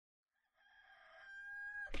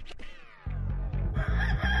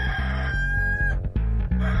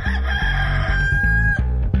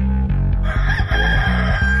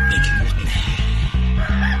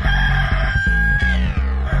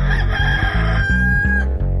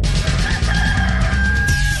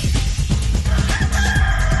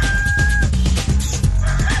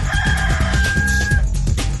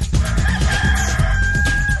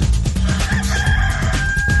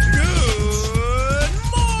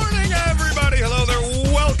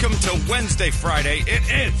Wednesday, Friday. It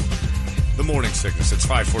is the Morning Sickness. It's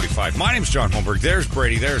 5:45. My name's John Holmberg. There's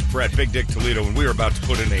Brady. There's Brett, Big Dick Toledo, and we are about to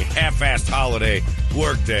put in a half-assed holiday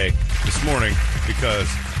work day this morning because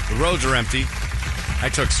the roads are empty. I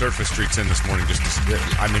took surface streets in this morning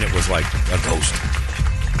it was like a ghost.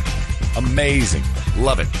 Amazing.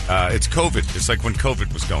 Love it. It's COVID. It's like when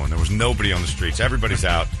COVID was going. There was nobody on the streets. Everybody's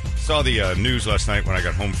out. Saw the news last night when I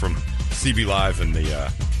got home from CB Live in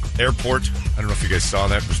the airport. I don't know if you guys saw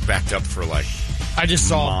that. It was backed up for like I just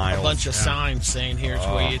saw miles. A bunch of signs saying here's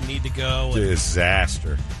where you need to go.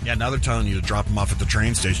 Disaster. Yeah, now they're telling you to drop them off at the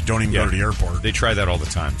train station. Don't even go to the airport. They try that all the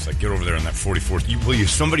time. It's like, get over there on that 44th. Will you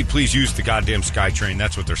somebody please use the goddamn SkyTrain?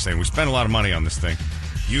 That's what they're saying. We spent a lot of money on this thing.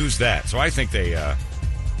 Use that. So I think they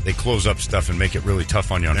close up stuff and make it really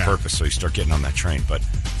tough on you on purpose so you start getting on that train. But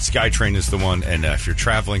SkyTrain is the one, and if you're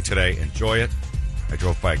traveling today, enjoy it. I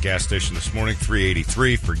drove by a gas station this morning,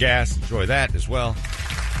 $3.83 for gas. Enjoy that as well.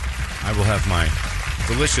 I will have my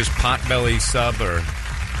delicious Potbelly sub. Or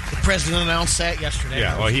the president announced that yesterday.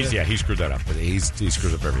 Yeah, well, he screwed that up. But he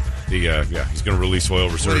screwed up everything. He's going to release oil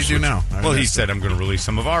reserves. What did he do now? He said, I'm going to release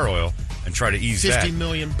some of our oil and try to ease 50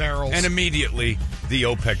 million barrels. And immediately, the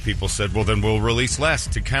OPEC people said, well, then we'll release less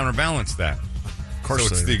to counterbalance that. Of course.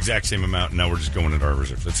 So it's the exact same amount, and now we're just going into our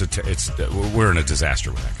reserves. We're in a disaster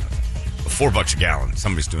with that kind of thing. $4 a gallon.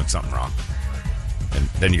 Somebody's doing something wrong. And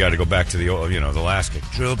then you got to go back to the last game.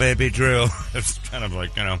 Drill, baby, drill. It's kind of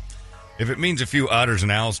like, if it means a few otters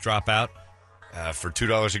and owls drop out for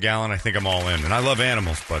 $2 a gallon, I think I'm all in. And I love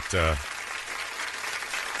animals, but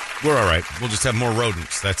we're all right. We'll just have more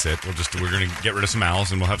rodents. That's it. We're going to get rid of some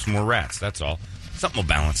owls, and we'll have some more rats. That's all. Something will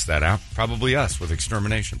balance that out. Probably us with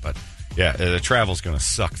extermination. But, yeah, the travel's going to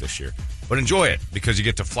suck this year. But enjoy it, because you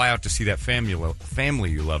get to fly out to see that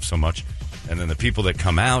family you love so much. And then the people that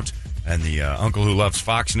come out, and the uncle who loves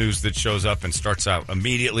Fox News that shows up and starts out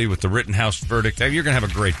immediately with the Rittenhouse verdict. You're going to have a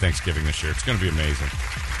great Thanksgiving this year. It's going to be amazing.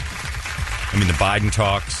 I mean, the Biden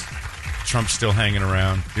talks, Trump's still hanging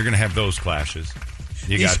around. You're going to have those clashes.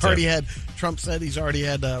 Trump said he's already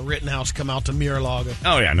had Rittenhouse come out to Mar-a-Lago.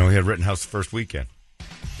 Oh, yeah. No, he had Rittenhouse the first weekend.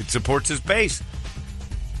 It supports his base.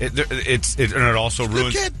 It also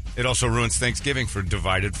ruins Thanksgiving for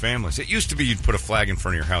divided families. It used to be you'd put a flag in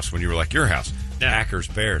front of your house when you were like your house. Packers,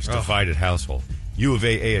 Bears, divided household. U of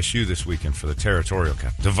A, ASU this weekend for the territorial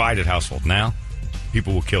cap. Divided household. Now,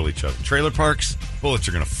 people will kill each other. Trailer parks, bullets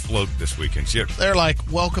are going to float this weekend. They're like,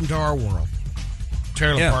 welcome to our world.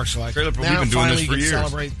 Trailer parks are like, we've been doing this for years.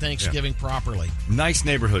 Celebrate Thanksgiving properly. Nice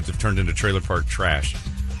neighborhoods have turned into trailer park trash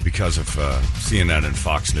because of CNN and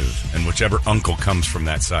Fox News and whichever uncle comes from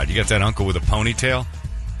that side. You got that uncle with a ponytail?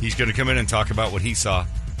 He's going to come in and talk about what he saw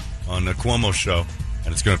on the Cuomo show,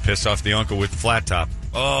 and it's going to piss off the uncle with the flat top.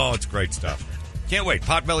 Oh, it's great stuff. Can't wait.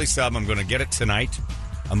 Potbelly sub. I'm going to get it tonight.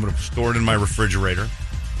 I'm going to store it in my refrigerator.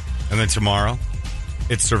 And then tomorrow,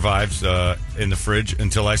 it survives in the fridge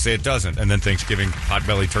until I say it doesn't. And then Thanksgiving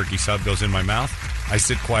Potbelly turkey sub goes in my mouth. I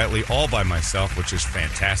sit quietly all by myself, which is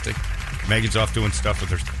fantastic. Megan's off doing stuff with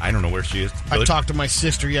her. I don't know where she is. I talked to my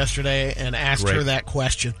sister yesterday and asked her that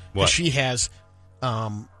question. What? She has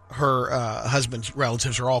her husband's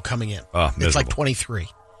relatives are all coming in. Oh, it's like 23.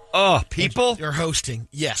 Oh, people? They're hosting.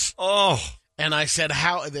 Yes. Oh. And I said,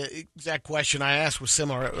 the exact question I asked was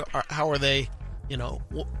similar. How are they,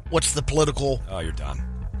 what's the political? Oh, you're done.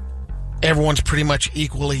 Everyone's pretty much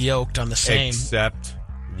equally yoked on the same. Except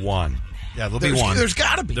one. Yeah, there'll be one. There's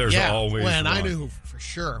got to be. There's always one. I knew for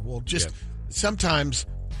sure. Well, sometimes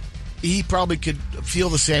he probably could feel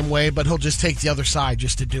the same way, but he'll just take the other side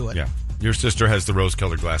just to do it. Yeah. Your sister has the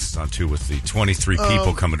rose-colored glasses on, too, with the 23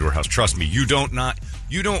 people coming to her house. Trust me, you don't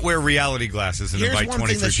wear reality glasses and invite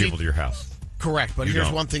 23 people to your house. Correct, but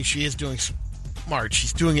here's one thing she is doing smart.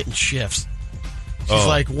 She's doing it in shifts. She's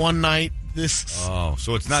like, one night, this so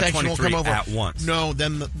it's not 23 at once. No,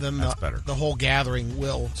 then the whole gathering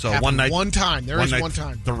will happen one night. One time. There is one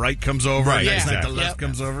time. The right comes over. Right, next night the left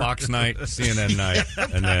comes over. Fox night, CNN night,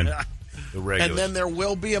 and then the regular. And then there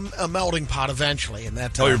will be a melting pot eventually. And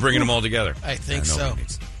that. You're bringing them all together? I think so.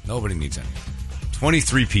 Nobody needs any.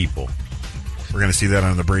 23 people. We're going to see that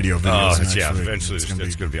on the Brady videos. Eventually it's going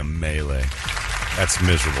to be a melee. That's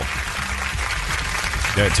miserable.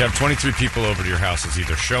 Yeah, to have 23 people over to your house is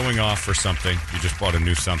either showing off for something, you just bought a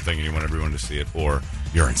new something and you want everyone to see it, or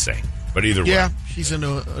you're insane. But either way. Yeah, she's in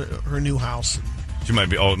her new house. She might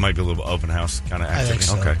be. It might be a little open house kind of activity.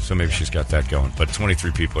 So. Okay, so maybe she's got that going. But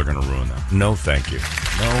 23 people are going to ruin that. No, thank you.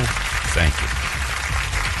 No, thank you.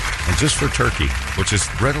 And just for turkey, which is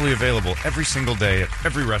readily available every single day at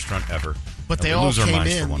every restaurant ever. But they all came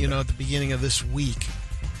in, at the beginning of this week.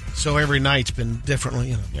 So every night's been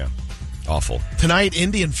differently, Yeah. Awful. Tonight,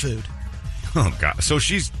 Indian food. Oh, God. So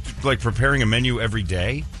she's like preparing a menu every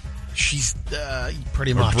day? She's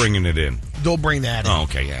pretty Or much. bringing it in? They'll bring that in. Oh,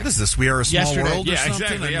 okay, yeah. What is this? We are a small Yesterday- world or Yeah, something?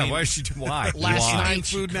 exactly. I Yeah, mean, why is she... Why? Last Why? night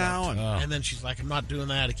she food now, cooked, and- and then she's like, I'm not doing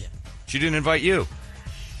that again. She didn't invite you.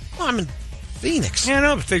 Well, I'm in Phoenix. Yeah,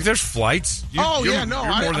 no, but there's flights. Yeah, no. You're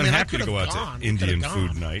I more than mean, I happy to go could've out gone. to Indian Could've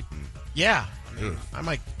food gone. night. Yeah. I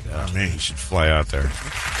might. You should fly out there.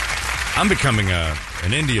 I'm becoming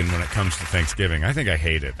an Indian when it comes to Thanksgiving. I think I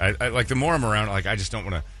hate it. I like the more I'm around. Like I just don't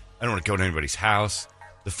want to. I don't want to go to anybody's house.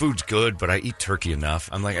 The food's good, but I eat turkey enough.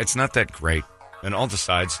 I'm like, it's not that great. And all the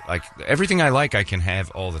sides, like everything I like, I can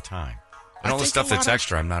have all the time. And all the think stuff a that's lot of-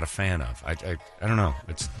 extra, I'm not a fan of. I don't know.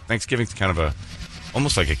 It's Thanksgiving's kind of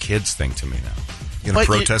almost like a kid's thing to me now. You going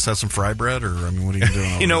to But protest, have some fry bread? Or, I mean, what are you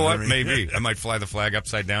doing? You know what? I mean, Maybe I might fly the flag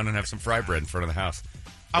upside down and have some fry bread in front of the house.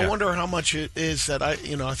 I Yeah. wonder how much it is that I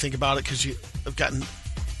think about it because I've gotten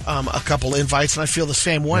a couple invites and I feel the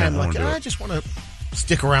same way. Yeah, I'm I like, wanna do I it. just want to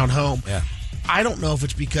stick around home. Yeah. I don't know if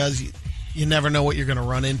it's because you never know what you're going to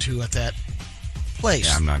run into at that place.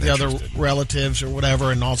 Yeah, I'm not the other interested. relatives or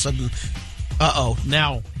whatever, and all of a sudden,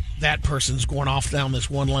 now that person's going off down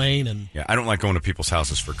this one lane, and Yeah, I don't like going to people's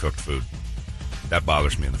houses for cooked food. That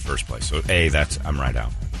bothers me in the first place. So, I'm right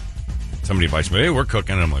out. Somebody invites me, hey, we're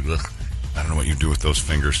cooking. And I'm like, ugh, I don't know what you do with those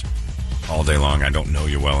fingers all day long. I don't know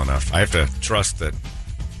you well enough. I have to trust that,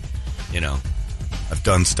 I've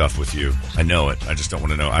done stuff with you. I know it. I just don't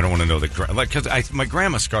want to know. I don't want to know that. Because my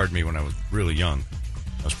grandma scarred me when I was really young.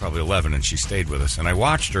 I was probably 11, and she stayed with us. And I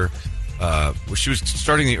watched her. She was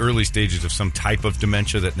starting the early stages of some type of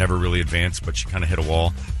dementia that never really advanced, but she kind of hit a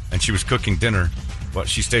wall. And she was cooking dinner. Well,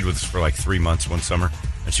 she stayed with us for like 3 months one summer.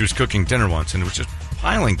 And she was cooking dinner once, and it was just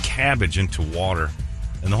piling cabbage into water.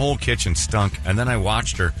 And the whole kitchen stunk. And then I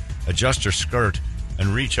watched her adjust her skirt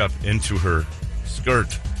and reach up into her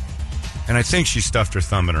skirt. And I think she stuffed her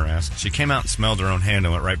thumb in her ass. She came out and smelled her own hand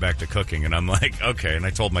and went right back to cooking. And I'm like, okay. And I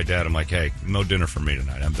told my dad, I'm like, hey, no dinner for me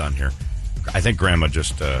tonight. I'm done here. I think Grandma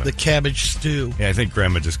just... the cabbage stew. Yeah, I think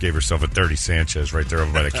Grandma just gave herself a dirty Sanchez right there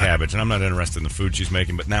over by the cabbage. And I'm not interested in the food she's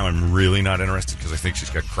making, but now I'm really not interested because I think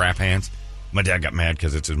she's got crap hands. My dad got mad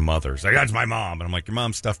because it's his mother. He's like, that's my mom. And I'm like, your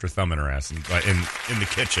mom stuffed her thumb in her ass in the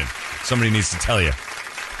kitchen. Somebody needs to tell you.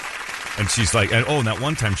 And she's like, and that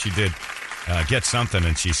one time she did get something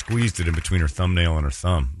and she squeezed it in between her thumbnail and her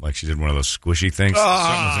thumb. Like she did one of those squishy things.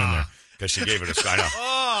 Something was in there because she gave it a I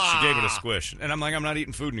know. She gave it a squish. And I'm like, I'm not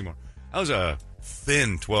eating food anymore. I was a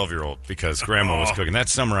thin 12-year-old because Grandma was cooking. That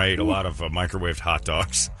summer I ate a lot of microwaved hot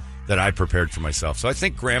dogs that I prepared for myself. So I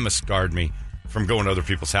think Grandma scarred me from going to other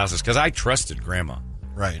people's houses because I trusted Grandma.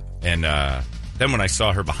 Right. And then when I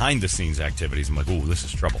saw her behind-the-scenes activities, I'm like, ooh, this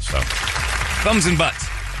is trouble. So thumbs and butts.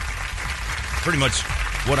 Pretty much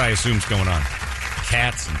what I assume's going on.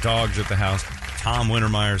 Cats and dogs at the house. Tom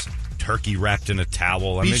Wintermeyer's turkey wrapped in a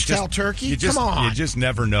towel. Beach towel turkey? Come on. You just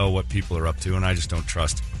never know what people are up to, and I just don't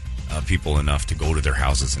trust people enough to go to their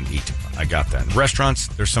houses and eat. I got that. In restaurants,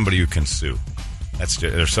 there's somebody you can sue.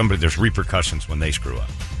 There's repercussions when they screw up.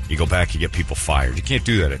 You go back, you get people fired. You can't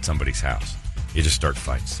do that at somebody's house. You just start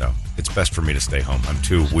fights. So it's best for me to stay home. I'm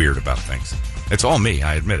too weird about things. It's all me,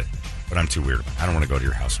 I admit it. But I'm too weird about it. I don't want to go to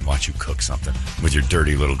your house and watch you cook something with your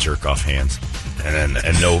dirty little jerk-off hands and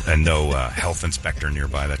no health inspector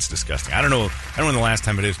nearby. That's disgusting. I don't know when the last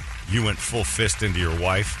time it is you went full fist into your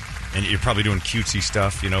wife. And you're probably doing cutesy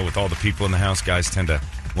stuff, with all the people in the house. Guys tend to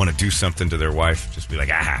want to do something to their wife. Just be like,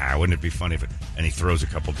 wouldn't it be funny if it... And he throws a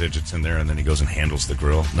couple digits in there, and then he goes and handles the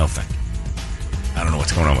grill. No, thank you. I don't know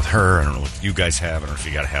what's going on with her. I don't know what you guys have. I don't know if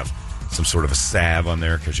you got to have some sort of a salve on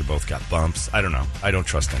there because you both got bumps. I don't know. I don't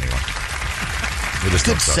trust anyone.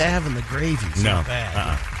 Good salve in the gravy. No. Not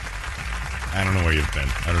bad. I don't know where you've been.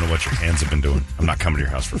 I don't know what your hands have been doing. I'm not coming to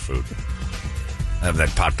your house for food. I have that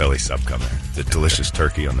Potbelly sub come there. The delicious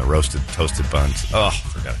turkey on the roasted, toasted buns. Oh,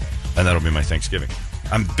 forgot it. And that'll be my Thanksgiving.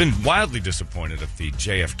 I've been wildly disappointed at the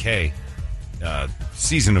JFK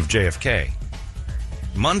season of JFK.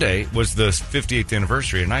 Monday was the 58th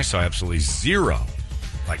anniversary, and I saw absolutely zero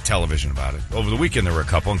television about it. Over the weekend, there were a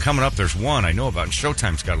couple, and coming up, there's one I know about, and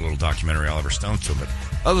Showtime's got a little documentary Oliver Stone to it. But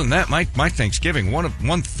other than that, my Thanksgiving, one of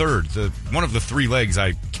the three legs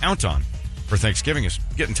I count on for Thanksgiving is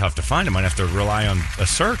getting tough to find. I might have to rely on a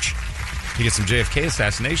search to get some JFK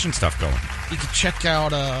assassination stuff going. You could check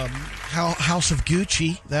out House of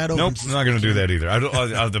Gucci. That Nope, opens. I'm not going to do that either.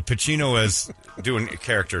 The Pacino as doing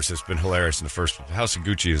characters has been hilarious in the first one. House of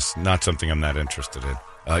Gucci is not something I'm that interested in.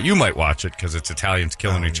 You might watch it because it's Italians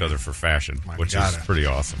killing each other for fashion, which is pretty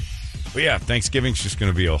awesome. But yeah, Thanksgiving's just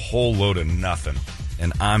going to be a whole load of nothing,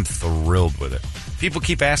 and I'm thrilled with it. People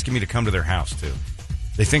keep asking me to come to their house, too.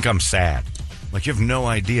 They think I'm sad. Like, you have no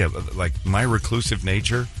idea. Like, my reclusive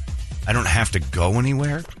nature, I don't have to go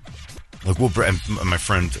anywhere. Like, my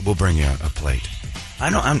friend, we'll bring you a plate. I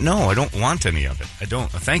don't want any of it. I don't.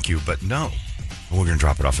 Thank you, but no. We're going to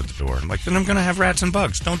drop it off at the door. I'm like, then I'm going to have rats and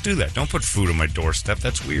bugs. Don't do that. Don't put food on my doorstep.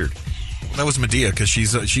 That's weird. Well, that was Medea, because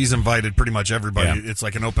she's invited pretty much everybody. Yeah. It's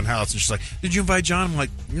like an open house, and she's like, "Did you invite John?" I'm like,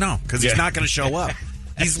 "No," because he's not going to show up.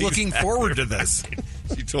 He's looking forward to this.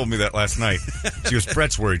 She told me that last night. She goes,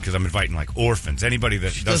 Brett's worried because I'm inviting like orphans, anybody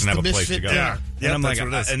that doesn't have a place to go. Yeah. And I'm like,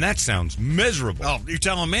 and that sounds miserable. Oh, you're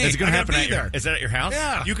telling me? Is it going to happen at your? Is that at your house?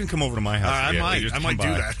 Yeah. You can come over to my house. I might do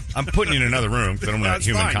that. I'm putting you in another room because I don't want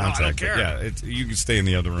human fine. contact. No, I don't care. Yeah, you can stay in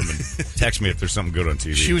the other room and text me if there's something good on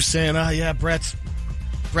TV. She was saying, yeah, Brett's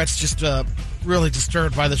just really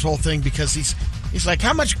disturbed by this whole thing because he's like,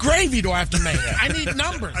 how much gravy do I have to make? I need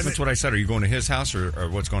numbers. That's what I said. Are you going to his house or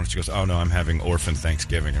what's going on? She goes, oh, no, I'm having orphan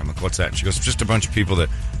Thanksgiving. I'm like, what's that? And she goes, just a bunch of people that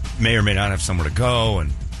may or may not have somewhere to go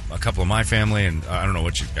and a couple of my family, and I don't know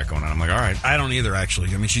what she's got going on. I'm like, all right. I don't either,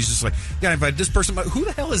 actually. I mean, she's just like, yeah, I invited this person, but who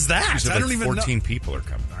the hell is that? She said I don't even 14 know. people are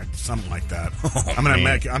coming. Something like that. Oh, I'm gonna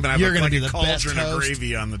have You're gonna like be a the cauldron best of host.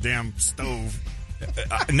 gravy on the damn stove.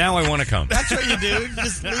 Now I want to come. That's what you do.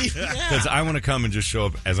 Just leave. Because I want to come and just show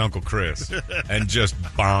up as Uncle Chris and just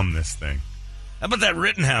bomb this thing. How about that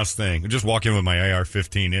Rittenhouse thing? Just walk in with my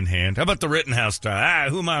AR-15 in hand. How about the Rittenhouse style?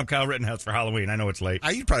 Who am I? I'm Kyle Rittenhouse for Halloween. I know it's late.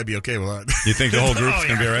 You'd probably be okay with that. You think the whole group's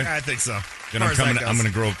going to be all right? I think so. Then I'm going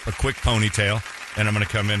to grow a quick ponytail, and I'm going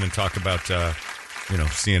to come in and talk about,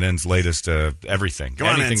 CNN's latest everything. Go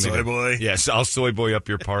on in, Anything soy boy. Yes, I'll soy boy up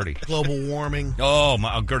your party. Global warming. Oh,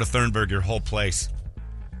 I'll Greta Thunberg your whole place.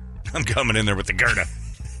 I'm coming in there with the Gerda.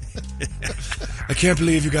 I can't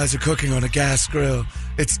believe you guys are cooking on a gas grill.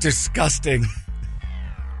 It's disgusting.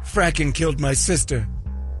 Fracking killed my sister.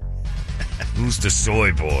 Who's the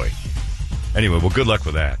soy boy? Anyway, well, good luck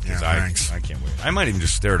with that. Yeah, thanks. I can't wait. I might even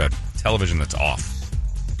just stare at a television that's off.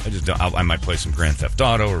 I might play some Grand Theft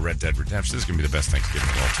Auto or Red Dead Redemption. This is going to be the best Thanksgiving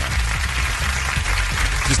of all time.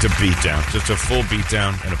 Just a beatdown. Just a full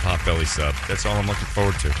beatdown and a Potbelly sub. That's all I'm looking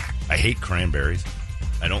forward to. I hate cranberries.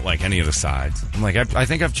 I don't like any of the sides. I'm like, I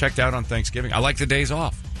think I've checked out on Thanksgiving. I like the days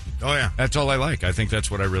off. Oh, yeah. That's all I like. I think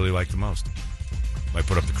that's what I really like the most. Might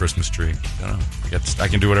put up the Christmas tree. I don't know. I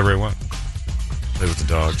can do whatever I want. Play with the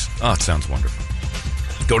dogs. Oh, it sounds wonderful.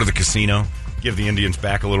 Go to the casino. Give the Indians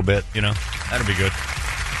back a little bit. That'll be good.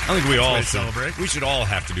 I think we all celebrate. We should all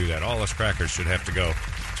have to do that. All us crackers should have to go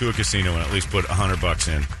to a casino and at least put $100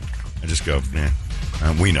 in and just go, man.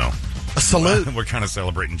 We know. A salute. We're kind of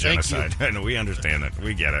celebrating genocide. I know, we understand it.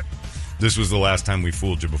 We get it. This was the last time we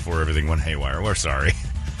fooled you before everything went haywire. We're sorry.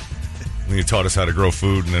 You taught us how to grow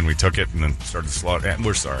food, and then we took it and then started to slaughter. And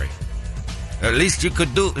we're sorry. At least you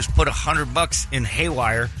could do is put $100 in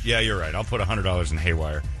haywire. Yeah, you're right. I'll put $100 in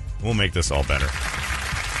haywire. We'll make this all better.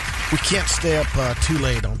 We can't stay up too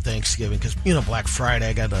late on Thanksgiving because, Black Friday,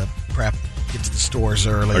 I got to prep, get to the stores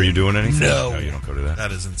early. Are you doing anything? No. No, you don't go to that.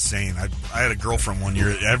 That is insane. I had a girlfriend one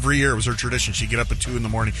year. Every year it was her tradition. She'd get up at 2 in the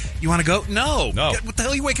morning. You want to go? No. What the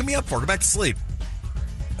hell are you waking me up for? Go back to sleep.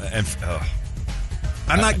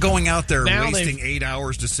 I'm not going out there wasting 8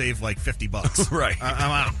 hours to save like $50. Right.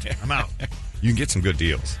 I'm out. You can get some good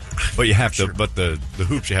deals, but you have to. Sure. But the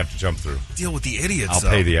hoops you have to jump through. Deal with the idiots.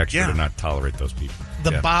 I'll pay the extra to not tolerate those people.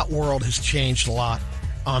 The bot world has changed a lot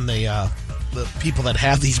on the people that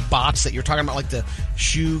have these bots that you're talking about, like the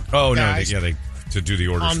shoe. Oh guys no! They to do the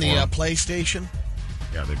orders on the PlayStation.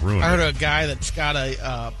 Yeah, they've ruined. I heard a guy that's got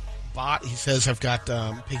a bot. He says, "I've got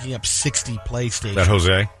picking up 60 PlayStation." That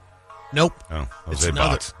Jose? Nope. Oh, Jose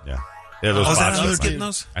bots. Yeah. Yeah, those bots. That getting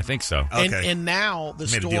those? I think so. Okay. And now the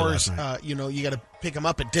stores, you got to pick them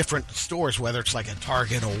up at different stores, whether it's like a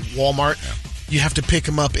Target or Walmart. Yeah. You have to pick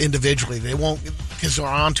them up individually. They won't, because they're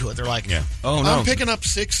onto it. They're like, oh, no. I'm picking up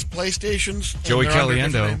 6 PlayStations. Joey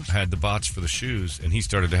Caliendo had the bots for the shoes, and he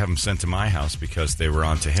started to have them sent to my house because they were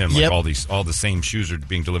onto him. Yep. Like all the same shoes are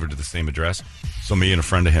being delivered to the same address. So me and a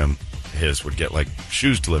friend of his would get like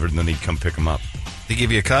shoes delivered, and then he'd come pick them up. Did he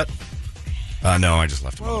give you a cut? No, I just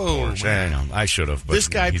left him on the porch. I should have. This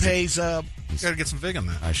guy pays. You got to get some vig on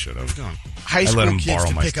that. I should have. High school kids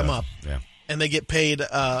to pick stuff. them up. Yeah. And they get paid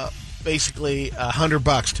basically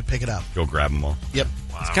 $100 to pick it up. Go grab them all. Yep.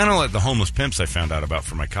 Wow. It's kind of like the homeless pimps I found out about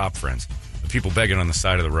from my cop friends. The people begging on the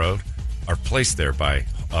side of the road are placed there by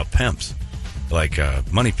pimps, like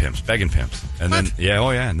money pimps, begging pimps. And what?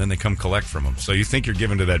 Then, and then they come collect from them. So you think you're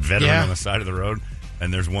giving to that veteran on the side of the road,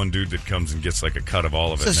 and there's one dude that comes and gets like a cut of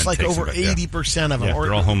all of it. So it's and like takes over 80% of them. Yeah, or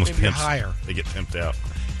they're all homeless maybe pimps. Higher. They get pimped out.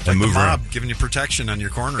 and move around. Giving you protection on your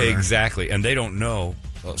corner. Exactly. And they don't know.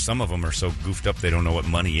 Well, some of them are so goofed up they don't know what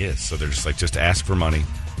money is. So they're just like, just ask for money,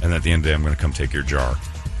 and at the end of the day, I'm going to come take your jar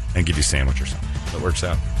and give you a sandwich or something. So it works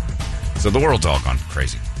out. So the world's all gone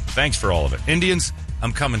crazy. Thanks for all of it. Indians,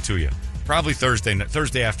 I'm coming to you. Probably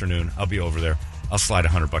Thursday afternoon, I'll be over there. I'll slide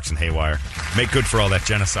 $100 in Haywire. Make good for all that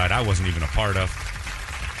genocide I wasn't even a part of.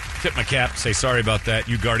 Tip my cap, say sorry about that.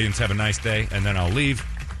 You Guardians have a nice day, and then I'll leave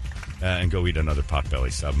and go eat another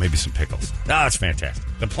Potbelly sub, maybe some pickles. It's fantastic.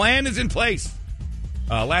 The plan is in place.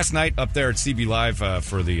 Last night up there at CB Live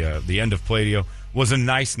for the end of Pladio was a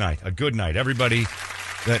nice night, a good night. Everybody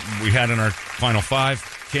that we had in our Final Five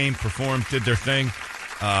came, performed, did their thing.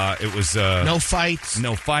 It was no fights,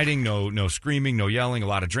 no fighting, no screaming, no yelling, a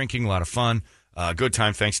lot of drinking, a lot of fun. Good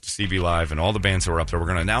time thanks to CB Live and all the bands that were up there. We're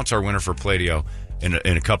going to announce our winner for Pladio in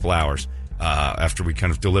a couple hours after we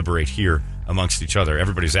kind of deliberate here amongst each other.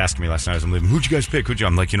 Everybody's asking me last night as I'm leaving, who'd you guys pick?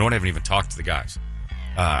 I'm like, you know what? I haven't even talked to the guys.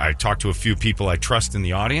 I talked to a few people I trust in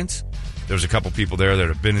the audience. There's a couple people there that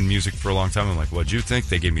have been in music for a long time. I'm like, what'd you think?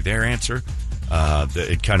 They gave me their answer.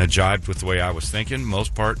 It kind of jived with the way I was thinking.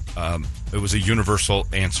 Most part, it was a universal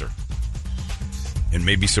answer. It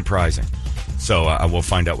may be surprising. So I will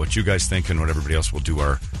find out what you guys think and what everybody else will do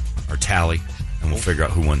our tally, and we'll figure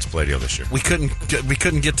out who wins Pladio this year. We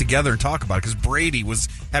couldn't get together and talk about it because Brady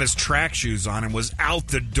had his track shoes on and was out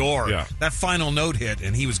the door. Yeah. That final note hit,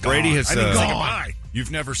 and he was gone. Brady has I didn't say goodbye. You've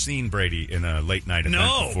never seen Brady in a late night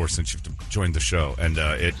event before since you've joined the show, and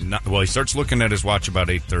he starts looking at his watch about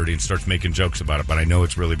 8:30 and starts making jokes about it, but I know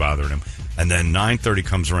it's really bothering him. And then 9:30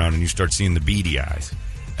 comes around and you start seeing the beady eyes,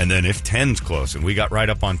 and then if 10's close, and we got right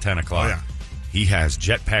up on 10 o'clock. Oh, yeah. He has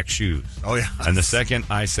jetpack shoes. Oh, yeah. And the second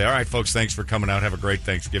I say, all right, folks, thanks for coming out. Have a great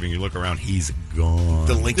Thanksgiving. You look around, he's gone.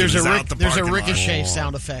 The Lincoln there's is out the There's a parking ricochet lot.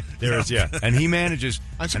 sound effect. There is, yeah. And he manages.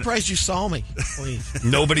 I'm surprised you saw me leave.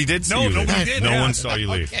 Nobody did see you leave. Nobody did. No one saw you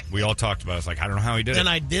leave. Okay. We all talked about it. It's like, I don't know how he did it. And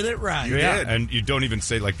I did it right. Yeah. And you don't even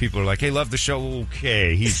say, like, people are like, hey, love the show.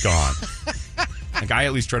 Okay, he's gone. Like, I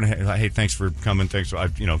at least try to, hey, thanks for coming. Thanks for,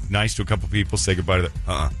 nice to a couple people. Say goodbye to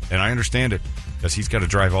the, And I understand it. Because he's got to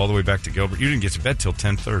drive all the way back to Gilbert. You didn't get to bed till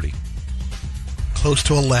 10:30. Close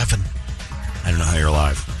to 11. I don't know how you're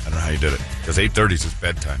alive. I don't know how you did it. Because 8:30 is his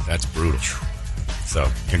bedtime. That's brutal. So,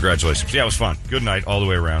 congratulations. Yeah, it was fun. Good night all the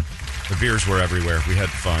way around. The beers were everywhere. We had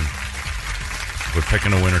fun. We're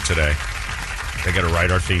picking a winner today. They got to write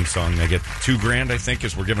our theme song. They get $2,000, I think,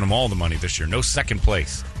 because we're giving them all the money this year. No second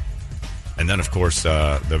place. And then, of course,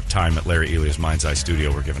 the time at Larry Elia's Mind's Eye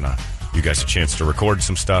Studio, we're giving you guys a chance to record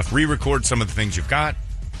some stuff, re-record some of the things you've got,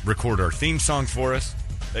 record our theme songs for us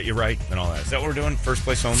that you write, and all that. Is that what we're doing? First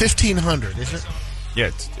place only? 1,500, is it?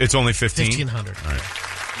 Yeah, it's only 15. 1,500. All right.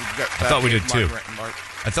 I thought we did two.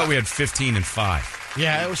 I thought we had 15 and 5.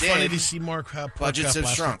 Yeah, it was funny to see Mark budgets have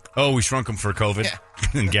shrunk. Oh, we shrunk them for COVID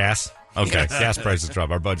and gas. Okay, gas prices drop.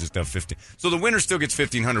 Our budget's now 15. So the winner still gets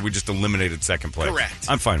 1,500. We just eliminated second place. Correct.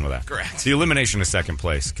 I'm fine with that. Correct. The elimination of second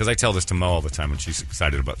place, because I tell this to Mo all the time when she's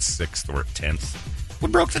excited about 6th or 10th. We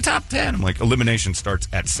broke the top 10. I'm like, elimination starts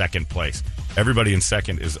at second place. Everybody in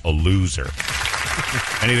second is a loser.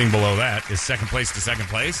 Anything below that is second place to second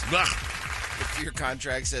place. Ugh. If your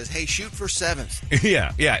contract says, hey, shoot for 7th.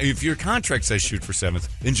 Yeah. If your contract says shoot for 7th,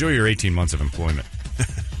 enjoy your 18 months of employment.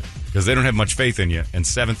 Because they don't have much faith in you, and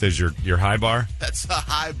 7th is your high bar. That's a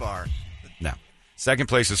high bar. No. Second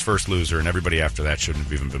place is first loser, and everybody after that shouldn't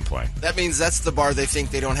have even been playing. That means that's the bar they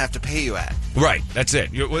think they don't have to pay you at. Right. That's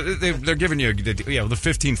it. They're giving you the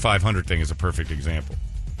 15,500 thing is a perfect example.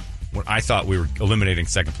 When I thought we were eliminating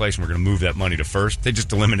second place and we're going to move that money to first, they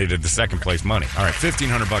just eliminated the second place money. All right,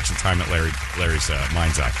 $1,500 in time at Larry's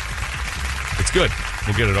Mind's Eye. It's good.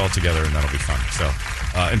 We'll get it all together, and that'll be fun. So,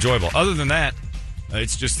 enjoyable. Other than that,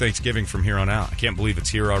 it's just Thanksgiving from here on out. I can't believe it's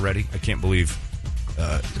here already. I can't believe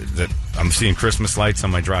that I'm seeing Christmas lights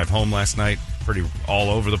on my drive home last night. Pretty all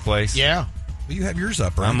over the place. Yeah. Well, you have yours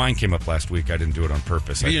up, right? Mine came up last week. I didn't do it on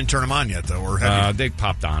purpose. You didn't turn them on yet, though, or have you? They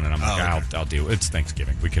popped on, and I'm like, okay. I'll do it. It's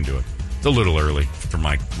Thanksgiving. We can do it. It's a little early for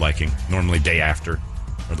my liking. Normally day after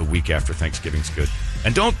or the week after Thanksgiving's good.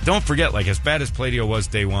 And don't forget, like, as bad as Pladio was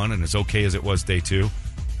day one and as okay as it was day two,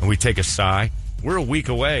 and we take a sigh, we're a week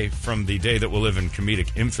away from the day that will live in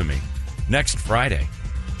comedic infamy. Next Friday.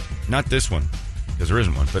 Not this one, because there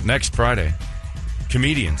isn't one, but next Friday,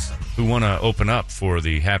 comedians who want to open up for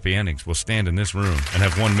the happy endings will stand in this room and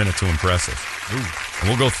have 1 minute to impress us. Ooh. And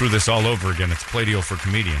we'll go through this all over again. It's Pladio for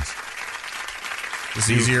comedians. It's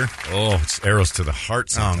easier. Oh, it's arrows to the heart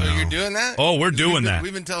sometimes. So you're doing that? Oh, we're doing that.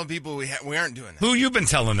 We've been telling people we aren't doing that. Who you been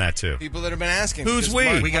telling that to? People that have been asking. Who's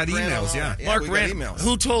we? We got emails, yeah. Mark ran emails.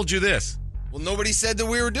 Who told you this? Well, nobody said that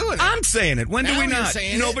we were doing it. I'm saying it. When do we not?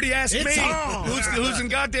 Nobody asked It's me. on. Who's in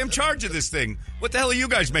goddamn charge of this thing? What the hell are you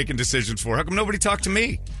guys making decisions for? How come nobody talked to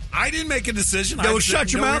me? I didn't make a decision. No, I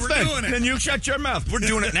shut your mouth then. then. Then you shut your mouth. We're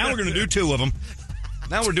doing it. Now we're going to do 2 of them.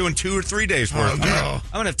 Now we're doing 2 or 3 days worth. I'm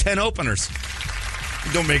going to have 10 openers.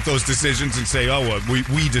 Don't make those decisions and say, oh, well,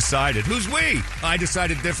 we decided. Who's we? I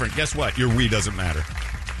decided different. Guess what? Your we doesn't matter.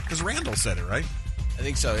 Because Randall said it, right? I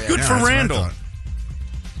think so, yeah. Good for that's what I Randall. thought.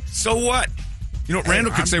 So what? You know,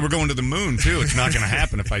 Randall could say we're going to the moon, too. It's not going to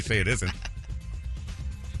happen if I say it isn't.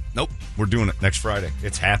 Nope. We're doing it next Friday.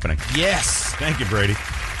 It's happening. Yes. Thank you, Brady.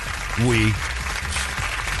 We.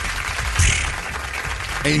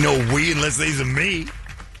 Ain't no we unless there's a me.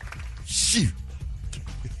 Shoot.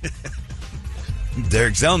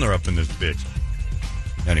 Derek Zellner up in this bitch.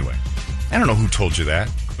 Anyway, I don't know who told you that.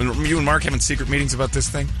 You and Mark having secret meetings about this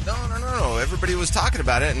thing? No. Everybody was talking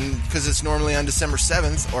about it, and because it's normally on December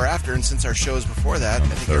 7th or after, and since our show is before that, I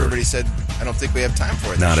think 3rd. everybody said, I don't think we have time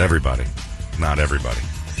for it. Not everybody. Not everybody.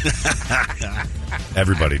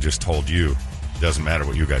 Everybody just told you. Doesn't matter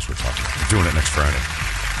what you guys were talking about. We're doing it next Friday.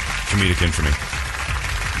 Comedic infamy.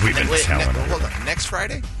 We've been telling hold everybody. on. Next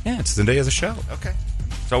Friday? Yeah, it's the day of the show. Okay.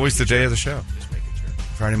 It's always the day of the show. Just making sure.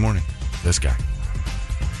 Friday morning. This guy.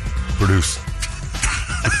 Produce.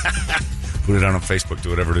 Put it out on Facebook. Do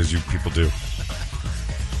whatever it is you people do.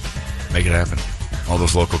 Make it happen. All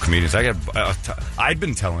those local comedians. I've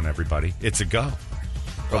been telling everybody it's a go.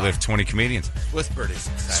 Probably have 20 comedians. Swithbird is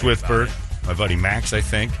excited Swithbird, about it. my buddy Max, I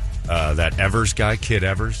think. That Evers guy, Kid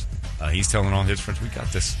Evers. He's telling all his friends, we got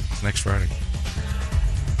this. It's next Friday.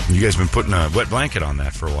 You guys have been putting a wet blanket on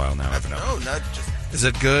that for a while now, haven't you? No, not just... Is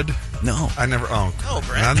it good? No. I never. Oh, No,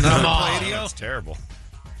 Brad. Come on. That's terrible.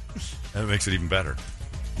 That makes it even better.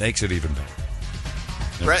 Makes it even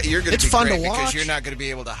better. Brett, you're going It's to be fun great to because watch. you're not going to be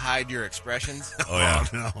able to hide your expressions. Oh, yeah.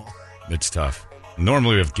 no. It's tough.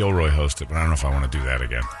 Normally we have Gilroy host it, but I don't know if I want to do that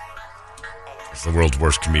again. It's the world's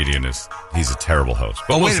worst comedian. He's a terrible host.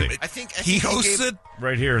 But we'll wait a see. minute. I think He hosts gave- it?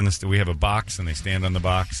 Right here in this, we have a box, and they stand on the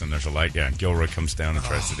box, and there's a light. Yeah, and Gilroy comes down and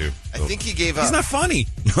tries to do. I think he gave up. He's not funny.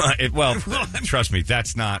 Well, trust me,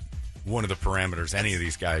 that's not one of the parameters any of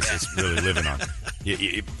these guys is really living on.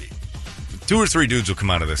 2 or 3 dudes will come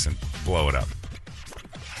out of this and blow it up.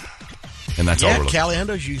 And that's all Yeah, we're looking.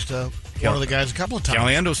 Caliendo's used one of the guys a couple of times.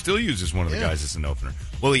 Caliendo still uses one of the Yeah. guys as an opener.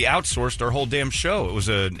 Well, he outsourced our whole damn show. It was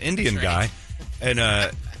an Indian guy, and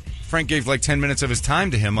Frank gave like 10 minutes of his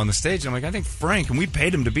time to him on the stage. I'm like, I think Frank, and we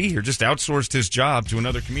paid him to be here, just outsourced his job to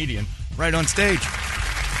another comedian right on stage.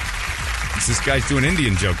 This guy's doing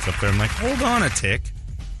Indian jokes up there. I'm like, hold on a tick.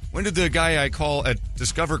 When did the guy I call at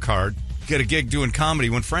Discover Card get a gig doing comedy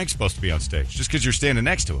when Frank's supposed to be on stage? Just because you're standing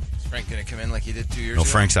next to him. Is Frank going to come in like he did 2 years No, ago?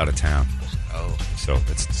 Frank's out of town. Oh. So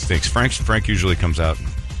it stinks. Frank usually comes out and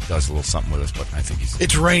does a little something with us, but I think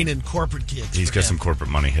It's raining corporate gigs. he's for got him. some corporate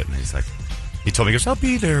money hitting. He's like, he told me, he goes, I'll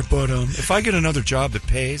be there, but if I get another job that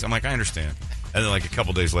pays, I'm like, I understand. And then like a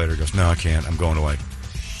couple days later, he goes, no, I can't. He's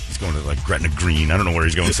going to like Gretna Green. I don't know where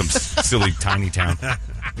he's going, some silly tiny town.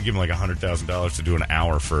 They give him like $100,000 to do an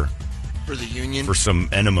hour for For the union? some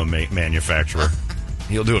enema manufacturer.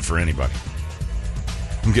 He'll do it for anybody.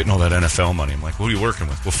 I'm getting all that NFL money. I'm like, what are you working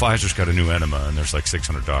with? Well, Pfizer's got a new enema, and there's like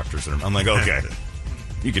 600 doctors. I'm like, okay,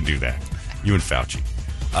 you can do that. You and Fauci.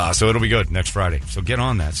 So it'll be good next Friday. So get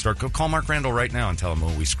on that. Go call Mark Randall right now and tell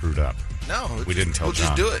him, we screwed up. No. We didn't tell We'll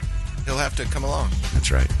John. just do it. He'll have to come along.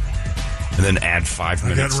 That's right. And then add 5 I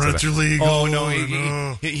minutes got to Renter that. League. Oh, no,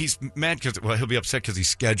 no. he's mad because, he'll be upset because he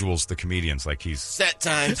schedules the comedians like he's Set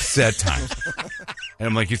time. set time. And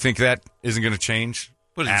I'm like, you think that isn't going to change?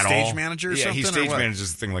 What, is he at stage all? manager or Yeah, he something, or stage what?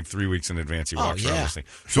 manages the thing like 3 weeks in advance. He walks around yeah. this thing.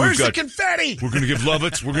 So Where's we've the got, confetti? we're going to give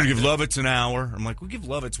Lovitz an hour. I'm like, we'll give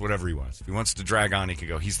Lovitz whatever he wants. If he wants to drag on, he can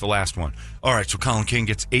go. He's the last one. All right, so Colin King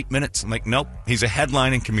gets 8 minutes. I'm like, nope. He's a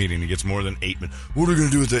headlining comedian. He gets more than 8 minutes. What are we going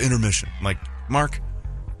to do with the intermission? I'm like, Mark,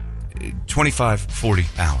 25, 40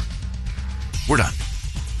 hour. We're done.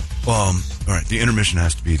 All right, the intermission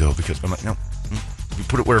has to be, though, because I'm like, no, you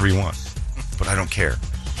put it wherever you want. But I don't care.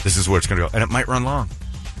 This is where it's going to go. And it might run long.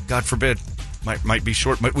 God forbid. Might be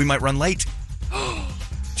short. We might run late.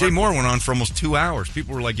 Jay Moore went on for almost 2 hours.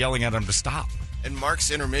 People were like yelling at him to stop. And Mark's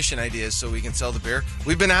intermission idea is so we can sell the beer.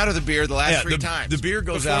 We've been out of the beer the last 3 times. The beer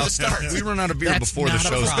goes before out. it starts. We run out of beer That's before the not a show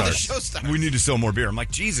problem. starts. The show starts. We need to sell more beer. I'm like,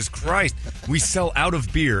 Jesus Christ. We sell out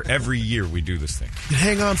of beer every year we do this thing.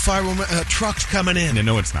 Hang on, trucks coming in. And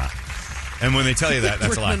no, it's not. And when they tell you that,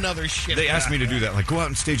 that's a Bring lie. another shit They asked back. me to do that. Like, go out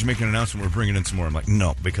on stage and make an announcement. We're bringing in some more. I'm like,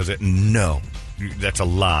 no, because no. That's a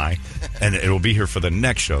lie. And it will be here for the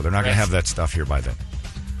next show. They're not going to have that stuff here by then.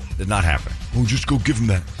 It's not happening. Well, just go give them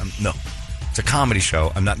that. No. It's a comedy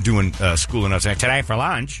show. I'm not doing school and saying, today for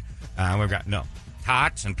lunch, we've got, no,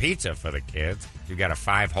 tots and pizza for the kids. You got a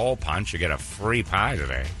 5-hole punch. You get a free pie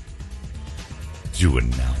today. Do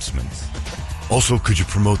announcements. Also, could you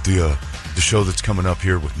promote the show that's coming up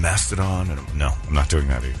here with Mastodon? And no, I'm not doing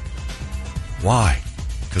that either. Why?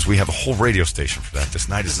 Because we have a whole radio station for that. This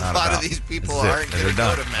night is not about. A lot of these people aren't going to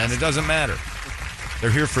go to Mastodon. And it doesn't matter. They're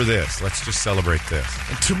here for this. Let's just celebrate this.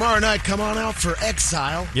 And tomorrow night, come on out for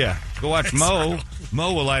Exile. Yeah. Go watch Mo.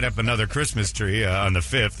 Mo will light up another Christmas tree on the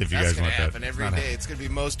 5th if you guys want that. That's going to happen every day. It's going to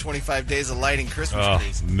be Mo's 25 days of lighting Christmas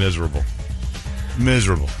trees. Miserable.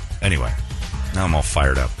 Miserable. Anyway, now I'm all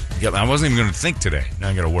fired up. I wasn't even going to think today. Now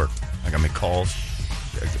I got to work. I got to make calls.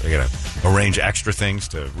 I got to arrange extra things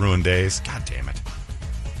to ruin days. God damn it.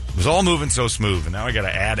 It was all moving so smooth, and now I got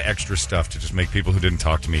to add extra stuff to just make people who didn't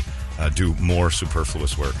talk to me do more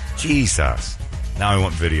superfluous work. Jesus. Now I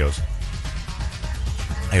want videos.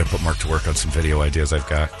 I got to put Mark to work on some video ideas I've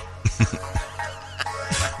got.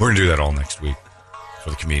 We're going to do that all next week for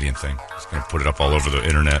the comedian thing. Just going to put it up all over the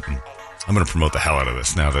internet, and I'm going to promote the hell out of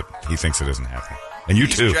this now that he thinks it isn't happening. And you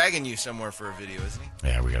too. He's dragging you somewhere for a video, isn't he?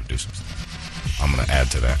 Yeah, we got to do some stuff. I'm going to add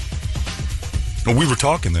to that. Well, we were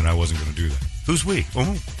talking, then I wasn't going to do that. Who's we?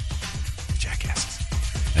 Oh,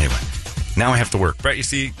 jackasses. Anyway, now I have to work. Brett, you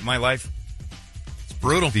see my life? It's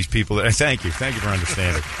brutal. These people. Thank you for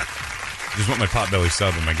understanding. I just want my Potbelly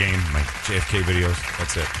sub and my game, my JFK videos.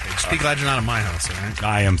 That's it. Hey, just be glad you're not at my house, all right?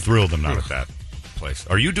 I am thrilled I'm not at that place.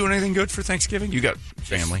 Are you doing anything good for Thanksgiving? You got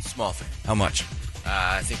family? Just small family. How much?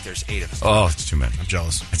 I think there's 8 of us. Oh, it's too many. I'm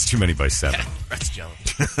jealous. It's too many by 7. Yeah, Brett's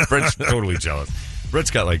jealous. Brett's totally jealous.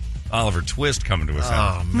 Brett's got like Oliver Twist coming to his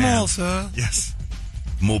house. Oh, man. More, sir. Yes.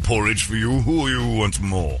 More porridge for you. Who you wants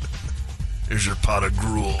more? Here's your pot of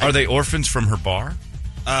gruel. Are they orphans from her bar?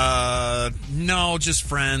 No, just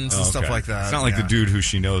friends and stuff like that. It's not like the dude who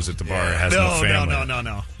she knows at the bar has no family.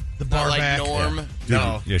 No. The bar like back. Norm. Yeah.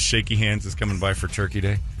 No. Yeah, Shaky Hands is coming by for Turkey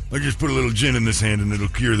Day. I just put a little gin in this hand and it'll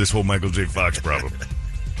cure this whole Michael J. Fox problem.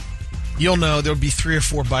 You'll know there'll be 3 or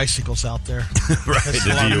 4 bicycles out there. Right,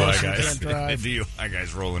 the DUI guys. The DUI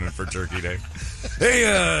guys rolling in for Turkey Day.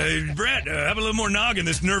 Hey, Brett, have a little more noggin.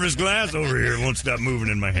 This nervous glass over here won't stop moving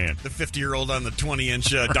in my hand. The 50-year-old on the 20-inch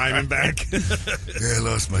Diamondback. Yeah, I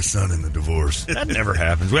lost my son in the divorce. That never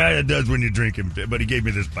happens. Well, it does when you drink him, but he gave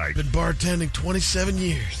me this bike. Been bartending 27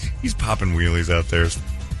 years. He's popping wheelies out there.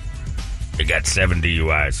 I got 7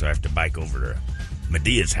 DUIs, so I have to bike over to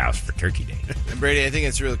Medea's house for Turkey Day. And Brady, I think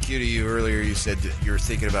it's real cute of you. Earlier you said that you were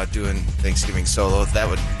thinking about doing Thanksgiving solo. That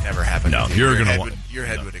would never happen. No, your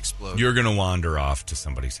head would explode. You're going to wander off to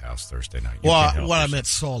somebody's house Thursday night. Well, what I meant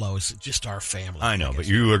solo is just our family. I know, but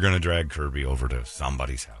you are going to drag Kirby over to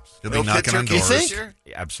somebody's house. He'll be knocking on doors. You think?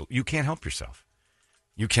 Absolutely. You can't help yourself.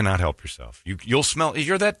 You cannot help yourself. You'll smell.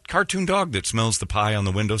 You're that cartoon dog that smells the pie on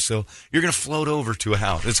the windowsill. You're going to float over to a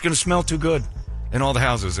house. It's going to smell too good in all the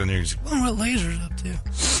houses, and you're just, I wonder what Laser's up to.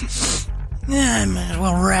 Yeah, I might as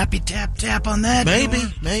well rappy tap on that.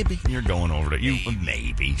 Maybe. You're going over to you.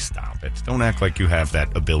 Maybe stop it. Don't act like you have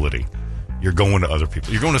that ability. You're going to other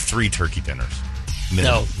people. You're going to 3 turkey dinners,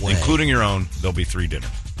 minimum, no way. Including your own. There'll be 3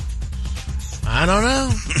 dinners. I don't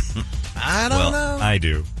know. I don't know. I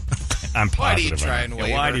do. I'm positive. Why do you try and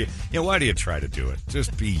waver? Why do you try to do it?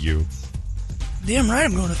 Just be you. Damn right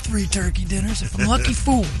I'm going to 3 turkey dinners if I'm lucky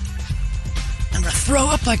fool. I'm going to throw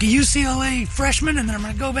up like a UCLA freshman, and then I'm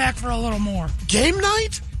going to go back for a little more. Game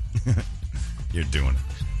night? You're doing it.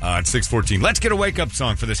 It's 6:14. Let's get a wake-up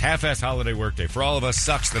song for this half-ass holiday workday. For all of us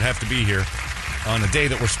sucks that have to be here on a day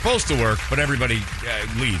that we're supposed to work, but everybody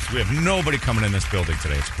leaves. We have nobody coming in this building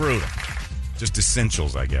today. It's brutal. Just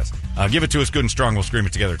essentials, I guess. Give it to us good and strong. We'll scream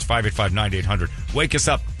it together. It's 585-9800. Wake us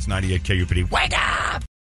up. It's 98 KUPD. Wake up!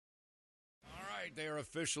 They are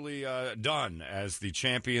officially done as the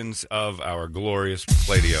champions of our glorious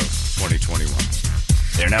Play-Doh 2021.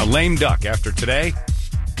 They're now lame duck. After today,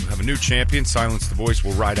 we'll have a new champion. Silence the Voice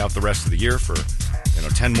will ride out the rest of the year for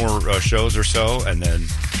 10 more shows or so, and then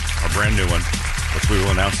a brand new one, which we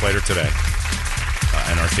will announce later today.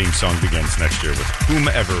 And our theme song begins next year with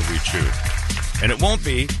whomever we choose. And it won't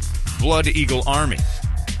be Blood Eagle Army.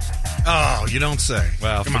 Oh, you don't say.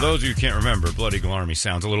 Well, for those of you who can't remember, Blood Eagle Army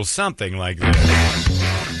sounds a little something like this.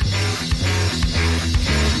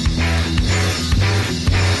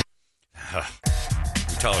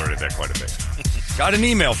 We tolerated that quite a bit. Got an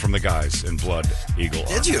email from the guys in Blood Eagle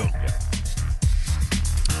Army. Did you? Yeah.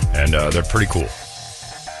 And they're pretty cool. It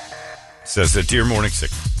says that, Dear Morning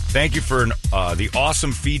Sickness, thank you for the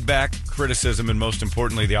awesome feedback, criticism, and most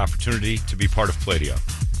importantly, the opportunity to be part of Play-Doh.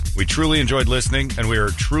 We truly enjoyed listening, and we are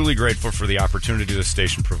truly grateful for the opportunity the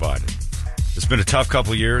station provided. It's been a tough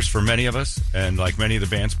couple of years for many of us, and like many of the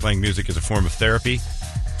bands, playing music is a form of therapy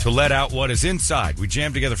to let out what is inside. We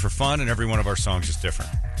jam together for fun, and every one of our songs is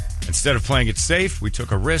different. Instead of playing it safe, we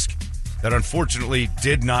took a risk that unfortunately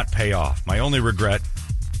did not pay off. My only regret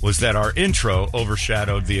was that our intro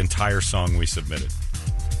overshadowed the entire song we submitted.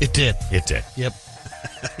 It did. It did. Yep.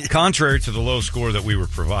 Contrary to the low score that we were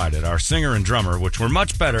provided, our singer and drummer, which were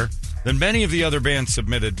much better than many of the other bands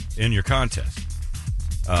submitted in your contest.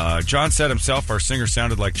 John said himself, our singer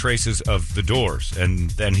sounded like traces of The Doors,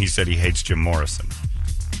 and then he said he hates Jim Morrison.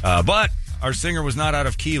 But our singer was not out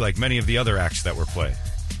of key like many of the other acts that were played.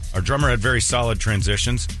 Our drummer had very solid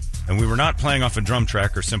transitions, and we were not playing off a drum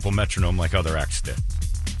track or simple metronome like other acts did.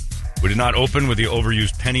 We did not open with the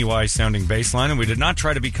overused Pennywise-sounding bass line, and we did not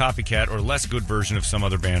try to be copycat or less good version of some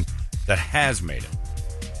other band that has made it.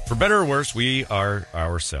 For better or worse, we are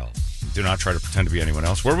ourselves. We do not try to pretend to be anyone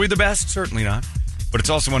else. Were we the best? Certainly not. But it's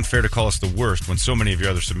also unfair to call us the worst when so many of your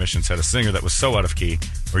other submissions had a singer that was so out of key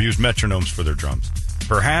or used metronomes for their drums.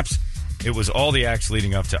 Perhaps it was all the acts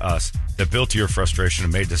leading up to us that built to your frustration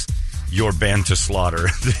and made this your band to slaughter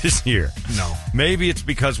this year. No. Maybe it's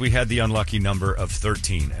because we had the unlucky number of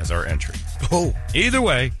 13 as our entry. Oh. Either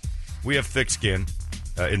way, we have thick skin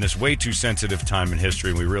in this way too sensitive time in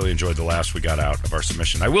history, and we really enjoyed the laughs we got out of our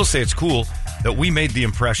submission. I will say it's cool that we made the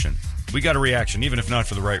impression. We got a reaction, even if not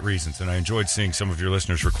for the right reasons, and I enjoyed seeing some of your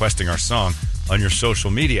listeners requesting our song on your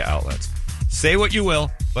social media outlets. Say what you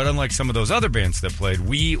will, but unlike some of those other bands that played,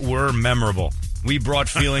 we were memorable. We brought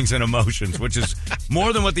feelings and emotions, which is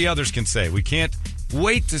more than what the others can say. We can't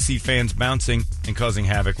wait to see fans bouncing and causing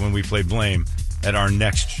havoc when we play Blame at our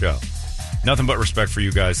next show. Nothing but respect for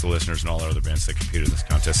you guys, the listeners, and all our other bands that competed in this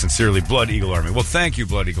contest. Sincerely, Blood Eagle Army. Well, thank you,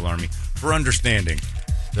 Blood Eagle Army, for understanding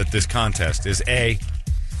that this contest is A,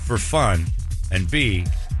 for fun, and B,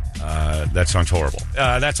 that song's horrible.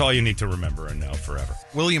 That's all you need to remember and know forever.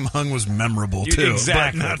 William Hung was memorable, too.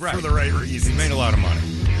 Exactly. But not right. for the right reasons. He made a lot of money.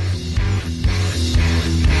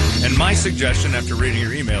 And my suggestion after reading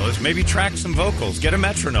your email is maybe track some vocals. Get a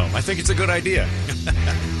metronome. I think it's a good idea.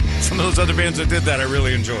 Some of those other bands that did that I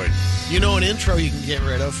really enjoyed. You know an intro you can get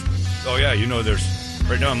rid of. Oh, yeah. You know there's...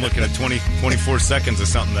 Right now I'm looking at 24 seconds of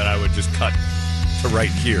something that I would just cut to right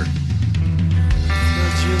here.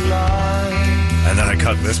 And then I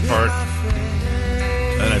cut this part.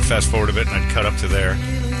 And then I'd fast forward a bit and I'd cut up to there.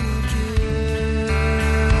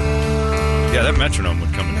 Yeah, that metronome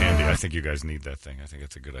would come in handy. I think you guys need that thing. I think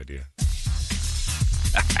it's a good idea.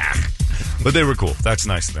 But they were cool. That's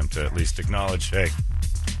nice of them to at least acknowledge, hey,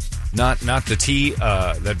 not the tea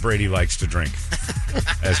that Brady likes to drink,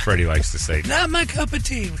 as Brady likes to say. Not my cup of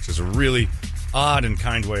tea. Which is a really odd and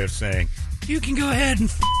kind way of saying, you can go ahead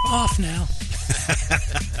and off now.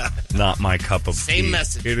 Not my cup of tea. Same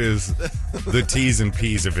message. It is the T's and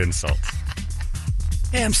P's of insult.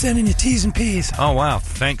 Hey, I'm sending you T's and P's. Oh, wow.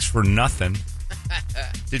 Thanks for nothing.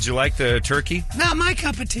 Did you like the turkey? Not my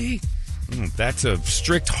cup of tea. That's a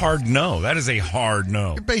strict hard no. That is a hard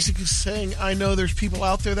no. You're basically saying, I know there's people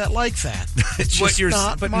out there that like that. It's what just you're,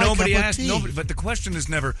 not but my nobody cup of asked. tea. Nobody, but the question is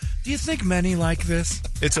never, do you think many like this?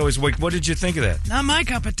 It's always, what did you think of that? Not my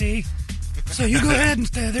cup of tea. So you go ahead and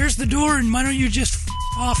there's the door, and why don't you just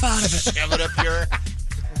off out of it? Shove it up here.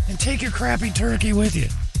 And take your crappy turkey with you.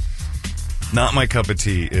 Not my cup of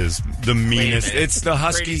tea is the meanest. It's the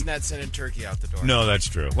husky. Brady's not sending turkey out the door. No, that's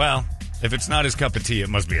true. Well, if it's not his cup of tea, it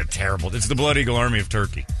must be a terrible. It's the Blood Eagle Army of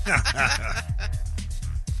turkey.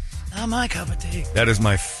 Not my cup of tea. That is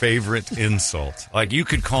my favorite insult. Like, you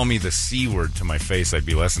could call me the C word to my face. I'd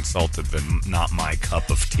be less insulted than not my cup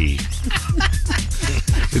of tea.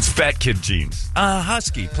 It's fat kid jeans.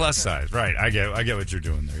 Husky, plus size. Right, I get what you're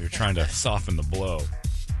doing there. You're trying to soften the blow.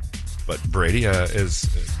 But Brady is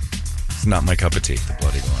not my cup of tea, the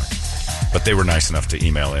Blood Eagle Army. But they were nice enough to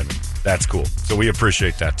email in. That's cool. So we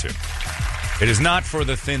appreciate that, too. It is not for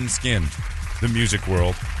the thin-skinned, the music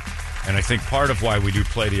world. And I think part of why we do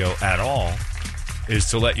Play-Doh at all is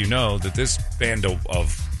to let you know that this band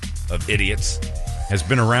of idiots has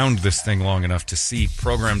been around this thing long enough to see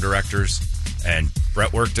program directors, and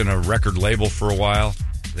Brett worked in a record label for a while.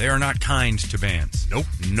 They are not kind to bands. Nope.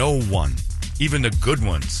 No one. Even the good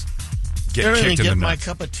ones get They don't kicked even in the get my nuts.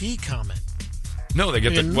 cup of tea comment. No, they get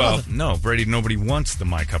They the get well. nothing. No, Brady. Nobody wants the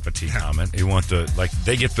 "my cup of tea" comment. They want the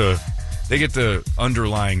They get the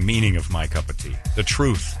underlying meaning of "my cup of tea." The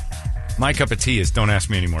truth. My cup of tea is don't ask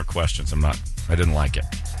me any more questions. I didn't like it.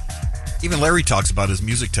 Even Larry talks about his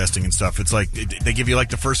music testing and stuff. It's like they give you like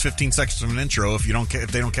the first 15 seconds of an intro. If they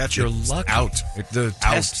don't catch You're it, lucky. out.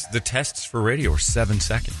 The tests for radio are 7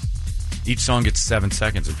 seconds. Each song gets 7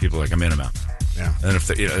 seconds, and people are like, I'm in, I'm out. Yeah. And if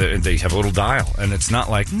they have a little dial, and it's not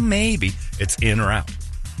like maybe, it's in or out.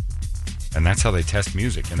 And that's how they test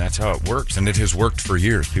music, and that's how it works. And it has worked for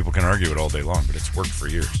years. People can argue it all day long, but it's worked for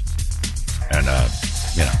years. And,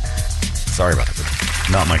 sorry about that,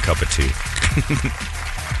 but not my cup of tea.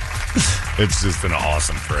 It's just an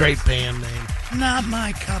awesome phrase. Great band name. Not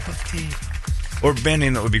my cup of tea. Or band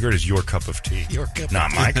name that would be great is Your Cup of Tea. Your Cup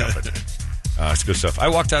Not of my Tea. cup of tea. It's good stuff. I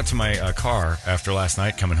walked out to my car after last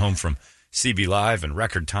night, coming home from CB Live and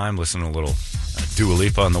Record Time, listening to a little Dua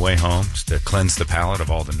Lipa on the way home, just to cleanse the palate of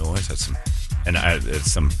all the noise. Had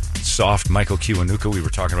some soft Michael Kiwanuka. We were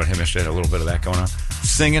talking about him yesterday. Had a little bit of that going on.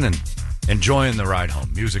 Singing and enjoying the ride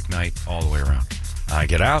home. Music night all the way around. I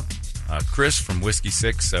get out. Chris from Whiskey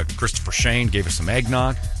 6, Christopher Shane, gave us some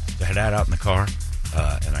eggnog to head out in the car.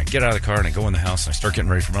 And I get out of the car and I go in the house and I start getting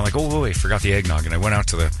ready for it. I'm like, oh, wait, forgot the eggnog. And I went out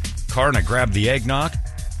to the car and I grabbed the eggnog,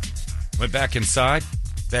 went back inside,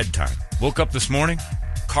 bedtime. Woke up this morning,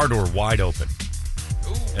 car door wide open.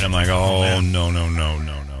 Ooh. And I'm like, oh,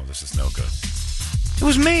 no, this is no good. It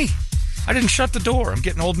was me. I didn't shut the door. I'm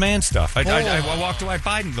getting old man stuff. I walked away. I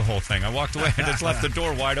Bidened the whole thing. I walked away and just left the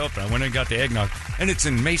door wide open. I went and got the eggnog, and it's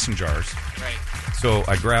in mason jars. Right. So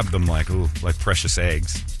I grabbed them like precious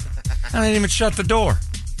eggs. And I didn't even shut the door.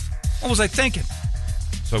 What was I thinking?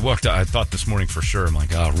 So I walked out. I thought this morning for sure. I'm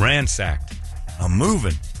like, ransacked. I'm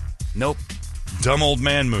moving. Nope. Dumb old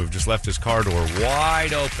man move. Just left his car door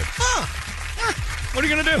wide open. What are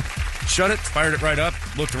you going to do? Shut it. Fired it right up.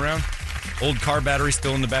 Looked around. Old car battery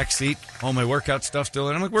still in the back seat. All my workout stuff still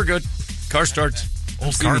in. I'm like, we're good. Car starts.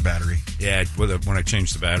 Old car battery. Yeah. When I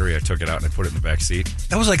changed the battery, I took it out and I put it in the back seat.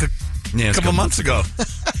 That was like a couple months ago.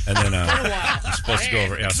 And then I'm supposed to go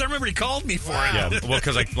over. Yeah. Because I remember he called me for it. Yeah. Well,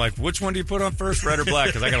 because like, which one do you put on first, red or black?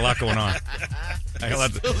 Because I got a lot going on. I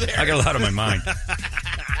got a lot on my mind.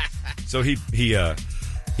 So he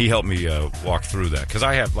helped me walk through that because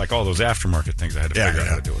I have like all those aftermarket things I had to figure out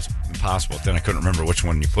how to do. It was impossible. Then I couldn't remember which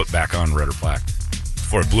one you put back on, red or black,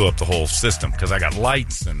 before it blew up the whole system because I got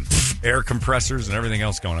lights and air compressors and everything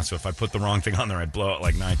else going on. So if I put the wrong thing on there, I'd blow out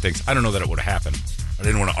like 9 things. I don't know that it would have happened. I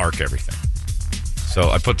didn't want to arc everything. So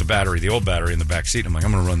I put the old battery in the back seat. I'm like,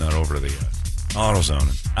 I'm going to run that over to the AutoZone.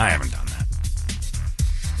 And I haven't done that.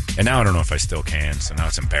 And now I don't know if I still can. So now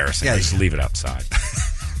it's embarrassing. I just leave it outside.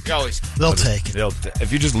 They'll take it.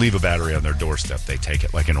 If you just leave a battery on their doorstep, they take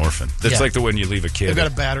it like an orphan. It's like the when you leave a kid. They've got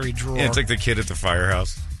a battery drawer. Yeah, it's like the kid at the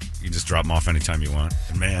firehouse. You can just drop them off anytime you want.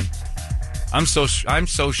 And man, I'm so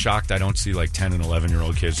shocked I don't see like 10 and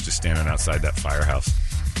 11-year-old kids just standing outside that firehouse.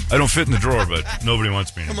 I don't fit in the drawer, but nobody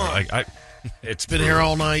wants me anymore. Come on. It's been here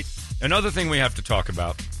all night. Another thing we have to talk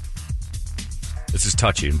about. This is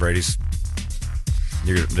touchy, and Brady's.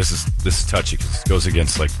 This is touchy because it goes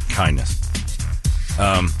against like kindness.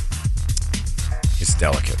 It's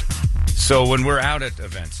delicate. So when we're out at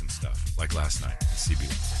events and stuff, like last night at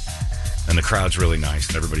CB, and the crowd's really nice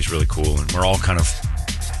and everybody's really cool, and we're all kind of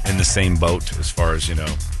in the same boat as far as, you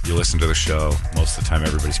listen to the show. Most of the time,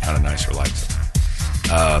 everybody's kind of nice or likes it.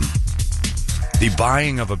 The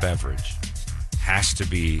buying of a beverage has to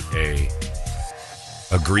be a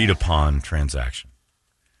agreed upon transaction.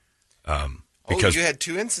 Because you had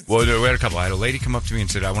 2 instances? Well, we had a couple. I had a lady come up to me and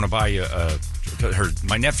said, I want to buy you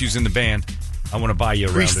my nephew's in the band. I want to buy you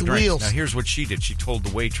a round of drinks. Now, here's what she did. She told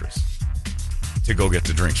the waitress to go get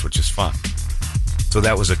the drinks, which is fine. So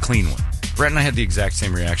that was a clean one. Brett and I had the exact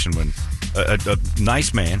same reaction when a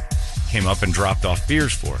nice man came up and dropped off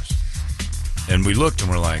beers for us. And we looked and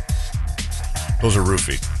we're like, those are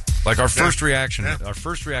roofied. Like our first reaction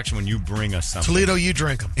when you bring us something. Toledo, you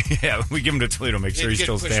drink them. Yeah, we give them to Toledo, make sure he's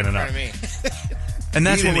still standing up. And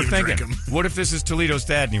that's what we're thinking. What if this is Toledo's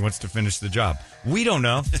dad and he wants to finish the job? We don't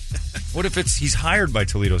know. What if he's hired by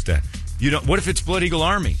Toledo's dad? What if it's Blood Eagle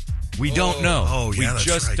Army? We don't know. Oh, yeah, we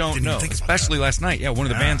just don't know. Especially last night. Yeah, one of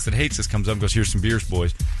the bands that hates us comes up and goes, here's some beers,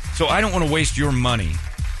 boys. So I don't want to waste your money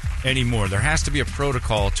anymore. There has to be a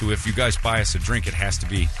protocol to if you guys buy us a drink, it has to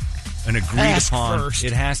be an agreed upon. First.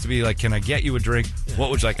 It has to be like, can I get you a drink? Yeah. What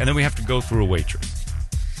would you like? And then we have to go through a waitress.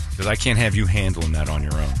 Because I can't have you handling that on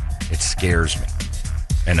your own. It scares me.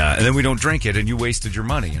 And then we don't drink it, and you wasted your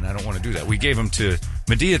money, and I don't want to do that. We gave them to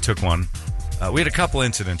Medea took one. We had a couple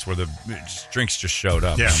incidents where the drinks just showed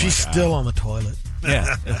up. Yeah, she's still on the toilet.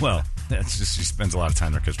 Yeah, well, it's just she spends a lot of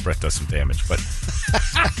time there because Brett does some damage, but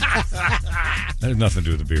that has nothing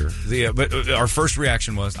to do with the beer. But our first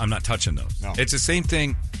reaction was, I'm not touching those. No. It's the same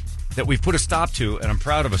thing that we've put a stop to, and I'm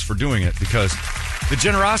proud of us for doing it because the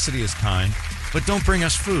generosity is kind, but don't bring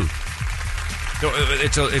us food.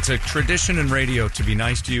 It's a tradition in radio to be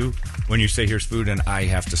nice to you when you say here's food, and I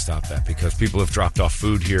have to stop that because people have dropped off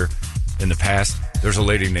food here in the past. There's a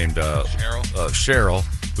lady named Cheryl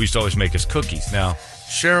who used to always make us cookies. Now,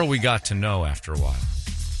 Cheryl we got to know after a while.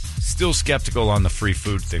 Still skeptical on the free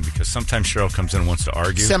food thing because sometimes Cheryl comes in and wants to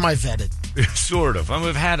argue. Semi-vetted. Sort of.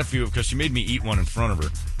 I've had a few because she made me eat one in front of her,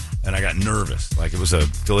 and I got nervous. Like, it was a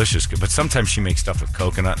delicious, but sometimes she makes stuff with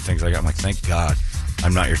coconut and things like that. I'm like, thank God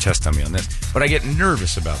I'm not your test dummy on this. But I get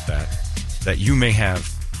nervous about that you may have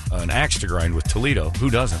an axe to grind with Toledo. Who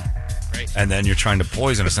doesn't? Right. And then you're trying to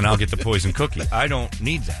poison us, and I'll get the poison cookie. I don't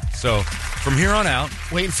need that. So from here on out,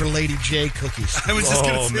 waiting for Lady J cookies. I was just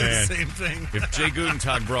going to say the same thing. If Jay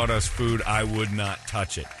Gutentag brought us food, I would not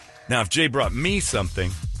touch it. Now, if Jay brought me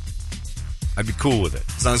something, I'd be cool with it.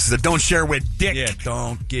 As long as he said, don't share with Dick. Yeah,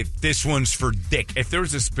 don't give. This one's for Dick. If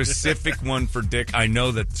there's a specific one for Dick, I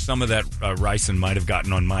know that some of that ricin might have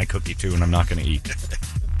gotten on my cookie, too, and I'm not going to eat.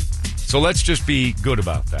 So let's just be good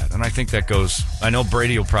about that. And I think that goes... I know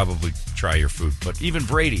Brady will probably try your food, but even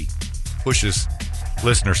Brady pushes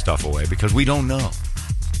listener stuff away because we don't know.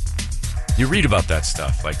 You read about that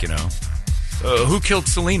stuff, like, who killed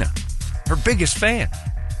Selena? Her biggest fan.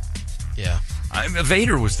 Yeah.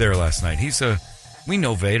 Vader was there last night. We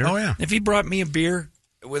know Vader. Oh, yeah. If he brought me a beer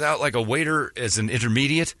without, like, a waiter as an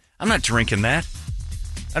intermediate, I'm not drinking that.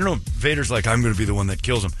 I don't know. Vader's like, I'm going to be the one that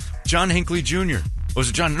kills him. John Hinckley Jr. Was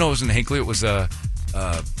it John? No, it wasn't Hinckley. It was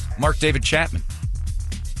Mark David Chapman.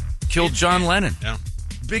 Killed John Lennon. Yeah.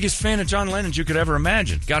 Biggest fan of John Lennon's you could ever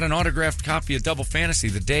imagine. Got an autographed copy of Double Fantasy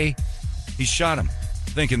the day he shot him.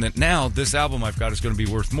 Thinking that now this album I've got is going to be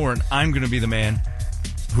worth more, and I'm going to be the man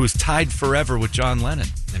who is tied forever with John Lennon.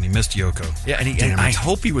 And he missed Yoko. Yeah, and I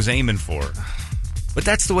hope he was aiming for her. But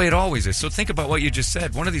that's the way it always is. So think about what you just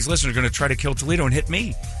said. One of these listeners are going to try to kill Toledo and hit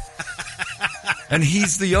me. And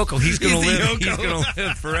he's the Yoko. He's going to live. He's going to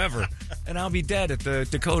live forever. And I'll be dead at the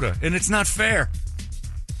Dakota. And it's not fair.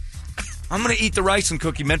 I'm going to eat the ricin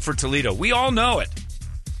cookie meant for Toledo. We all know it.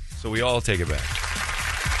 So we all take it back.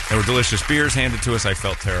 There were delicious beers handed to us. I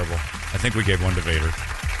felt terrible. I think we gave one to Vader.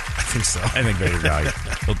 I think so. I think Vader died.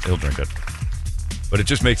 He'll drink it. But it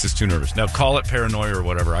just makes us too nervous. Now, call it paranoia or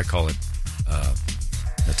whatever. I call it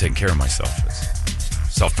taking care of myself.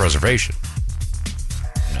 It's self-preservation.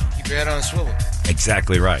 Keep your head on a swivel.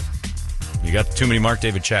 Exactly right. You got too many Mark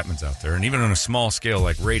David Chapmans out there. And even on a small scale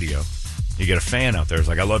like radio, you get a fan out there who's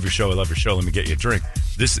like, I love your show. Let me get you a drink.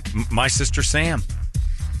 My sister Sam,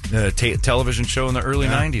 the television show in the early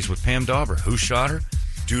 90s with Pam Dauber. Who shot her?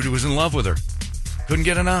 Dude who was in love with her. Couldn't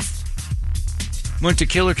get enough. Went to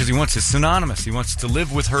kill her because he wants it's synonymous. He wants to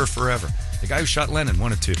live with her forever. The guy who shot Lennon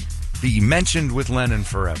wanted to be mentioned with Lennon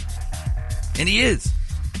forever. And he is.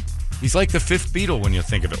 He's like the fifth Beatle when you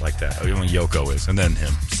think of it like that. Only Yoko is, and then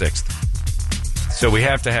him, sixth. So we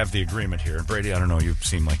have to have the agreement here. And Brady, I don't know, you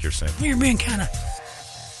seem like you're saying. You're being kind of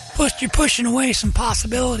you're pushing away some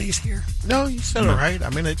possibilities here. No, you said it right. I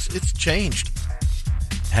mean, it's changed.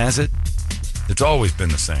 Has it? It's always been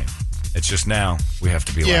the same. It's just now we have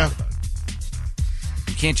to be loud about it.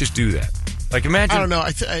 You can't just do that. Like, imagine... I don't know.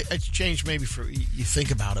 It's changed maybe for... You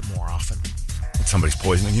think about it more often. That somebody's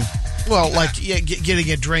poisoning you? Well, like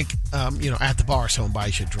getting a drink, at the bar, someone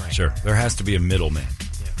buys you a drink. Sure. There has to be a middleman.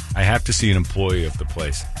 Yeah. I have to see an employee of the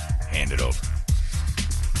place hand it over.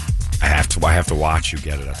 I have to watch you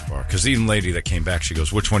get it at the bar. Because the lady that came back, she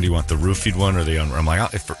goes, which one do you want, the roofied one or the unroofied? I'm like,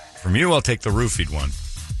 from you, I'll take the roofied one,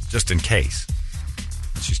 just in case.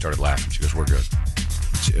 And she started laughing. She goes, we're good.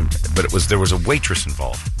 But there was a waitress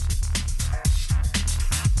involved.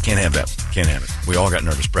 Can't have that. Can't have it. We all got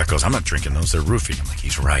nervous. Brett goes, I'm not drinking those. They're roofied. I'm like,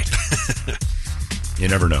 he's right. You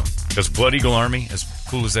never know. Because Blood Eagle Army, as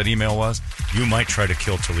cool as that email was, you might try to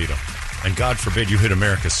kill Toledo. And God forbid you hit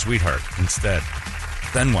America's sweetheart instead.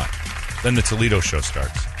 Then what? Then the Toledo show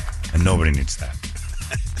starts. And nobody needs that.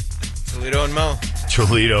 Toledo and Mo.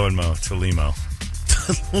 Tolemo.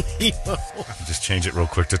 Just change it real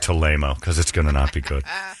quick to Tolemo, because it's going to not be good.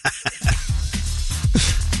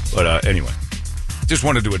 But anyway, just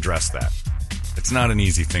wanted to address that. It's not an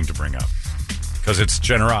easy thing to bring up, because it's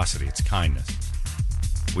generosity, it's kindness.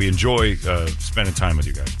 We enjoy spending time with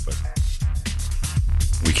you guys, but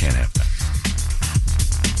we can't have that.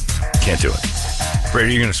 Can't do it. Brady,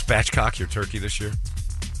 are you going to spatchcock your turkey this year?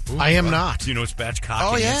 Ooh, I am not. Do you know what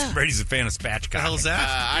spatchcocking Oh, yeah. is? Brady's a fan of spatchcocking. What the hell is that?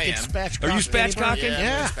 I am. Spatchcock Are you spatchcocking?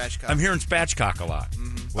 Yeah. Spatchcock. I'm hearing spatchcock a lot.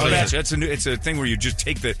 Mm-hmm. What is it? It's a thing where you just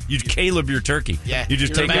take you Caleb your turkey. Yeah. You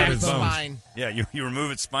just take out remove its its bones. spine. Yeah, you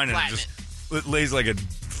remove its spine and Flatten it lays like a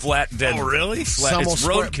flat dead. Oh, really? Flat, it's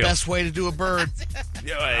roadkill. Best way to do a bird.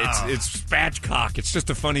 Yeah, it's spatchcock. It's just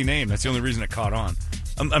a funny name. That's the only reason it caught on.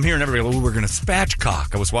 I'm hearing everybody go, we're going to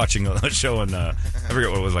spatchcock. I was watching a show on, I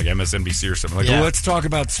forget what it was, like MSNBC or something. Like, let's talk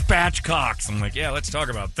about spatchcocks. I'm like, yeah, let's talk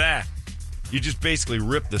about that. You just basically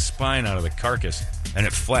rip the spine out of the carcass, and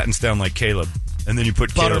it flattens down like Caleb. And then you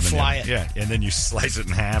put butterfly Caleb in it. Yeah, and then you slice it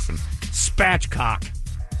in half and spatchcock.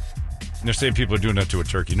 And they're saying people are doing that to a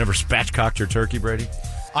turkey. You never spatchcocked your turkey, Brady?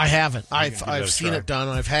 I haven't. I've seen it done.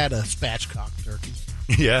 I've had a spatchcock turkey.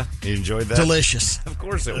 Yeah, you enjoyed that? Delicious. Of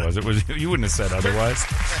course it was. It was. You wouldn't have said otherwise.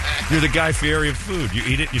 You're the Guy Fieri of food. You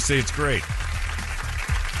eat it, you say it's great.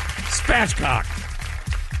 Spatchcock.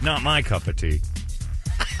 Not my cup of tea.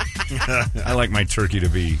 I like my turkey to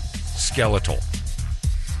be skeletal.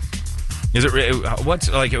 Is it? What's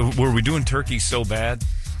like? Were we doing turkey so bad?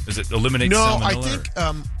 Does it eliminate salmonella?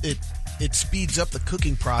 I think it speeds up the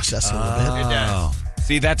cooking process a little bit. It does.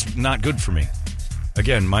 See, that's not good for me.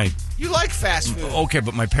 Again, you like fast food. Okay,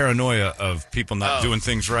 but my paranoia of people not doing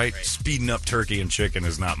things right, speeding up turkey and chicken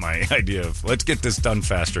is not my idea of, let's get this done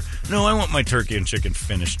faster. No, I want my turkey and chicken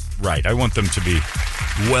finished right. I want them to be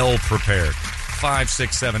well prepared. 5,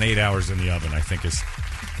 6, 7, 8 hours in the oven, I think, is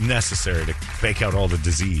necessary to bake out all the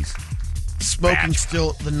disease. Smoking's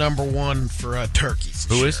still the number one for turkeys.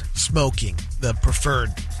 Who is? Smoking, the preferred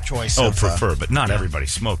choice. But not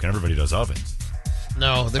everybody's smoking. Everybody does ovens.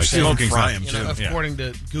 No, they're like saying smoking fry them, too. According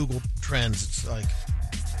to Google Trends, it's like...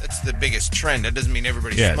 That's the biggest trend. That doesn't mean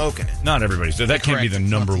everybody's smoking it. Not everybody's. So that can't be the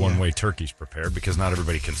number one way way turkey's prepared because not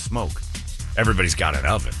everybody can smoke. Everybody's got an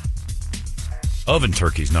oven. Oven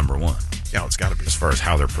turkey's number one. Yeah, it's got to be. As far as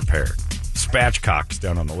how they're prepared. Spatchcock's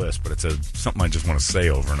down on the list, but it's something I just want to say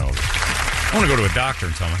over and over. I want to go to a doctor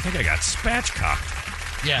and tell him, I think I got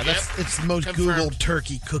spatchcocked. Yeah, it's the most Googled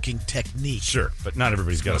turkey cooking technique. Sure, but not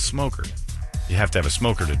everybody's got a smoker. You have to have a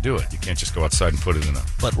smoker to do it. You can't just go outside and put it in a...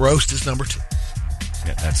 But roast is number 2.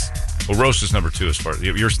 Yeah, roast is number 2 as far as...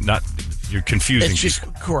 You're confusing. It's just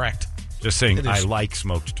correct. Just saying I like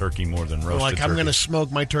smoked turkey more than roasted turkey. I'm going to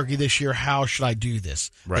smoke my turkey this year. How should I do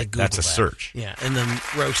this? Right, that's a search. Yeah, and then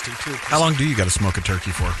roasting too. How long do you got to smoke a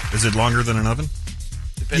turkey for? Is it longer than an oven?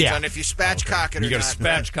 Depends on if you spatchcock it or not. You got to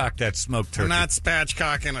spatchcock that smoked turkey. I'm not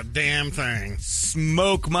spatchcocking a damn thing.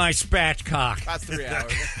 Smoke my spatchcock. About 3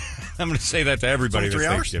 hours. I'm going to say that to everybody this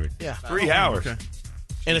Thanksgiving. Yeah. 3 hours. Okay.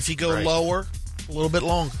 And if you go lower, a little bit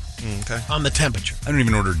longer. On the temperature. I don't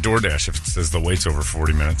even order DoorDash if it says the wait's over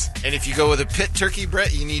 40 minutes. And if you go with a pit turkey,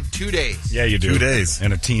 Brett, you need 2 days. Yeah, you do. 2 days.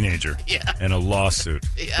 And a teenager. Yeah. And a lawsuit.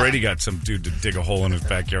 Yeah. Brady got some dude to dig a hole in his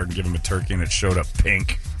backyard and give him a turkey, and it showed up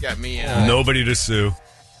pink. Got me. Nobody to sue.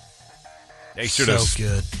 They should have. So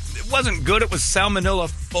good. It wasn't good. It was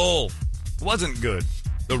salmonella full. It wasn't good.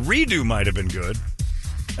 The redo might have been good.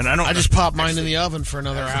 And I just popped mine in the oven for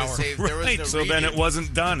another hour. Right. So then it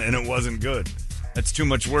wasn't done, and it wasn't good. That's too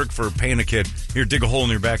much work for paying a kid. Here, dig a hole in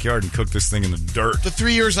your backyard and cook this thing in the dirt. The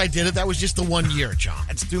 3 years I did it, that was just the 1 year, John.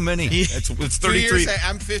 That's too many. It's 33. 2 years,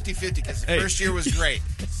 I'm 50-50 because the first year was great.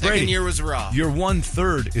 Second year was raw. Your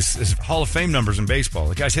 1/3 is Hall of Fame numbers in baseball.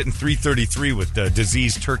 The guy's hitting .333 with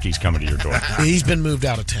diseased turkeys coming to your door. He's been moved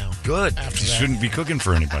out of town. Good. He shouldn't be cooking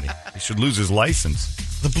for anybody. He should lose his license.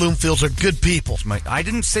 The Bloomfields are good people. I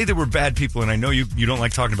didn't say they were bad people, and I know you don't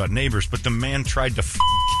like talking about neighbors, but the man tried to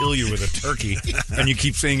kill you with a turkey, and you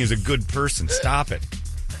keep saying he's a good person. Stop it.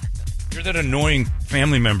 You're that annoying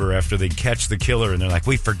family member after they catch the killer, and they're like,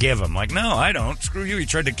 we forgive him. Like, no, I don't. Screw you. He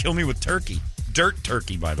tried to kill me with turkey. Dirt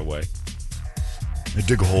turkey, by the way. I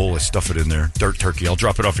dig a hole, I stuff it in there. Dirt turkey. I'll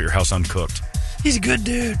drop it off at your house uncooked. He's a good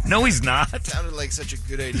dude. No, he's not. That sounded like such a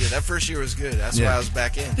good idea. That first year was good. That's why I was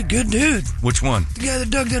back in. A good dude. Which one? The guy that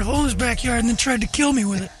dug that hole in his backyard and then tried to kill me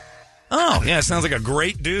with it. Oh, yeah, sounds like a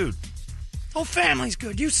great dude. Whole family's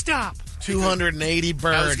good. You stop. 280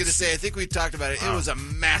 birds. I was going to say, I think we talked about it. It was a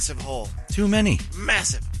massive hole. Too many.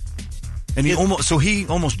 Massive. And he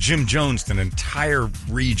almost Jim Jonesed an entire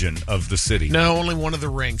region of the city. No, only one of the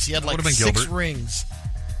rings. He had like 6 rings.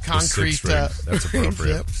 Concrete. 6 rings. That's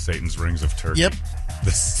appropriate. Yep. Satan's rings of turkey. Yep.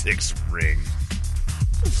 The 6th ring.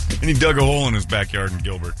 And he dug a hole in his backyard in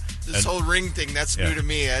Gilbert. This whole ring thing, that's new to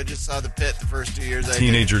me. I just saw the pit the first 2 years.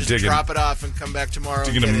 Teenager I did. digging. Drop it off and come back tomorrow.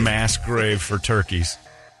 Digging a mass grave for turkeys.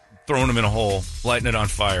 Throwing them in a hole, lighting it on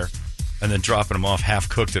fire, and then dropping them off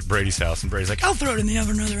half-cooked at Brady's house. And Brady's like, I'll throw it in the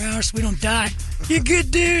oven another hour so we don't die. You good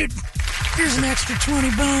dude. Here's an extra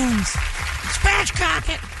 20 bones.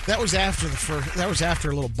 Spatchcock it. That was after That was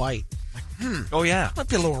after a little bite. Like, oh, yeah. Might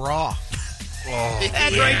be a little raw.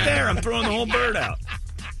 That's right there. I'm throwing the whole bird out.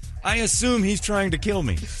 I assume he's trying to kill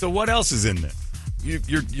me. So what else is in there?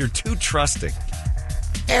 You're too trusting.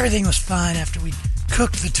 Everything was fine after we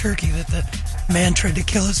cooked the turkey that the man tried to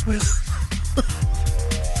kill us with.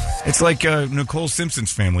 It's like Nicole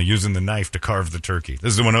Simpson's family using the knife to carve the turkey.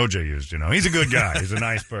 This is the one OJ used, He's a good guy. He's a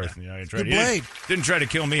nice person. Good blade. Didn't try to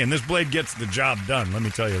kill me, and this blade gets the job done, let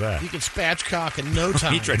me tell you that. You can spatchcock in no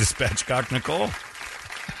time. He tried to spatchcock Nicole.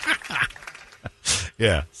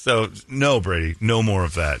 Yeah, so no, Brady, no more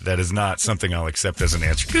of that. That is not something I'll accept as an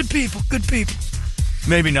answer. Good people.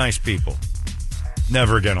 Maybe nice people.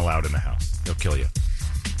 Never again allowed in the house. They'll kill you.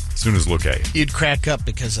 As soon as look at you. You'd crack up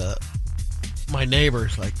because my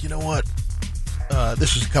neighbor's like, you know what?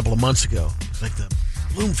 This was a couple of months ago. It's like the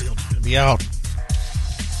Bloomfield's going to be out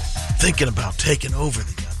thinking about taking over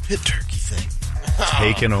the pit turkey thing.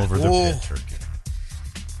 Taking over the pit turkey.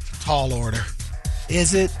 Tall order.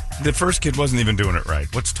 Is it? The first kid wasn't even doing it right.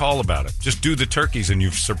 What's tall about it? Just do the turkeys and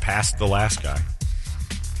you've surpassed the last guy.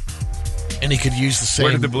 And he could use the same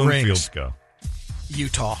Where did the Bloomfields rings. go?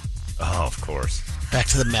 Utah. Oh, of course. Back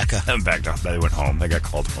to the Mecca. Back to, they went home. They got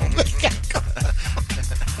called home.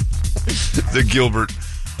 The Gilbert,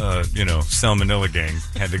 Salmonella gang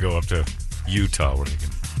had to go up to Utah where they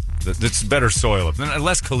can. It's better soil up.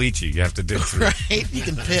 Less caliche you have to dig through. Right? You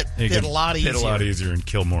can pit a lot easier. Pit a lot easier and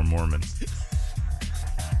kill more Mormons.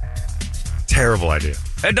 Terrible idea.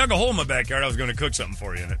 I dug a hole in my backyard. I was going to cook something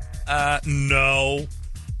for you in it. No.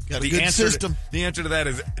 Got a good system. The answer to that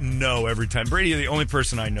is no every time. Brady, you're the only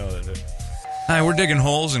person I know that. Hi, we're digging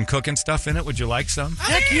holes and cooking stuff in it. Would you like some?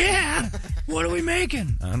 Heck yeah. What are we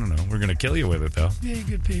making? I don't know. We're going to kill you with it, though. Yeah,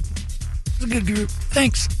 good people. It's a good group.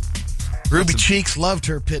 Thanks. Ruby Cheeks loved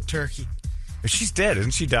her pit turkey. She's dead,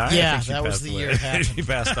 isn't she? Died? Yeah, that was the year it happened. She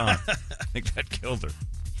passed on. I think that killed her.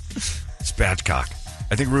 Spatchcock.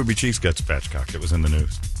 I think Ruby Cheeks got spatchcocked. It was in the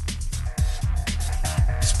news.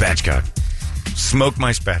 Spatchcock. Smoke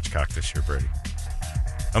my spatchcock this year, Brady.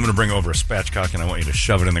 I'm going to bring over a spatchcock, and I want you to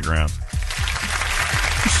shove it in the ground.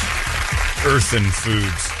 Earthen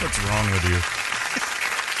foods. What's wrong with you?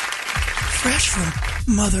 Fresh from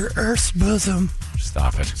Mother Earth's bosom.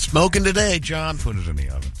 Stop it. Smoking today, John. Put it in the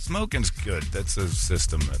oven. Smoking's good. That's a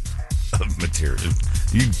system of material.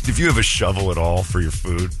 If you have a shovel at all for your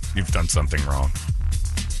food, you've done something wrong.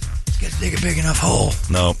 Got to dig a big enough hole.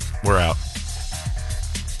 No, we're out.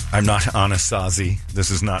 I'm not Anasazi. This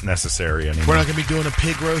is not necessary anymore. We're not going to be doing a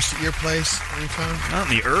pig roast at your place anytime? Not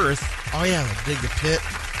in the earth. Oh, yeah, dig the pit.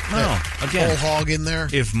 No, again. Whole hog in there.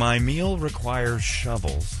 If my meal requires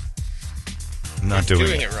shovels, I'm not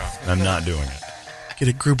doing it wrong. I'm not doing it. Get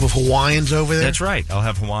a group of Hawaiians over there. That's right. I'll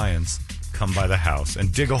have Hawaiians come by the house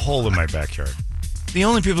and dig a hole in my backyard. The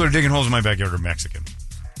only people that are digging holes in my backyard are Mexican.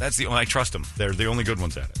 That's the only. I trust them. They're the only good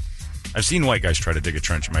ones at it. I've seen white guys try to dig a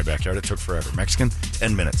trench in my backyard. It took forever. Mexican,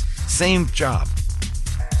 10 minutes. Same job.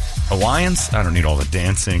 Hawaiians, I don't need all the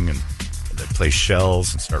dancing and they play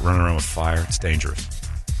shells and start running around with fire. It's dangerous.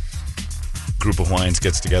 Group of Hawaiians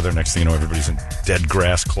gets together. Next thing you know, everybody's in dead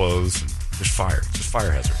grass clothes. And there's fire. It's just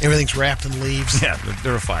fire hazard. Everything's wrapped in leaves. Yeah,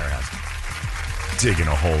 they're a fire hazard. Digging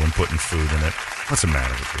a hole and putting food in it. What's the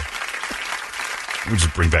matter with you? We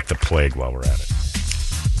just bring back the plague while we're at it.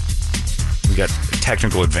 We got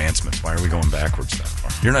technical advancements. Why are we going backwards that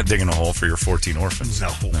far? You're not digging a hole for your 14 orphans.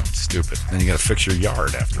 No, it's stupid. Then you got to fix your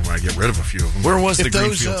yard after. When I get rid of a few of them. Where was the If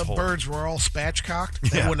those Greenfields hole? birds were all spatchcocked,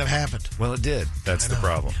 that wouldn't have happened. Well, it did. That's the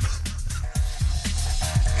problem.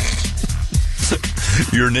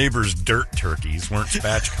 Your neighbor's dirt turkeys weren't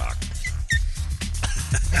spatchcocked.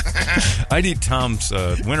 I'd eat Tom's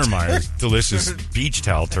Wintermeyer's delicious beach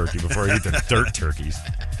towel turkey before I eat the dirt turkeys.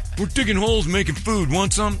 We're digging holes, making food.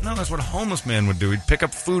 Want some? No, that's what a homeless man would do. He'd pick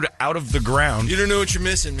up food out of the ground. You don't know what you're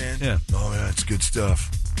missing, man. Yeah. Oh, yeah, it's good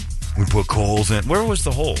stuff. We put coals in. Where was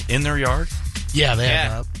the hole? In their yard? Yeah, they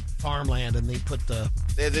had farmland, and they put the...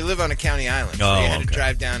 They live on a county island. So they had to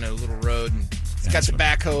drive down a little road, and it's got the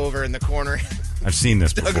backhoe over in the corner. I've seen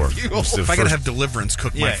this before. If I could have Deliverance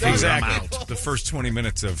cook my food, exactly. I'm out. The first 20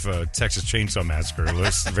 minutes of Texas Chainsaw Massacre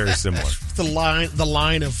was very similar. The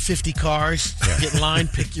line of 50 cars. Get in line,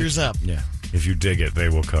 pick yours up. Yeah. If you dig it, they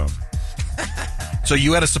will come. So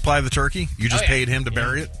you had to supply the turkey? You just paid him to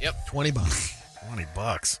bury it? Yep. $20. $20.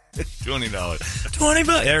 $20.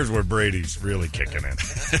 $20. There's where Brady's really kicking in.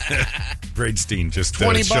 Bradestein just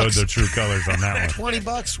showed the true colors on that one.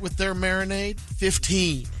 $20 with their marinade.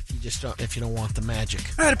 $15 if you don't want the magic.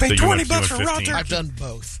 I had to pay $20 for raw turkey. I've done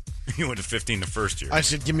both. You went to 15 the first year. I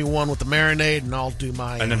said, give me one with the marinade, and I'll do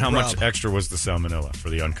my. And then how rub. much extra was the salmonella for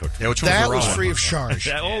the uncooked? Yeah, which one that was the raw was one? free of charge.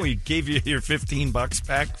 He gave you your $15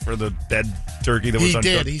 back for the dead turkey that was uncooked?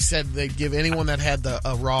 He did. He said they'd give anyone that had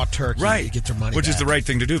a raw turkey, right, get their money which back. is the right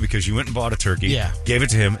thing to do because you went and bought a turkey, gave it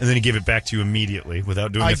to him, and then he gave it back to you immediately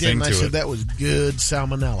without doing a thing to it. I said that was good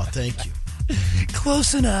salmonella. Thank you.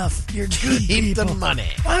 Close enough. You're good Keep people. the money.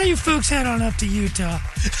 Why don't you folks head on up to Utah?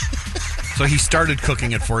 So he started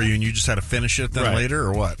cooking it for you, and you just had to finish it then Right. later,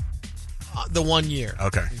 or what? The 1 year.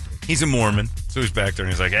 Okay. He's a Mormon, so he's back there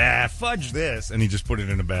and he's like, fudge this. And he just put it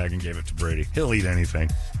in a bag and gave it to Brady. He'll eat anything.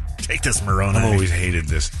 Take this, Moroni. I've always hated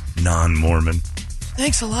this non-Mormon.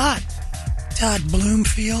 Thanks a lot, Todd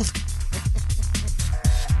Bloomfield.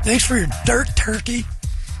 Thanks for your dirt turkey.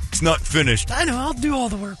 It's not finished. I know, I'll do all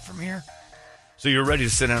the work from here. So you were ready to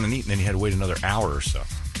sit down and eat, and then you had to wait another hour or so.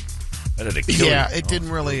 That had to kill you. It didn't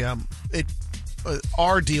really.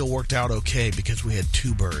 Our deal worked out okay because we had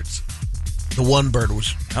 2 birds. The one bird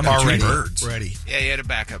was How many already birds? ready. Yeah, you had a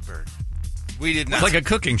backup bird. We did not. It's like a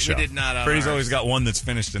cooking show. We did not on Brady's ours. always got one that's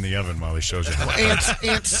finished in the oven while he shows you how to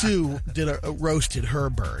Aunt Sue did a roasted her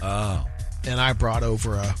bird. Oh. And I brought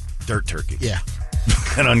over a Dirt turkey. yeah.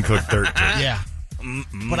 An uncooked dirt turkey. Yeah.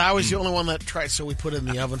 But I was the only one that tried, so we put it in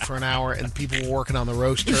the oven for an hour, and people were working on the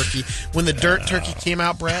roast turkey. When the dirt turkey came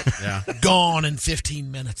out, Brett, gone in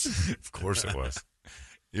 15 minutes. Of course it was.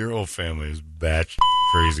 Your whole family is batch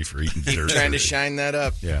crazy for eating dirt trying to turkey. shine that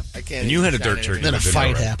up. Yeah. I can't. And you even had a shine dirt it turkey. Then a didn't fight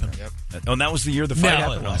you, right? happened. Yep. Oh, and that was the year the No, fight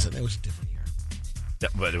happened? it wasn't. It was a different year.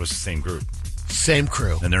 But it was the same group. Same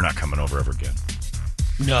crew. And they're not coming over ever again.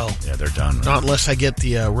 No. Yeah, they're done. Right? Not unless I get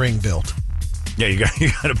the ring built. Yeah, you got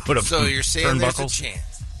to put up So some you're saying there's a turnbuckles.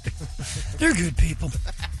 chance? They're good people.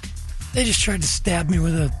 They just tried to stab me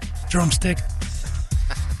with a drumstick.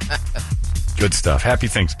 Good stuff. Happy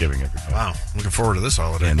Thanksgiving, everybody. Wow. Looking forward to this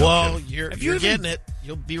holiday. Yeah, no Well, kidding. you're Have you even- getting it.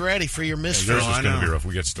 You'll be ready for your Yours mystery. is I going to be know. rough.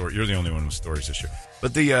 We got story. You're the only one with stories this year.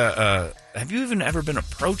 But the have you even ever been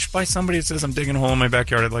approached by somebody that says, "I'm digging a hole in my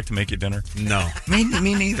backyard. I'd like to make you dinner"? No. Me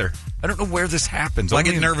neither. I don't know where this happens. I Only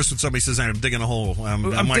get in- nervous when somebody says I'm digging a hole. I'm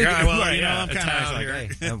like, digging- "Ah, well, right, you know, yeah. I'm At kind of times out like, here.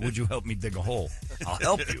 "Hey, would you help me dig a hole? I'll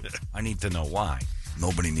help you. I need to know why.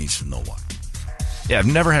 Nobody needs to know why. Yeah, I've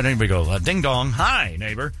never had anybody go, "Ding dong, hi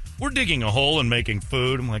neighbor, we're digging a hole and making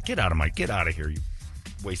food." I'm like, get out of here. You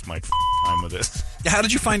waste my time with this. How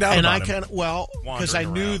did you find out And about I him? kind of because I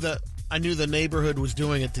Wandering knew around. I knew the neighborhood was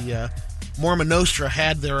doing it. The Mormon Nostra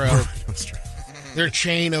had their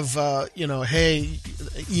chain of hey,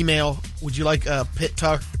 email. Would you like pit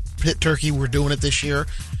turkey? We're doing it this year,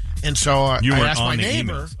 and so You I weren't asked on my the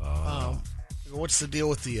neighbor, emails. "What's the deal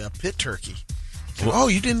with the pit turkey?" Said,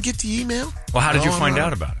 you didn't get the email? Well, how did you No, find no.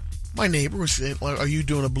 out about it? My neighbor was saying, "Are you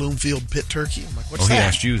doing a Bloomfield pit turkey?" I'm like, "What's Oh, he that?"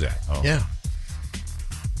 asked you that. Oh. Yeah.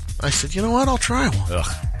 I said, "You know what? I'll try one."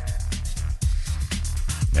 Ugh.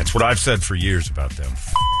 That's what I've said for years about them.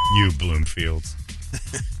 You, Bloomfields.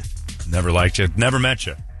 Never liked you. Never met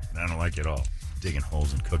you. And I don't like you at all. Digging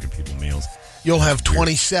holes and cooking people meals. You'll have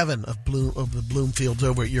 27 of the Bloomfields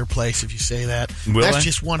over at your place if you say that. Will That's I?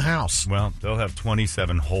 just one house. Well, they'll have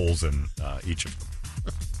 27 holes in each of them.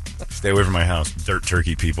 Stay away from my house, dirt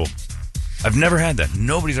turkey people. I've never had that.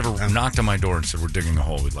 Nobody's ever knocked on my door and said, "We're digging a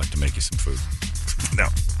hole. We'd like to make you some food." No.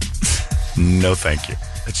 No, thank you.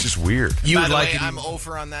 It's just weird. You By would the like way, it. I'm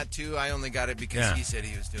over on that too. I only got it because Yeah. he said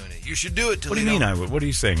he was doing it. You should do it, Toledo. What do you mean I would? What are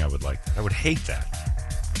you saying I would like that? I would hate that.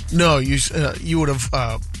 No, you would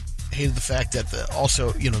have hated the fact that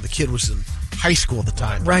the kid was in high school at the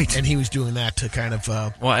time, Right. And he was doing that to kind of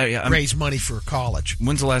Well, I'm- raise money for college.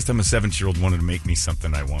 When's the last time a 7-year-old wanted to make me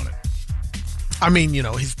something I wanted? I mean,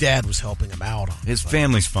 his dad was helping him out. His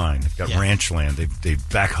family's fine. They've got Yeah. ranch land. They've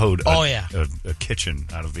backhoed a kitchen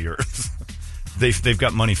out of the earth. They've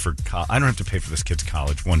got money for I don't have to pay for this kid's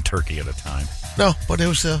college, one turkey at a time. No, but it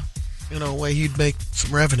was a way he'd make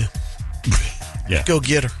some revenue. Yeah. Go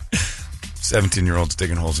get her. 17-year-olds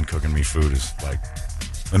digging holes and cooking me food is like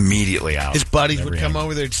immediately out. His buddies Every would come angle.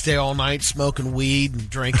 over there, stay all night smoking weed and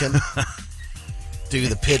drinking. Do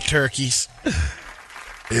the pit turkeys.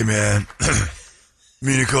 Hey, man.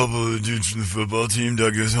 Me and a couple of the dudes from the football team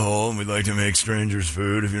dug this hole, and we'd like to make strangers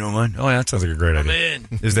food, if you don't mind. Oh, yeah, that sounds like a great idea. in.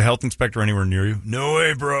 Is the health inspector anywhere near you? No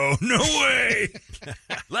way, bro. No way.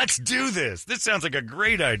 Let's do this. This sounds like a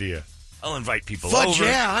great idea. I'll invite people Fudge, over.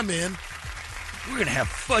 yeah, I'm in. We're going to have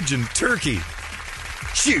fudge and turkey.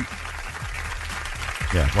 Shoot.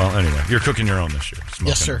 Yeah, well, anyway, you're cooking your own this year. Smoking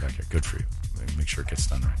Yes, sir. it back here. Good for you. Make sure it gets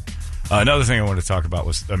done right. Another thing I wanted to talk about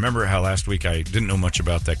was, remember how last week I didn't know much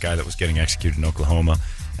about that guy that was getting executed in Oklahoma,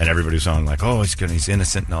 and everybody was on like, oh, he's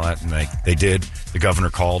innocent and all that, and they did. The governor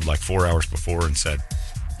called like 4 hours before and said,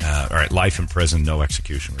 all right, life in prison, no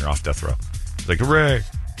execution. We're off death row. It's like, hooray.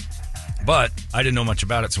 But I didn't know much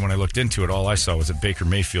about it, so when I looked into it, all I saw was that Baker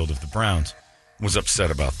Mayfield of the Browns was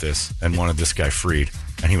upset about this and wanted this guy freed,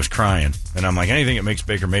 and he was crying. And I'm like, anything that makes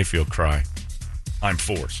Baker Mayfield cry, I'm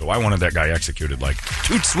for. So I wanted that guy executed like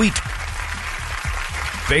toot sweet.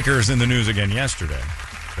 Baker is in the news again yesterday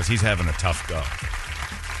because he's having a tough go.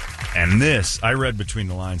 And this, I read between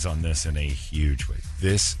the lines on this in a huge way.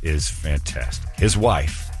 This is fantastic. His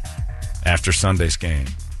wife, after Sunday's game,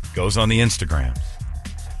 goes on the Instagrams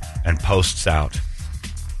and posts out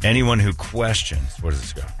anyone who questions, what does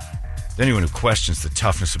this go? Anyone who questions the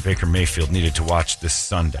toughness of Baker Mayfield needed to watch this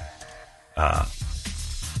Sunday.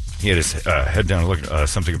 He had his head down and look at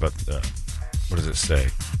something about, what does it say?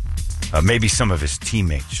 Maybe some of his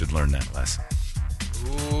teammates should learn that lesson.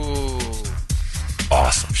 Ooh.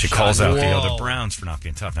 Awesome. She calls out the other Browns for not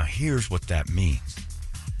being tough. Now, here's what that means.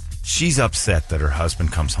 She's upset that her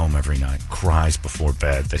husband comes home every night, cries before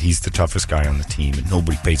bed, that he's the toughest guy on the team, and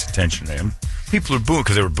nobody pays attention to him. People are booing,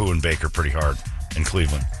 because they were booing Baker pretty hard in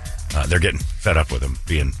Cleveland. They're getting fed up with him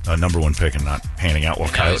being a number one pick and not panning out. Well,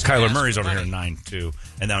 Kyler Murray's over here in 9-2,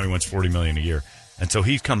 and now he wants $40 million a year. And so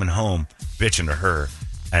he's coming home bitching to her,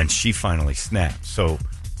 and she finally snaps. So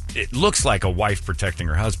it looks like a wife protecting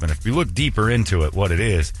her husband. If you look deeper into it, what it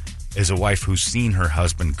is a wife who's seen her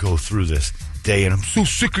husband go through this day, and I'm so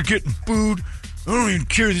sick of getting booed. I don't even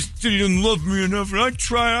care. This city doesn't love me enough, and I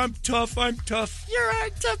try. I'm tough. You're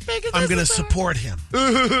right, tough Baker. I'm going to support him.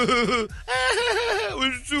 It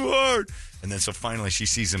was too hard. And then so finally she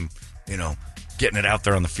sees him, getting it out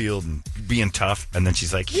there on the field and being tough. And then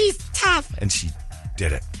she's like, He's tough. and she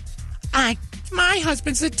did it. My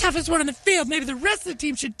husband's the toughest one on the field. Maybe the rest of the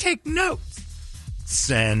team should take notes.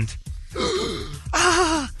 Send.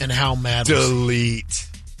 And how mad was he? Delete.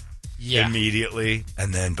 Yeah. Immediately.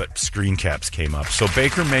 And then, but screen caps came up. So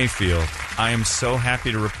Baker Mayfield, I am so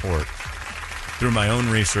happy to report, through my own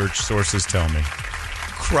research, sources tell me,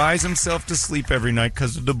 cries himself to sleep every night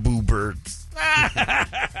because of the boo birds.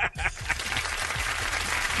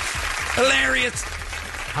 Hilarious.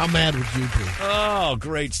 How mad would you be? Oh,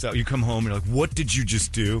 great stuff. You come home and you're like, what did you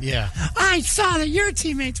just do? Yeah. I saw that your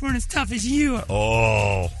teammates weren't as tough as you are.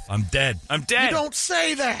 Oh, I'm dead. I'm dead. You don't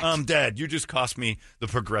say that. I'm dead. You just cost me the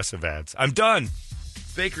Progressive ads. I'm done.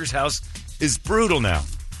 Baker's house is brutal now.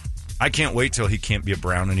 I can't wait till he can't be a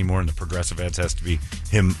Brown anymore and the Progressive ads has to be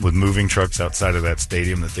him with moving trucks outside of that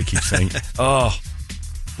stadium that they keep saying. Oh,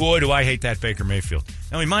 boy, do I hate that Baker Mayfield.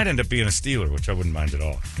 Now, he might end up being a Steeler, which I wouldn't mind at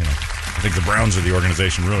all. I think the Browns are the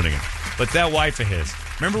organization ruining it. But that wife of his,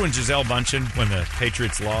 remember when Gisele Bündchen, when the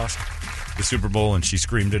Patriots lost the Super Bowl and she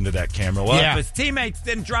screamed into that camera, well, if his teammates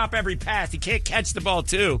didn't drop every pass, he can't catch the ball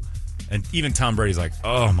too. And even Tom Brady's like,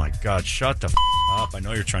 oh my God, shut the up. I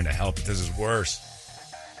know you're trying to help, but this is worse.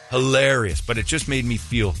 Hilarious. But it just made me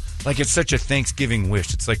feel like it's such a Thanksgiving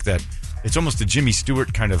wish. It's like that, it's almost a Jimmy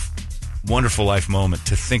Stewart kind of wonderful life moment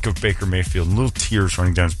to think of Baker Mayfield, little tears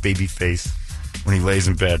running down his baby face when he lays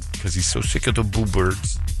in bed because he's so sick of the boo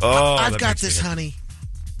birds. Oh, I've got this, honey.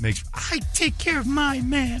 I take care of my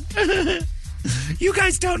man. You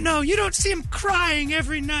guys don't know. You don't see him crying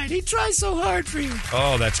every night. He tries so hard for you.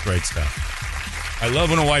 Oh, that's great stuff. I love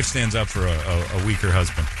when a wife stands up for a weaker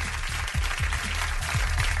husband.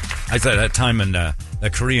 I thought that time and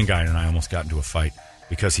that Korean guy and I almost got into a fight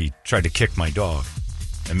because he tried to kick my dog,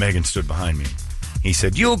 and Megan stood behind me. He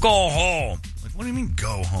said, "You go home." Like, what do you mean,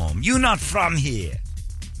 go home? You not from here.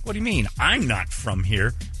 What do you mean, I'm not from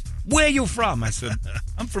here? Where you from? I said,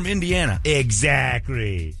 I'm from Indiana.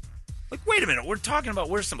 Exactly. Like, wait a minute, we're talking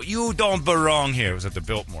about where's somebody. You don't belong here. It was at the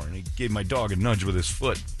Biltmore, and he gave my dog a nudge with his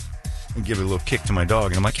foot and give a little kick to my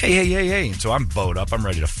dog. And I'm like, hey. And so I'm bowed up. I'm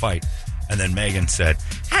ready to fight. And then Megan said,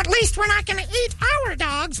 "At least we're not going to eat our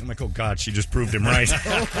dogs." I'm like, oh, God, she just proved him right.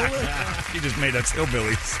 She just made us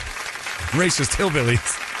hillbillies. Racist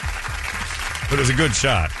hillbillies. But it was a good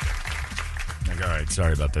shot. I'm like, all right,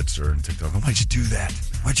 sorry about that, sir. And TikTok, why'd you do that?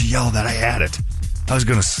 Why'd you yell that? I had it. I was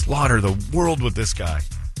going to slaughter the world with this guy.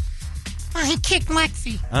 Oh, he kicked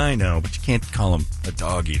Lexi. I know, but you can't call him a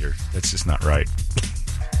dog eater. That's just not right.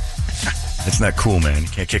 That's not cool, man. You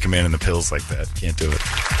can't kick a man in the pills like that. Can't do it.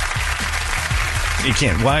 You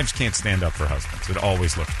can't. Wives can't stand up for husbands. It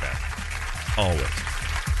always looks bad. Always.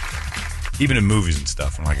 Even in movies and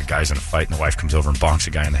stuff, when like a guy's in a fight and the wife comes over and bonks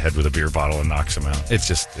a guy in the head with a beer bottle and knocks him out. It's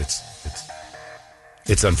just,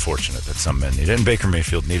 it's unfortunate that some men need it. And Baker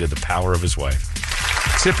Mayfield needed the power of his wife.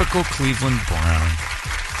 Typical Cleveland Brown.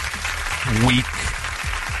 Weak.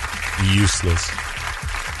 Useless.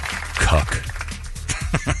 Cuck.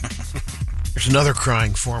 There's another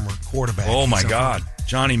crying former quarterback. Oh, my God.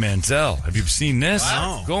 Johnny Manziel. Have you seen this?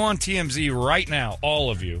 Wow. Go on TMZ right now,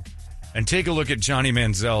 all of you, and take a look at Johnny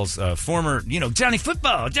Manziel's former, Johnny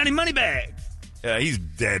Football, Johnny Moneybags. He's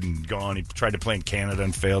dead and gone. He tried to play in Canada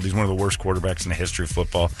and failed. He's one of the worst quarterbacks in the history of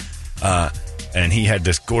football. And he had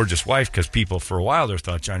this gorgeous wife because people for a while there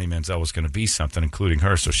thought Johnny Manziel was going to be something, including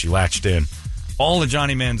her. So she latched in All of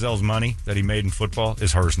Johnny Manziel's money that he made in football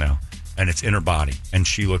is hers now, and it's in her body, and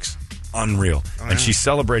she looks unreal. And she's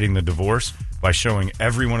celebrating the divorce by showing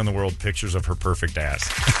everyone in the world pictures of her perfect ass.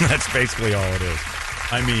 That's basically all it is.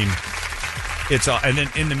 I mean, it's all, and then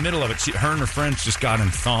in the middle of it, her and her friends just got in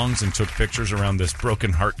thongs and took pictures around this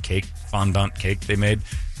broken heart cake, fondant cake they made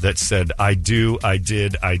that said, I do, I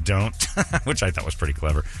did, I don't, which I thought was pretty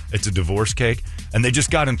clever. It's a divorce cake. And they just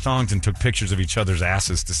got in thongs and took pictures of each other's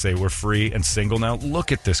asses to say, we're free and single now.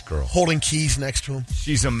 Look at this girl. Holding keys next to him.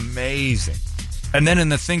 She's amazing. And then in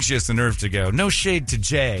the thing, she has the nerve to go, no shade to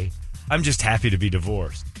Jay. I'm just happy to be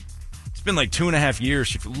divorced. It's been like 2.5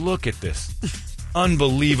 years. Look at this.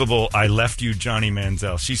 Unbelievable. I left you, Johnny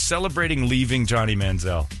Manziel. She's celebrating leaving Johnny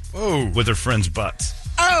Manziel with her friends' butts.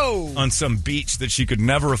 Oh! On some beach that she could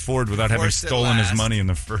never afford without having stolen his money in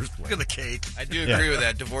the first place. Look at the cake. I do agree with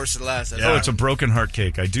that. Divorce at last. Oh, it's a broken heart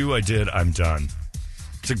cake. I do, I did, I'm done.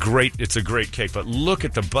 It's a great cake. But look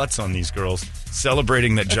at the butts on these girls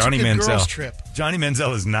celebrating that That's Johnny a good Manziel. girls trip. Johnny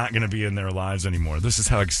Manziel is not going to be in their lives anymore. This is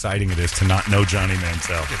how exciting it is to not know Johnny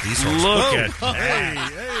Manziel. Look at these folks. Look Whoa. at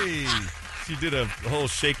that. Hey. She did a whole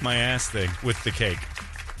shake my ass thing with the cake.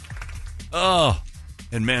 Oh,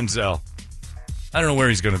 and Manziel. I don't know where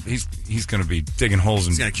he's going to. He's going to be digging holes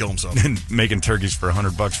and He's going to kill himself and making turkeys for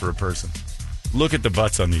 $100 for a person. Look at the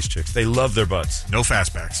butts on these chicks. They love their butts. No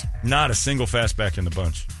fastbacks. Not a single fastback in the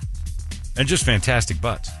bunch, and just fantastic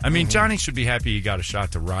butts. I mean, Johnny should be happy he got a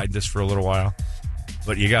shot to ride this for a little while,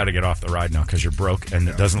 but you got to get off the ride now because you're broke and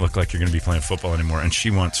it doesn't look like you're going to be playing football anymore. And she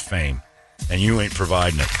wants fame, and you ain't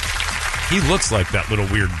providing it. He looks like that little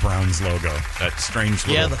weird Browns logo, that strange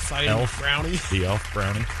little the fighting elf brownie. The elf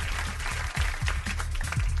brownie.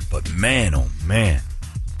 But man, oh man,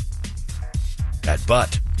 that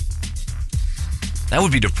butt. That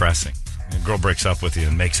would be depressing. A girl breaks up with you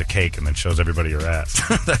and makes a cake and then shows everybody her ass.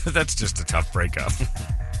 That's just a tough breakup.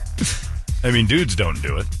 I mean, dudes don't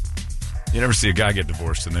do it. You never see a guy get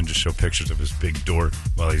divorced and then just show pictures of his big dork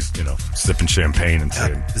while he's, sipping champagne and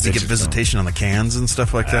saying... Does he get visitation on the cans and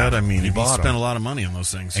stuff like that? I mean, he bought spent them. a lot of money on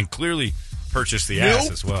those things. And clearly purchased the ass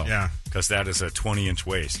as well. Yeah. Because that is a 20-inch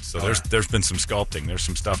waist. So there's been some sculpting. There's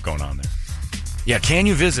some stuff going on there. Yeah, can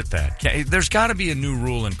you visit that? There's got to be a new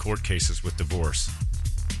rule in court cases with divorce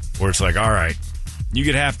where it's like, all right, you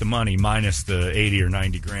get half the money minus the 80 or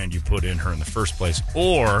 90 grand you put in her in the first place,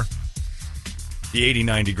 or the 80,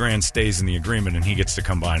 90 grand stays in the agreement and he gets to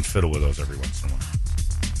come by and fiddle with those every once in a while.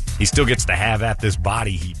 He still gets to have at this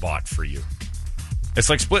body he bought for you. It's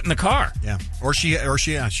like splitting the car. Yeah. Or she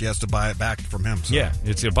has to buy it back from him. So. Yeah,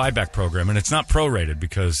 it's a buyback program, and it's not prorated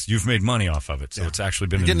because you've made money off of it. So it's actually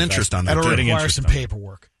been... You're getting interest on that. That'll Getting require interest some on it.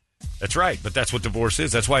 paperwork. That's right, but that's what divorce is.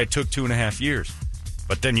 That's why it took 2.5 years.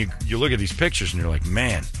 But then you look at these pictures, and you're like,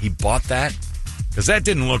 man, he bought that? Because that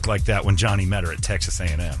didn't look like that when Johnny met her at Texas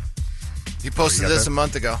A&M. He posted this a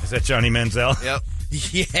month ago. Is that Johnny Manziel? Yep.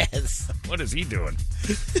 Yes. What is he doing?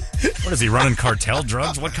 What is he, running cartel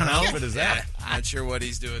drugs? What kind of outfit is that? Not sure what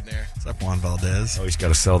he's doing there. What's up, Juan Valdez? Oh, he's got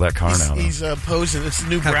to sell that car now. though. He's posing. It's the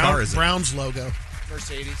new What kind of car is it? Browns logo.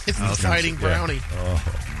 Mercedes. It's the fighting brownie.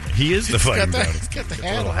 He is the He's got fighting the- brownie. he's got the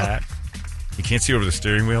hat little on. hat. You can't see over the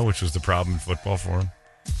steering wheel, which was the problem in football for him.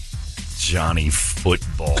 Johnny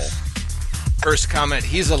Football. First comment,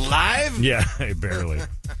 he's alive? Yeah, barely.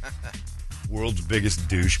 World's biggest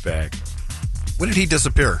douchebag. When did he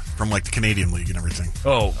disappear from like the Canadian League and everything?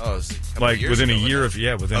 Oh, it was a couple Like years within a ago, year wasn't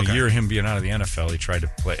of within a year of him being out of the NFL, he tried to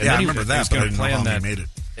play. And Yeah, then I he remember was that, but I going to didn't play know on how that he made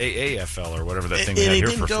it. AAFL or whatever that thing And they had he here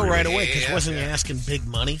didn't for go free. right away because Yeah, wasn't he yeah. asking big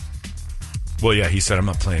money? Well, yeah, he said, "I'm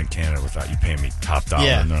not playing in Canada without you paying me top dollar."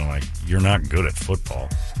 Yeah. And they're like, "You're not good at football."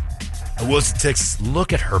 I was in Texas.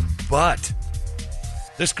 Look at her butt.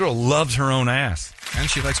 This girl loves her own ass. And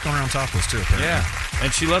she likes going around topless, too, apparently. Yeah,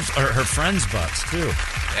 and she loves her friends' butts too.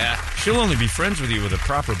 Yeah. She'll only be friends with you with a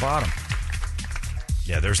proper bottom.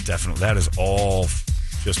 Yeah, there's definitely that is all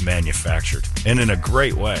just manufactured and in a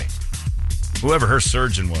great way. Whoever her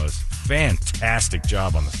surgeon was, fantastic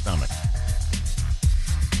job on the stomach.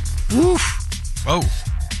 Woof. Oh,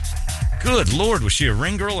 Good Lord, was she a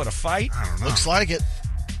ring girl at a fight? I don't know. Looks like it.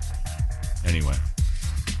 Anyway,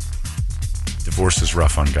 divorce is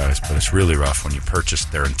rough on guys, but it's really rough when you purchase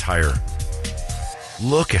their entire...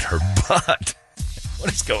 Look at her butt.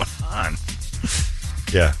 What is going on?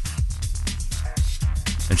 Yeah.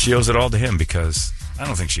 And she owes it all to him because I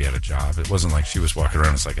don't think she had a job. It wasn't like she was walking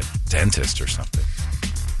around as like a dentist or something.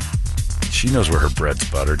 She knows where her bread's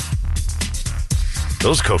buttered.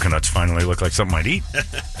 Those coconuts finally look like something I'd eat.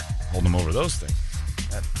 Hold them over those things.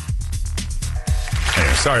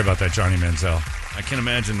 Anyway, sorry about that, Johnny Manziel. I can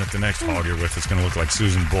imagine that the next hog you're with is going to look like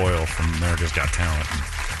Susan Boyle from America's Got Talent.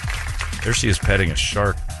 There she is petting a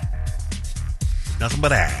shark. Nothing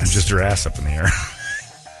but ass. Just her ass up in the air.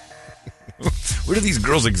 Where do these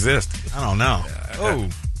girls exist? I don't know.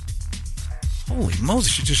 Holy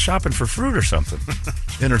Moses, she's just shopping for fruit or something.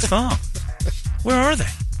 In her thumb. Where are they?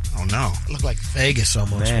 I don't know. Look like Vegas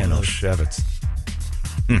almost. Man, one of those Chevets.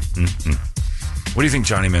 What do you think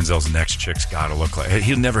Johnny Manziel's next chick's got to look like?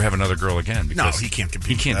 He'll never have another girl again. No, he can't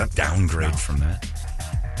compete. He can't with that. downgrade from that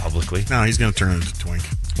publicly. No, he's going to turn into Twink.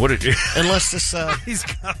 What did you? Unless this He's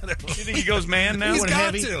got to. You think he goes man now? He's When got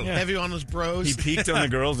heavy? to. heavy on his bros. He peaked on the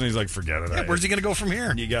girls and he's like, forget it. Yeah, where's he going to go from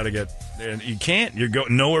here? You got to get. And you can't. You're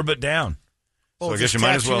going nowhere but down. Well, So I if guess this you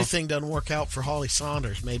might as tattoo well. thing doesn't work out for Holly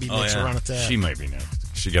Saunders. Maybe he makes a run at that. She might be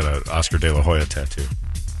next. She got an Oscar De La Hoya tattoo.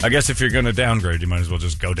 I guess if you're going to downgrade, you might as well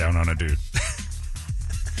just go down on a dude.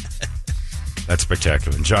 That's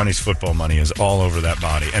spectacular. And Johnny's football money is all over that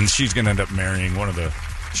body. And she's going to end up marrying one of the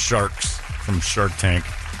sharks from Shark Tank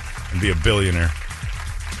and be a billionaire.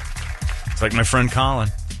 It's like my friend Colin.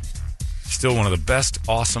 Still one of the best,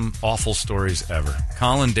 awesome, awful stories ever.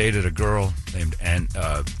 Colin dated a girl named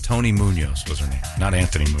Tony Munoz was her name. Not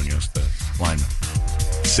Anthony Munoz, the lineman.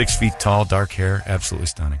 6 feet tall, dark hair, absolutely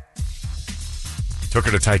stunning. Took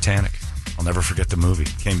her to Titanic. I'll never forget the movie.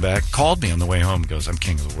 Came back, called me on the way home, goes, I'm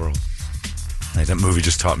king of the world. Like, that movie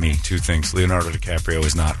just taught me two things. Leonardo DiCaprio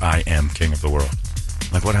is not, I am king of the world.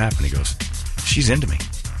 I'm like, what happened? He goes, she's into me.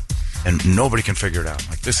 And nobody can figure it out. I'm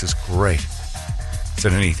like, this is great.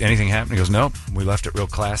 Said, anything happened? He goes, nope. We left it real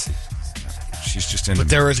classy. She's just into me. But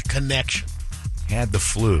there is a connection. Had the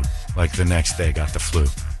flu, like the next day, got the flu.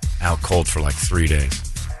 Out cold for like 3 days.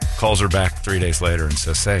 Calls her back 3 days later and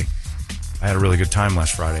says, hey, I had a really good time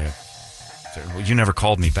last Friday. I said, well, you never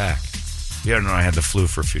called me back. Yeah, no, I had the flu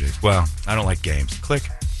for a few days. Well, I don't like games. Click.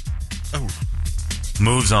 Oh.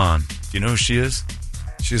 Moves on. Do you know who she is?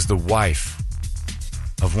 She's the wife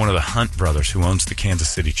of one of the Hunt brothers who owns the Kansas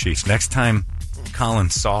City Chiefs. Next time Colin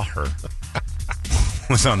saw her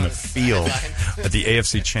was on the field at the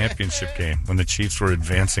AFC Championship game when the Chiefs were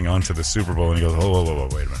advancing onto the Super Bowl, and he goes, whoa,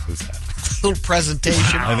 wait a minute, who's that? Little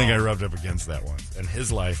presentation. I think I rubbed up against that once. And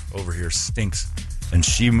his life over here stinks. And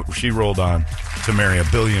she rolled on to marry a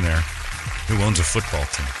billionaire who owns a football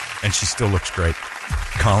team. And she still looks great.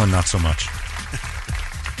 Colin, not so much.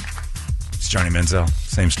 It's Johnny Manziel.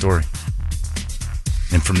 Same story.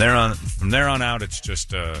 And from there on out, it's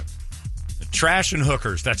just trash and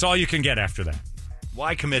hookers. That's all you can get after that.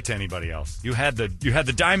 Why commit to anybody else? You had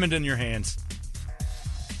the diamond in your hands.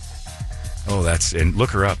 Oh, and look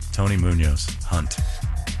her up, Tony Munoz Hunt.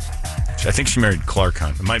 I think she married Clark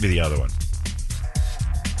Hunt. It might be the other one.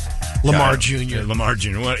 Lamar Jr. Yeah, Lamar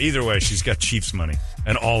Jr. Well, either way, she's got Chiefs money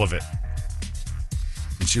and all of it,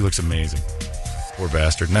 and she looks amazing. Poor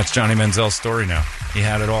bastard. And that's Johnny Manziel's story now. He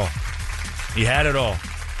had it all. He had it all.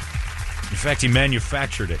 In fact, he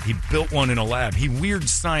manufactured it. He built one in a lab. He weird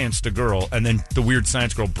scienced a girl, and then the weird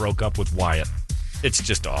science girl broke up with Wyatt. It's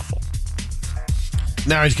just awful.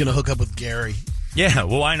 Now he's going to hook up with Gary. Yeah,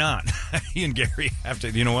 well, why not? He and Gary have to,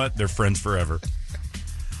 you know what? They're friends forever.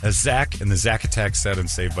 As Zach and the Zach Attack said in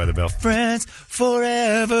Saved by the Bell, friends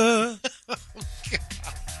forever.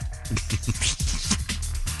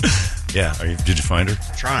 Yeah, did you find her?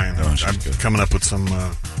 Trying. No, I'm good. coming up with some...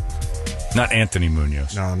 Not Anthony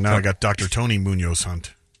Munoz. No, now I got Dr. Tony Munoz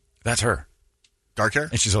Hunt. That's her. Dark hair?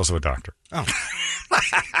 And she's also a doctor. Oh.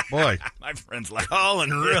 Boy. My friend's like, Colin,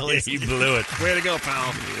 really? He blew it. Way to go,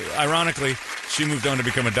 pal. Ironically, she moved on to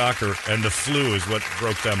become a doctor, and the flu is what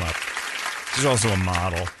broke them up. She's also a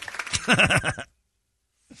model.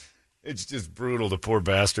 It's just brutal, the poor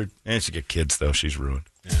bastard. And she get kids, though. She's ruined.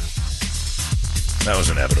 Yeah. That was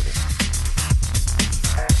inevitable.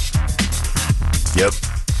 Yep.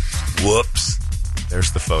 Whoops.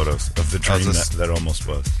 There's the photos of the dream that almost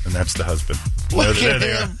was. And that's the husband. Look there at they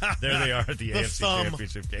him. are. There they are at the AFC thumb.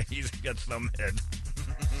 Championship game. He's got thumb head.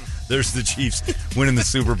 There's the Chiefs winning the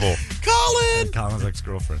Super Bowl. Colin! And Colin's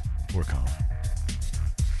ex-girlfriend. Poor Colin.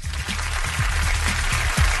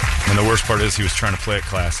 And the worst part is he was trying to play it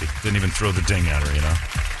classy. Didn't even throw the ding at her, you know?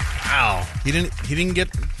 Ow. He didn't get...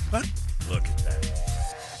 What? Look at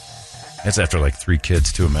that. That's after like 3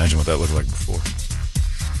 kids, too. Imagine what that looked like before.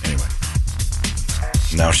 Anyway.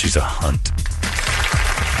 Now she's a Hunt.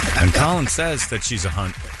 And Colin says that she's a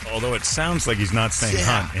Hunt, although it sounds like he's not saying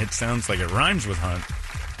Hunt. It sounds like it rhymes with Hunt.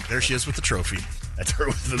 There she is with the trophy. That's her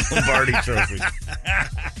with the Lombardi trophy.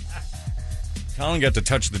 Colin got to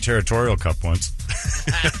touch the Territorial Cup once.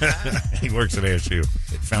 He works at ASU.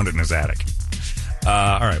 They found it in his attic.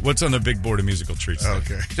 All right, what's on the big board of musical treats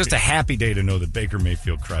today? Okay. Just a happy day to know that Baker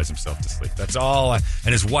Mayfield cries himself to sleep. That's all. And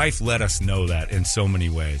his wife let us know that in so many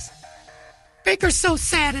ways. Baker's so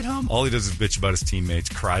sad at home. All he does is bitch about his teammates,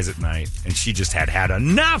 cries at night, and she just had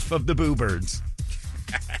enough of the Boo Birds.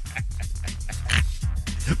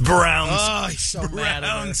 Brown's, Oh, he's so mad at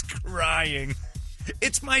her. Brown's crying.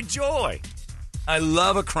 It's my joy. I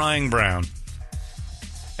love a crying Brown.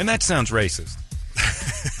 And that sounds racist.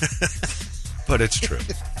 But it's true.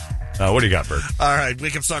 What do you got, Bert? All right,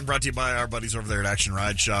 Wake Up Song brought to you by our buddies over there at Action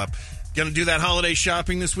Ride Shop. Going to do that holiday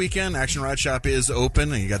shopping this weekend. Action Ride Shop is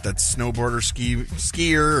open, and you got that snowboarder,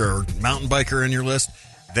 skier, or mountain biker in your list.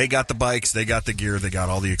 They got the bikes, they got the gear, they got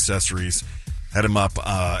all the accessories. Head them up,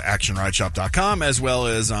 actionrideshop.com, as well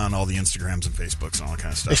as on all the Instagrams and Facebooks and all that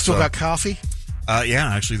kind of stuff. They still got coffee?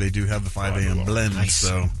 Yeah, actually, they do have the 5 a.m. blend. Nice.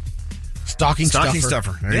 So Stocking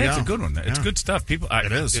stuffer. There you It's go. a good one. It's good stuff. People,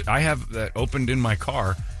 It is. I have that opened in my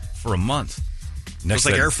car for a month. It's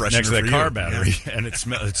like air freshener next to that for car you. battery, Yeah. and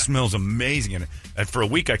it smells amazing. And for a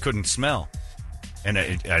week, I couldn't smell, and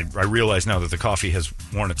I realize now that the coffee has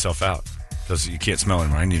worn itself out because you can't smell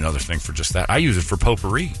anymore. I need another thing for just that. I use it for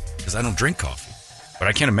potpourri because I don't drink coffee, but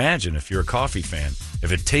I can't imagine if you're a coffee fan,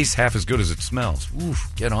 if it tastes half as good as it smells.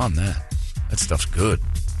 Oof, get on that. That stuff's good.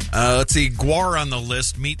 Let's see, guar on the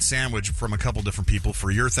list, meat sandwich from a couple different people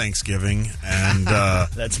for your Thanksgiving, and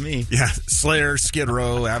That's me. yeah, Slayer, Skid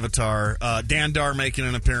Row, Avatar, Dandar making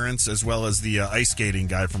an appearance, as well as the ice skating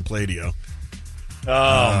guy from Play-Doh.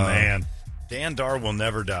 Oh man, Dandar will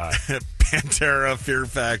never die. Pantera, Fear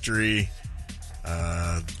Factory,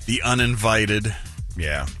 The Uninvited,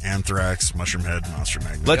 Yeah. Anthrax, Mushroomhead, Monster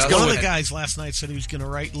Magnet. Let's go One of with the guys last night said he was going to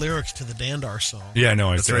write lyrics to the Dandar song. Yeah,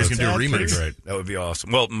 no, That's right, he's gonna do a That'd be remix. Great. That would be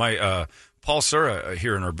awesome. Well, my Paul Sura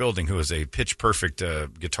here in our building, who is a pitch perfect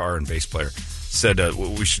guitar and bass player, said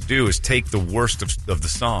what we should do is take the worst of the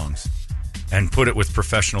songs and put it with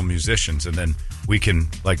professional musicians, and then we can,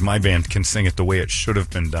 like my band, can sing it the way it should have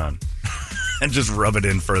been done. And just rub it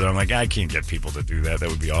in further. I'm like, I can't get people to do that. That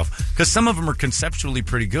would be awful. Because some of them are conceptually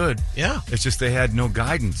pretty good. Yeah. It's just they had no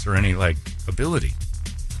guidance or any, ability.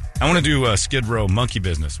 I want to do Skid Row Monkey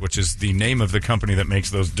Business, which is the name of the company that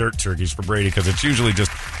makes those dirt turkeys for Brady, because it's usually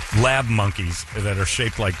just lab monkeys that are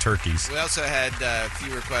shaped like turkeys. We also had a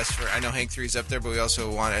few requests for, I know Hank 3's up there, but we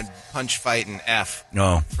also wanted Punch, Fight, and F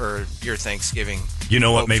No. for your Thanksgiving. You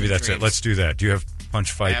know what? hopes Maybe and that's it. dreams. Let's do that. Do you have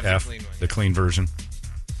Punch, Fight, have the F? clean one, The yeah. clean version?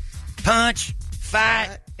 Punch,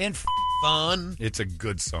 Fight, and Fun. It's a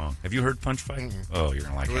good song. Have you heard Punch Fight? Mm-hmm. Oh, you're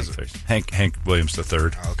going to like Hank. Hank Williams III.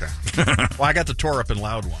 Oh, okay. Well, I got the Tore Up and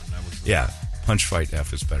Loud one. That was Yeah, Punch Fight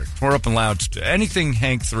F is better. Tore Up and Loud. Anything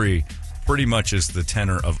Hank 3 pretty much is the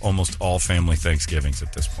tenor of almost all family Thanksgivings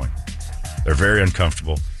at this point. They're very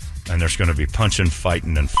uncomfortable, and there's going to be punching,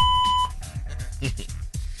 fighting, and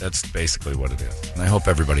That's basically what it is. And I hope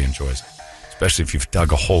everybody enjoys it, especially if you've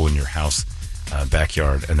dug a hole in your house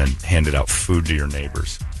backyard and then handed out food to your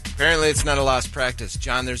neighbors. Apparently, it's not a lost practice.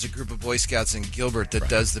 John, there's a group of Boy Scouts in Gilbert that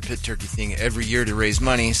does the pit turkey thing every year to raise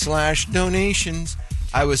money / donations.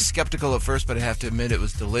 I was skeptical at first, but I have to admit it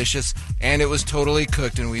was delicious, and it was totally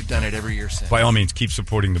cooked, and we've done it every year since. By all means, keep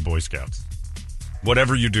supporting the Boy Scouts.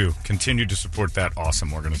 Whatever you do, continue to support that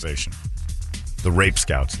awesome organization. The Rape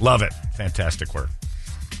Scouts. Love it. Fantastic work.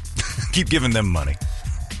 Keep giving them money.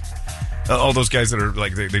 All those guys that are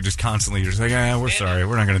like, they just constantly, you're just like, we're sorry.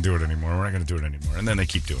 We're not going to do it anymore. We're not going to do it anymore. And then they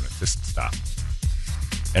keep doing it. Just stop.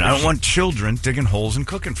 And I don't want children digging holes and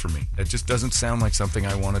cooking for me. That just doesn't sound like something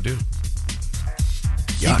I want to do.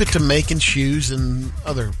 Keep it to making shoes and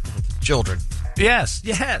other children. Yes.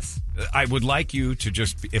 I would like you to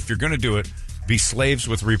just, if you're going to do it, be slaves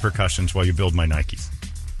with repercussions while you build my Nikes.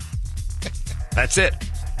 That's it.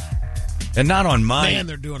 And not on mine. Man,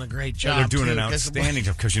 they're doing a great job. They're doing too, an 'cause outstanding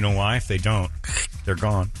job. Because you know why? If they don't, they're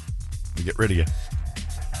gone. We get rid of you.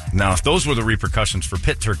 Now, if those were the repercussions for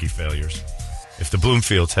pit turkey failures, if the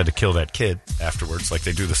Bloomfields had to kill that kid afterwards, like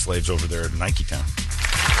they do the slaves over there at Nike Town.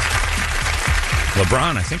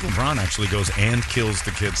 I think LeBron actually goes and kills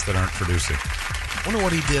the kids that aren't producing. I wonder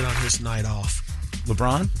what he did on his night off.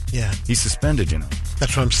 LeBron? Yeah, He's suspended, you know,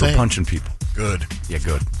 that's what I'm for saying. punching people. good. Yeah,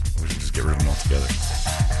 good. We should just get rid of them altogether.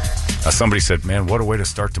 Somebody said, man, what a way to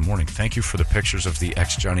start the morning. Thank you for the pictures of the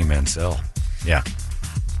ex-Johnny Manziel. Yeah.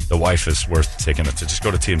 The wife is worth taking it to. Just go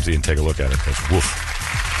to TMZ and take a look at it. Because woof.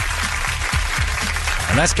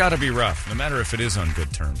 And that's got to be rough, no matter if it is on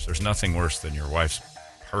good terms. There's nothing worse than your wife's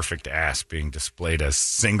perfect ass being displayed as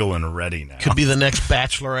single and ready now. Could be the next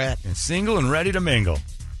Bachelorette. And single and ready to mingle.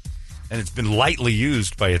 And it's been lightly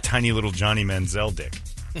used by a tiny little Johnny Manziel dick.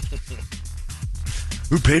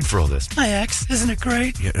 Who paid for all this? My ex, isn't it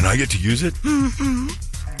great? Yeah, and I get to use it? Mm-hmm.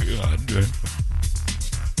 God damn.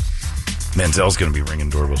 Manziel's going to be ringing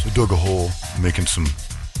doorbells. I dug a hole, making some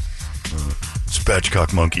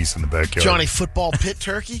spatchcock monkeys in the backyard. Johnny Football Pit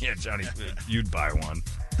Turkey? Yeah, Johnny, you'd buy one.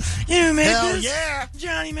 You know who made Hell this? yeah.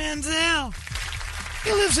 Johnny Manziel.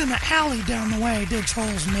 He lives in the alley down the way, digs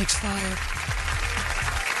holes and makes fire.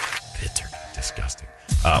 Pit turkey, disgusting.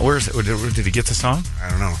 Where's it? Did he get the song? I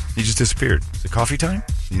don't know. He just disappeared. Is it coffee time?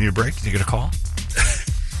 You need a break? Did you get a call?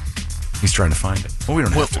 He's trying to find it. Well, we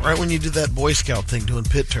don't have to. Right when you did that Boy Scout thing doing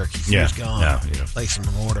pit turkeys, he Yeah. was gone. Yeah, you know. Placing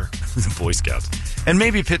an order. The Boy Scouts. And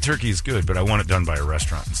maybe pit turkey is good, but I want it done by a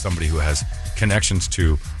restaurant and somebody who has connections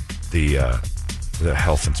to the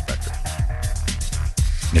health inspector.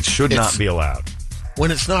 It should not It's- be allowed.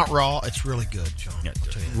 When it's not raw, it's really good, John. Yeah,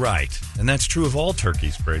 I'll tell you that. right. And that's true of all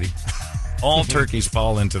turkeys, Brady. All turkeys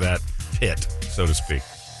fall into that pit, so to speak.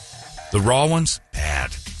 The raw ones,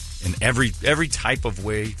 bad. In every type of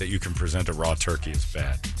way that you can present a raw turkey is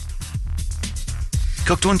bad.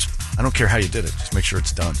 Cooked ones, I don't care how you did it. Just make sure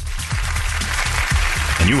it's done.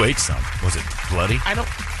 And you ate some. Was it bloody?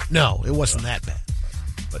 No, it wasn't that bad.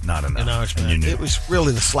 But not enough. No, it's And bad. you knew. It was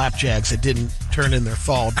really the slapjags that didn't turn in their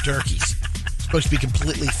thawed turkeys. It's supposed to be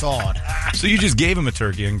completely thawed. So you just gave him a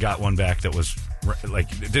turkey and got one back that was like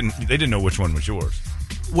they didn't know which one was yours.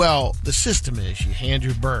 Well, the system is you hand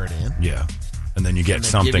your bird in. Yeah. And then you get And they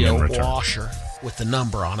something give you in a return. washer with the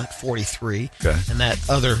number on it, 43. Okay. And that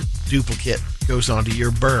other duplicate goes onto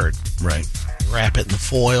your bird. Right. Wrap it in the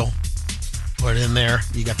foil, put it in there.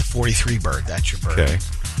 You got the 43 bird. That's your bird. Okay.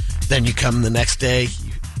 Then you come the next day,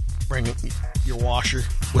 you bring your washer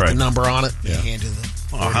with Right. the number on it. Yeah. You hand you the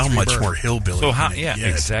 43 Oh, how much bird. more hillbilly? So how? can it Yeah, get?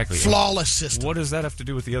 exactly. Flawless system. What does that have to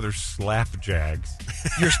do with the other slapjags?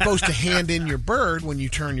 You're supposed to hand in your bird when you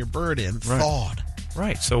turn your bird in, Right. thawed.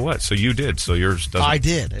 Right. So what? So you did. So yours doesn't. I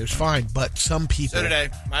did. It was fine. But some people. So did I.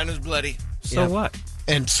 Mine was bloody. So Yeah. what?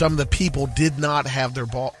 And some of the people did not have their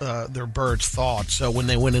birds thawed. So when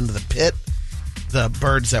they went into the pit, the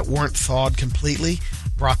birds that weren't thawed completely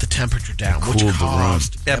brought the temperature down, which Cooled the room.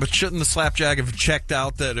 caused Yeah, but shouldn't the slapjack have checked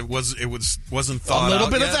out that it wasn't thawed a little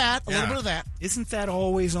out bit yet? of that. A Yeah. little bit of that. Isn't that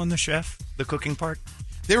always on the chef? The cooking part.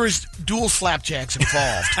 There was dual slapjacks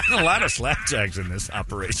involved. A lot of slapjags in this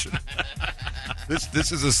operation.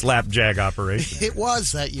 This is a slapjag operation. It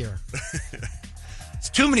was that year. It's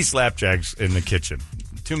too many slapjags in the kitchen.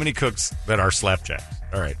 Too many cooks that are slapjags.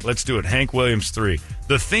 All right, let's do it. Hank Williams 3.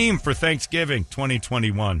 The theme for Thanksgiving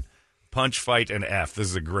 2021. Punch, Fight, and F. This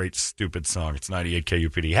is a great, stupid song. It's 98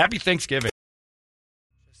 KUPD. Happy Thanksgiving.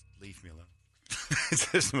 Just leave me alone.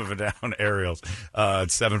 Just moving down, Aerials.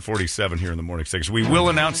 It's 7:47 here in the morning six. We will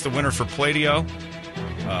announce the winner for Play-Doh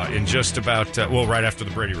in just about, right after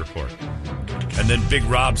the Brady Report. And then Big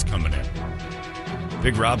Rob's coming in.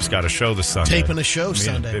 Big Rob's got a show this Sunday. Taping a show Me and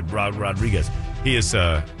Sunday. Big Rod Rodriguez. He is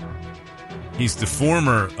he's the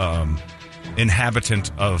former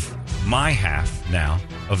inhabitant of my half now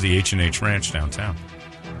of the H&H Ranch downtown.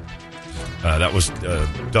 That was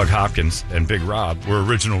Doug Hopkins and Big Rob were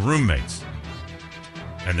original roommates.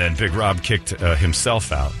 And then Big Rob kicked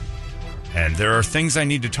himself out. And there are things I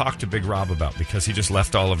need to talk to Big Rob about because he just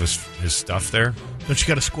left all of his stuff there. Don't you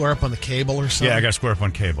got to square up on the cable or something? Yeah, I got to square up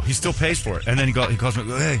on cable. He still pays for it. And then he calls me,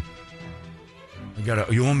 hey,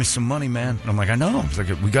 you owe me some money, man. And I'm like, I know. He's like,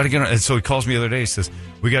 we got to get on. And so he calls me the other day. He says,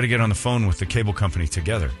 we got to get on the phone with the cable company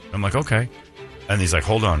together. I'm like, okay. And he's like,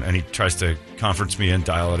 hold on. And he tries to conference me in,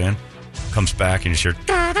 dial it in. Comes back and you hear,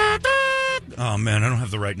 oh, man, I don't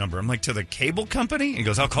have the right number. I'm like, to the cable company? He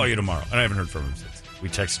goes, I'll call you tomorrow. And I haven't heard from him since. We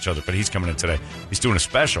text each other, but he's coming in today. He's doing a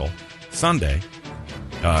special Sunday.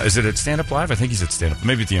 Is it at Stand Up Live? I think he's at Stand Up.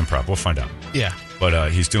 Maybe at the Improv. We'll find out. Yeah.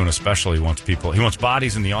 But he's doing a special. He wants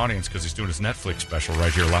bodies in the audience because he's doing his Netflix special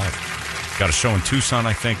right here live. Got a show in Tucson,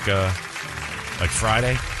 I think, like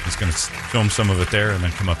Friday. He's going to film some of it there and then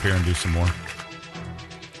come up here and do some more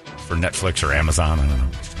for Netflix or Amazon. I don't know.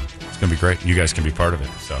 It's going to be great. You guys can be part of it.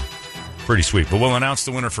 So pretty sweet. But we'll announce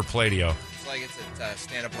the winner for Play-Doh. It's like it's at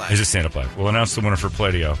Stand Up Live. Is it Stand Up Live? We'll announce the winner for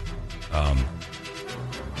Play-Doh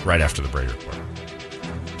right after the Brady Report.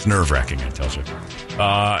 It's nerve-wracking, it tells you.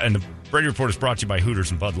 And the Brady Report is brought to you by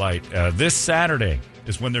Hooters and Bud Light. This Saturday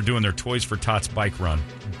is when they're doing their Toys for Tots bike run.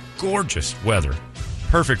 Gorgeous weather.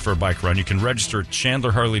 Perfect for a bike run. You can register at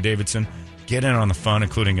Chandler Harley-Davidson. Get in on the fun,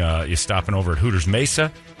 including you stopping over at Hooters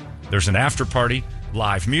Mesa. There's an after party,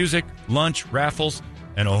 live music, lunch, raffles,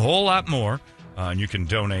 and a whole lot more. And you can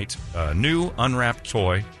donate a new unwrapped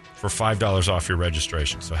toy for $5 off your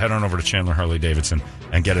registration. So head on over to Chandler Harley-Davidson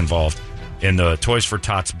and get involved in the Toys for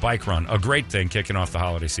Tots bike run. A great thing kicking off the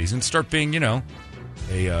holiday season. Start being,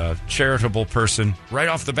 a charitable person right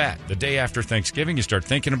off the bat. The day after Thanksgiving, you start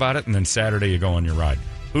thinking about it, and then Saturday you go on your ride.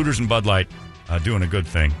 Hooters and Bud Light doing a good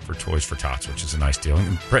thing for Toys for Tots, which is a nice deal.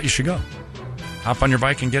 And Brett, you should go. Hop on your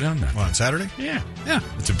bike and get on that. Well, on Saturday? Yeah. Yeah.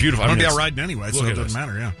 It's a beautiful... I'm going to be it's- out riding anyway, so look it at doesn't this.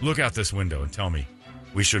 matter, yeah. Look out this window and tell me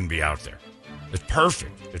we shouldn't be out there. It's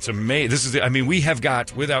perfect. It's amazing. This is, we have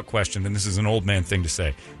got, without question, and this is an old man thing to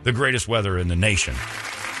say, the greatest weather in the nation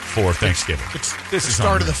for Thanksgiving. It's This the is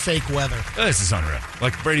start unreal. of the fake weather. This is unreal.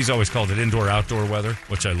 Like Brady's always called it indoor-outdoor weather,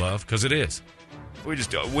 which I love, because it is. We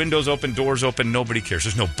just, windows open, doors open, nobody cares.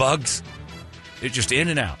 There's no bugs. It's just in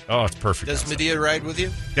and out. Oh, it's perfect. Does outside. Medea ride with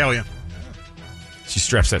you? Hell yeah. She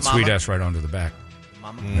straps that Mama? sweet ass right onto the back.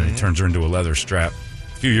 Mama? And he turns her into a leather strap.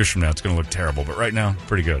 A few years from now, it's going to look terrible, but right now,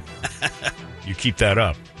 pretty good. You keep that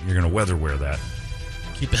up, you're going to weather wear that.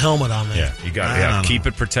 Keep a helmet on there. Yeah, you got I to don't keep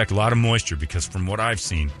it protect. A lot of moisture because from what I've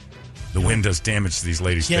seen, the wind does damage to these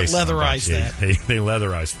ladies' Can't faces on leatherize bikes. that. They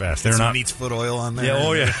leatherize fast. They're Some not. neat's foot oil on there. Yeah,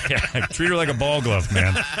 oh yeah, yeah. Treat her like a ball glove,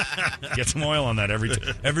 man. Get some oil on that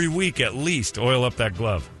every week at least. Oil up that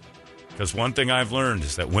glove. Because one thing I've learned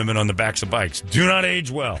is that women on the backs of bikes do not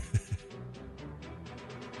age well.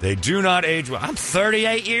 They do not age well. I'm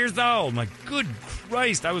 38 years old. I'm like, good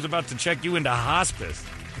Christ, I was about to check you into hospice.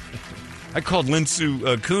 I called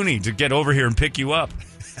Linsu Cooney to get over here and pick you up.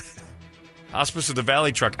 Hospice of the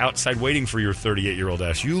Valley truck outside waiting for your 38-year-old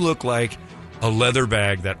ass. You look like a leather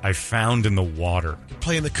bag that I found in the water.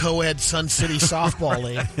 Playing the co-ed Sun City softball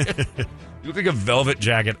league. You look like a velvet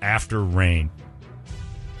jacket after rain.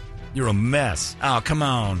 You're a mess. Oh, come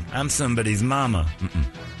on. I'm somebody's mama. Mm-mm.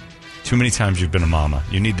 Too many times you've been a mama.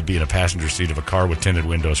 You need to be in a passenger seat of a car with tinted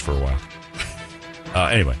windows for a while.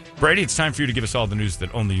 Anyway, Brady, it's time for you to give us all the news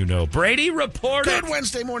that only you know. Brady, report Good it.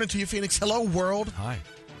 Wednesday morning to you, Phoenix. Hello, world. Hi.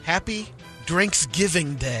 Happy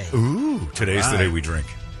Drinksgiving Day. Ooh, today's the day we drink.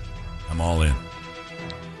 I'm all in.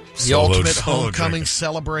 The ultimate Solo homecoming drinking.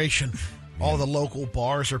 celebration. All the local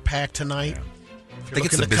bars are packed tonight. I They're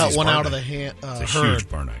looking to cut one out of the It's a herd. huge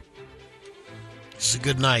bar night. It's a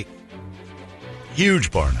good night.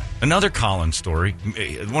 Huge bar night. Another Colin story.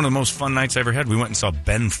 One of the most fun nights I ever had. We went and saw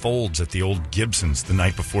Ben Folds at the old Gibson's the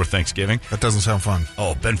night before Thanksgiving. That doesn't sound fun.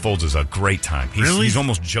 Oh, Ben Folds is a great time. Really? He's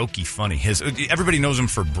almost jokey funny. Everybody knows him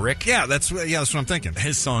for Brick. Yeah, that's what I'm thinking.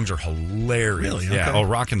 His songs are hilarious. Really? Yeah. Okay. Oh,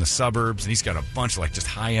 Rockin' the Suburbs. And he's got a bunch of just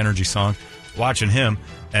high energy songs. Watching him,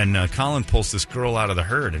 and Colin pulls this girl out of the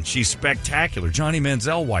herd, and she's spectacular. Johnny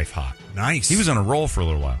Manziel wife hot. Nice. He was on a roll for a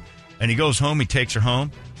little while. And he goes home, he takes her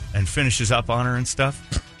home, and finishes up on her and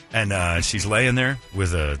stuff. And she's laying there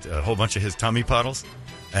with a whole bunch of his tummy puddles,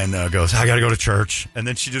 and goes, I got to go to church. And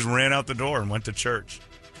then she just ran out the door and went to church.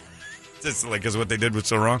 Just is what they did was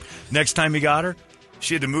so wrong. Next time he got her,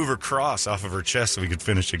 she had to move her cross off of her chest so he could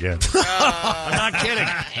finish again. I'm not kidding.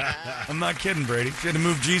 I'm not kidding, Brady. She had to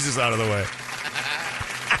move Jesus out of the way.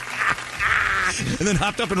 And then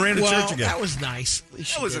hopped up and ran to church again. That was nice.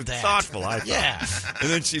 That was thoughtful, I thought. Yeah. And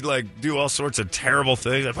then she'd do all sorts of terrible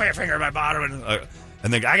things. Put your finger in my bottom.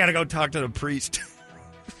 And then I got to go talk to the priest.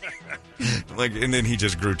 And then he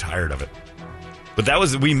just grew tired of it. But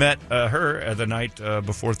we met her the night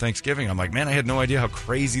before Thanksgiving. I'm like, man, I had no idea how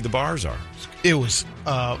crazy the bars are. It was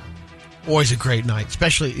always a great night,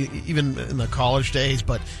 especially even in the college days.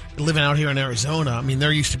 But living out here in Arizona, I mean,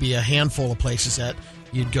 there used to be a handful of places that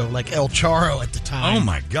you'd go, like El Charro at the time. Oh,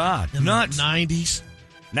 my God. In Nuts. the 90s.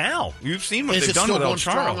 Now, you've seen what Is they've it done still with El going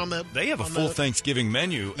strong Charro. on the- They have a on full the- Thanksgiving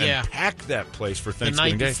menu Yeah. and pack that place for The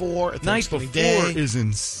Thanksgiving night Day. before, Night Thanksgiving before Day. is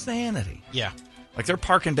insanity. Yeah. Like they're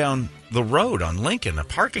parking down the road on Lincoln. The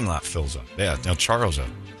parking lot fills up. Yeah, El Charro's a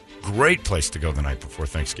great place to go the night before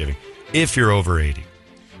Thanksgiving if you're over 80.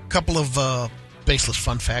 Couple of baseless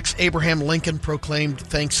fun facts. Abraham Lincoln proclaimed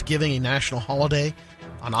Thanksgiving a national holiday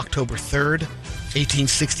on October 3rd,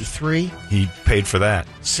 1863. He paid for that.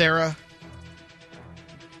 Sarah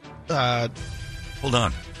Hold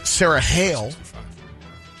on. Hale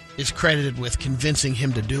is credited with convincing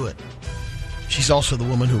him to do it. She's also the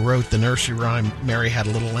woman who wrote the nursery rhyme, Mary Had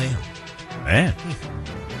a Little Lamb. Man.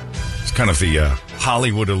 It's kind of the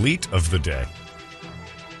Hollywood elite of the day.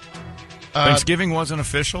 Thanksgiving wasn't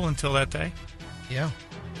official until that day? Yeah.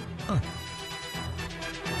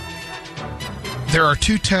 There are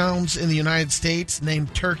 2 towns in the United States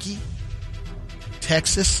named Turkey,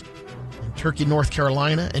 Texas, and Turkey, North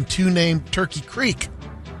Carolina, and 2 named Turkey Creek.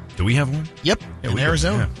 Do we have one? Yep, Yeah, in we do,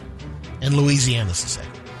 Arizona. And Louisiana's the same.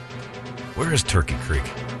 Where is Turkey Creek?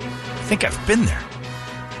 I think I've been there.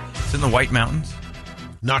 It's in the White Mountains.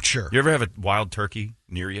 Not sure. You ever have a wild turkey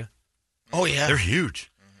near you? Oh, yeah. They're huge.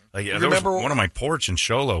 Like, there was remember- one on my porch in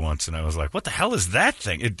Sholo once, and I was like, what the hell is that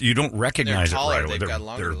thing? You don't recognize They're it taller. right away. They've got They're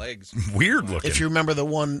longer legs. Weird looking. If you remember the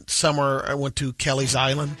one summer I went to Kelly's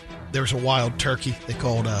Island, there was a wild turkey they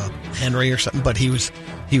called Henry or something, but he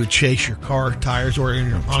would chase your car tires or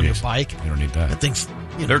on your bike. You don't need That that. thing's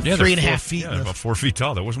They're 3.5 feet. Yeah, about 4 feet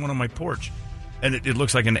tall. There was one on my porch. And it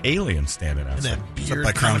looks like an alien standing And outside. that It's up beard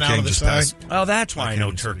by Crown coming out King of the just side. past. Oh, that's why I know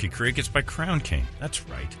Kansas Turkey City. Creek. It's by Crown King. That's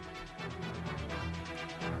right.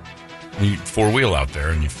 You four-wheel out there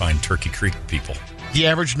and you find Turkey Creek people. The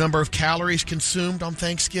average number of calories consumed on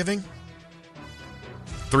Thanksgiving?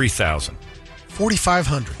 3,000.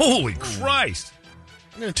 4,500. Holy Christ.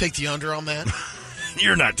 I'm going to take the under on that.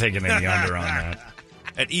 You're not taking any under on that.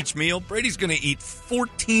 At each meal, Brady's going to eat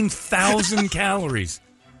 14,000 calories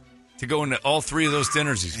to go into all three of those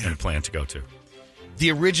dinners he's going to plan to go to.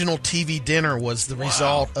 The original TV dinner was the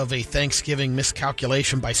result of a Thanksgiving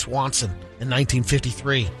miscalculation by Swanson in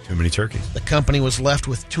 1953. Too many turkeys. The company was left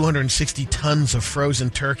with 260 tons of frozen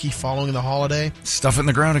turkey following the holiday. Stuff it in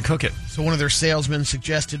the ground and cook it. So one of their salesmen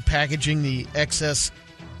suggested packaging the excess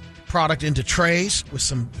product into trays with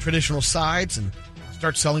some traditional sides and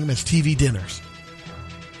start selling them as TV dinners.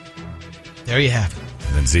 There you have it.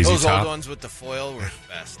 And then ZZ Those Top. old ones with the foil were the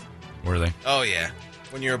best. Were they? Oh, yeah.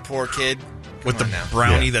 When you're a poor kid. With the Come on now.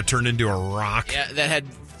 brownie Yeah. that turned into a rock. Yeah, that had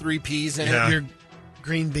 3 peas in Yeah. it. Your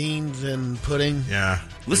green beans and pudding. Yeah.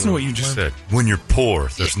 Listen to what you just said. When you're poor,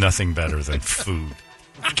 there's nothing better than food.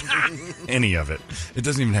 Any of it. It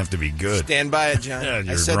doesn't even have to be good. Stand by it, John. Yeah, I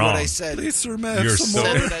you're said wrong. what I said. Please, sir, may I have You're some so,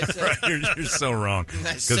 more? Said what I said. right, you're so wrong.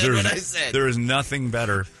 I 'Cause said what I said. there is nothing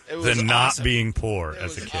better It was than not awesome. being poor It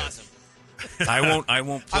as a was kid. awesome. I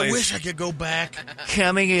won't play. I wish I could go back.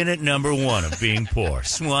 Coming in at number 1 of being poor,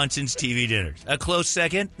 Swanson's TV dinners. A close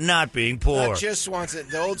second, not being poor. Not just Swanson,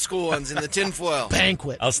 the old school ones in the tinfoil.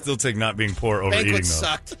 Banquet. I'll still take not being poor over eating Banquet those.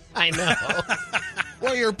 sucked. I know.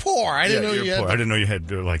 Well, you're poor. I didn't know you're you poor. I had didn't know you had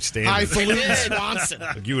like standards. highfalutin Swanson.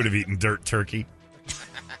 Like you would have eaten dirt turkey.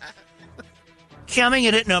 Coming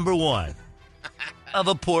in at number 1 of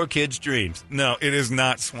a poor kid's dreams. No, it is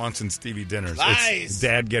not Swanson's TV dinners. Lies. It's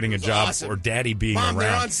dad getting a job awesome. or daddy being Mom, they're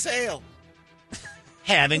around. on sale.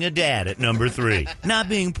 Having a dad at number 3. Not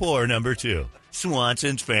being poor, number 2.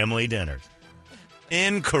 Swanson's family dinners.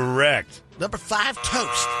 Incorrect. Number 5,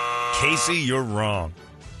 toast. Casey, you're wrong.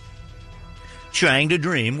 Trying to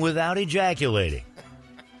dream without ejaculating.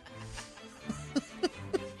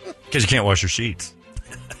 Because you can't wash your sheets.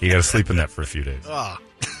 You got to sleep in that for a few days.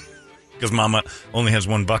 Because mama only has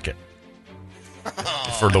one bucket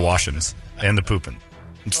for the washings and the pooping.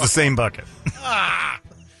 It's the same bucket.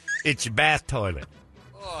 It's your bath toilet.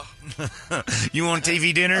 You want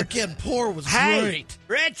TV dinner? Again, poor was Hey, great.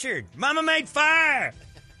 Richard, Mama made fire.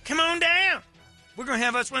 Come on down. We're going to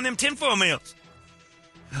have us one of them tinfoil meals.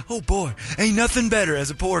 Oh, boy. Ain't nothing better as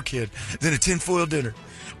a poor kid than a tinfoil dinner.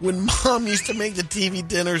 When Mom used to make the TV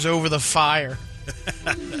dinners over the fire.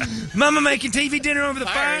 Mama making TV dinner over the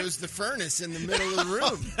Fire, fire? it was the furnace in the middle of the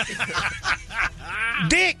room.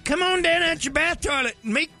 Dick, come on down at your bath toilet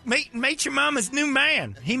and meet your mama's new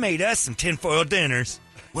man. He made us some tinfoil dinners.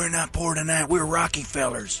 We're not poor tonight. We're Rocky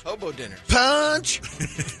fellers. Hobo dinner. Punch.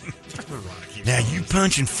 Now you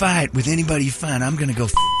punch and fight with anybody you find. I'm going to go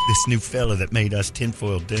this new fella that made us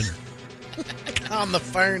tinfoil dinner. On the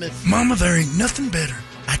furnace. Mama, there ain't nothing better.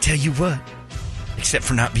 I tell you what. Except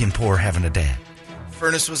for not being poor having a dad.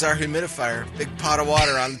 Furnace was our humidifier. Big pot of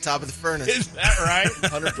water on the top of the furnace. that right?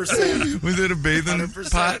 100%. Was it a bathing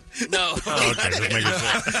 100%. No. Oh, okay, just making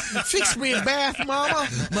sure. Fix me a bath, Mama.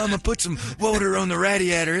 Mama, put some water on the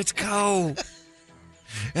radiator. It's cold.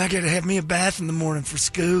 I got to have me a bath in the morning for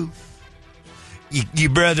school. Your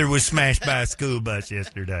brother was smashed by a school bus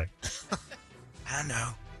yesterday. I know.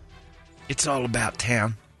 It's all about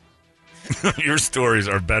town. Your stories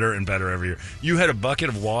are better and better every year. You had a bucket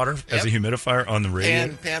of water as a humidifier on the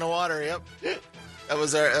radiator? Pan of water, yep. That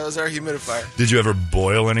was our humidifier. Did you ever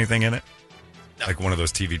boil anything in it? Like one of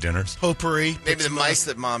those TV dinners? Potpourri. Maybe the mice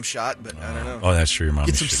that Mom shot, but I don't know. Oh, that's true. Your mom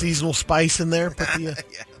Get used some to do seasonal spice in there. Put the,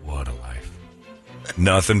 What a life.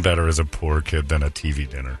 Nothing better as a poor kid than a TV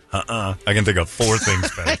dinner. I can think of 4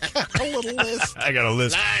 things better. a little list. I got a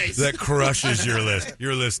list Nice. that crushes your list.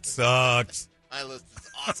 Your list sucks. My list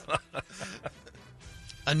is awesome.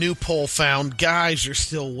 A new poll found guys are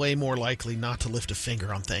still way more likely not to lift a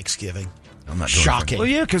finger on Thanksgiving. I'm not Shocking. Well,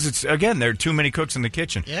 yeah, because it's, again, there are too many cooks in the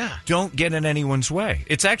kitchen. Yeah. Don't get in anyone's way.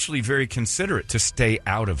 It's actually very considerate to stay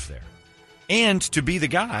out of there. And to be the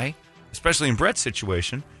guy, especially in Brett's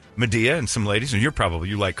situation, Medea and some ladies, and you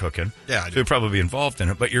like cooking. Yeah, I do. So you'll probably be involved in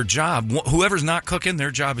it. But your job, whoever's not cooking,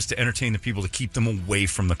 their job is to entertain the people to keep them away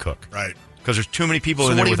from the cook. Right. Because there's too many people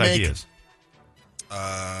So in what there do with you make? ideas.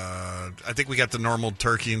 I think we got the normal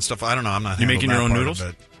turkey and stuff. I don't know. I'm not. You handling making that your own part noodles? of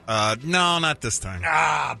it. No, not this time.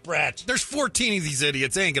 Ah, Brett. There's 14 of these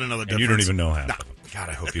idiots. They ain't gonna know the And difference. you don't even know half. No. of them. God,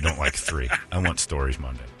 I hope you don't like 3. I want stories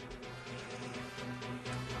Monday.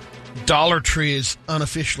 Dollar Tree is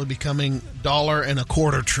unofficially becoming Dollar and a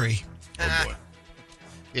Quarter Tree. Oh, boy.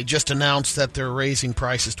 It just announced that they're raising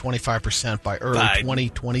prices 25% by early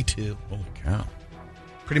 2022. Holy cow.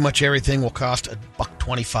 Pretty much everything will cost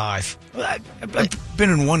 $1.25. Well, I've been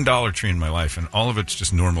in one Dollar Tree in my life, and all of it's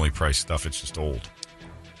just normally priced stuff. It's just old.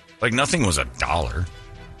 Like, nothing was $1.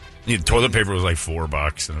 Toilet paper was like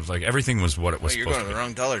 $4, and it was like everything was what it was You're supposed going to be. the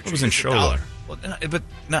wrong Dollar Tree. It was in It's show. $1. Well, but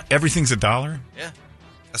not everything's $1. Yeah.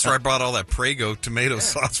 That's where I bought all that Prego tomato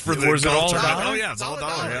sauce for the Was it all adults. $1? Oh, yeah, it's all $1.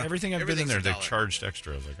 Yeah. Everything I've been in Everything's there, they $1. charged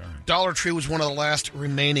extra. I was like, all right. Dollar Tree was one of the last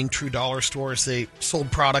remaining true dollar stores. They sold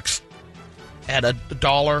products at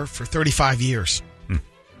 $1 for 35 years.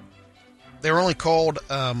 They were only called,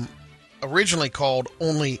 originally called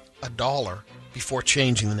only $1 before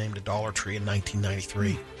changing the name to Dollar Tree in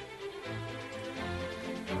 1993.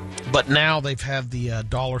 But now they've had the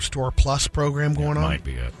Dollar Store Plus program going on, Might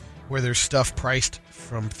be it. where there's stuff priced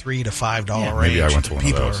from $3 to $5 Yeah, range. maybe I went to one of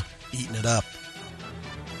People those. are eating it up.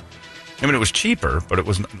 I mean, it was cheaper, but it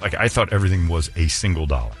was like I thought everything was a single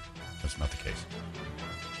dollar. That's not the case.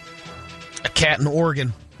 A cat in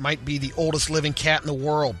Oregon might be the oldest living cat in the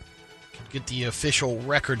world. Could get the official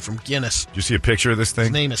record from Guinness. Did you see a picture of this His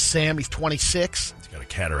thing? name is Sam. He's 26. He's got a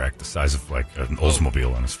cataract the size of like an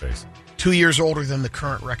Oldsmobile on his face. 2 years older than the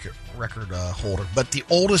current record holder. But the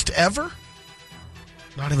oldest ever?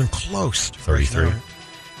 Not even close. to 33. breaking out.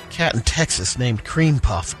 Cat in Texas named Cream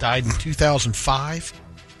Puff died in 2005,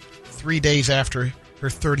 3 days after her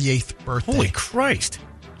 38th birthday. Holy Christ.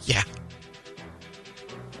 Yeah,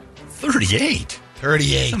 38?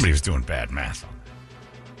 38. Somebody was doing bad math on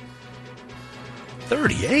that.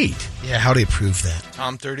 38? Yeah, how do you prove that?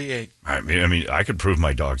 Tom 38. I mean, I could prove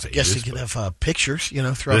my dog's age. Guess you could have pictures,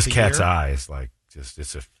 throughout This the cat's year. eye is like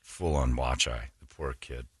it's a full-on watch eye. The poor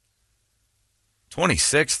kid.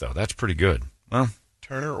 26, though. That's pretty good. Well,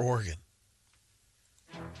 Turner, Oregon.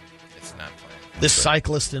 It's not playing. This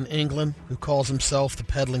cyclist in England, who calls himself the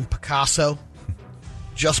Pedaling Picasso,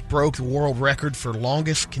 just broke the world record for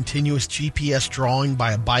longest continuous GPS drawing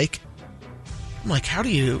by a bike. I'm like, how do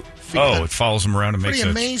you figure that? it follows him around and Pretty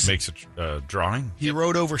makes amazing. a drawing. He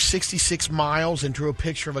rode over 66 miles and drew a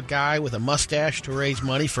picture of a guy with a mustache to raise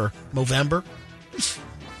money for Movember.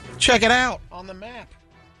 Check it out on the map.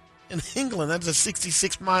 In England, that's a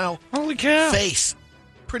 66-mile Holy cow. face.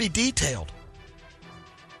 Pretty detailed.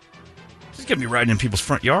 This is going to be riding in people's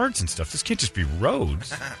front yards and stuff. This can't just be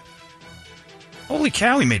roads. Holy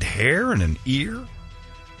cow, he made hair and an ear.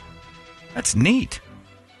 That's neat.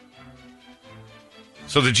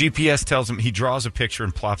 So the GPS tells him, he draws a picture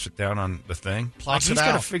and plops it down on the thing. Plops He's it got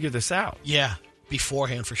out. to figure this out. Yeah,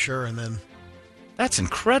 beforehand for sure. And then, That's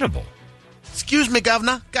incredible. excuse me,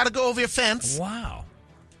 governor, got to go over your fence. Wow.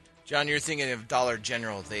 John, you're thinking of Dollar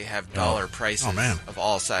General. They have dollar prices Oh, man. of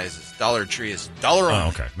all sizes. Dollar Tree is dollar only. Oh,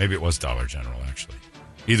 okay. Maybe it was Dollar General, actually.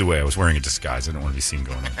 Either way, I was wearing a disguise. I didn't want to be seen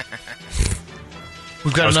going on.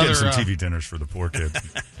 We've I got was another. getting some TV dinners for the poor kids,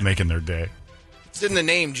 making their day. It's in the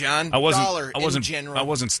name, John. I wasn't. Dollar I wasn't. in general. I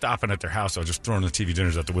wasn't stopping at their house. I was just throwing the TV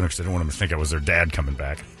dinners out the window because I didn't want them to think I was their dad coming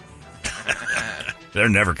back. They're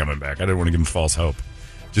never coming back. I didn't want to give them false hope.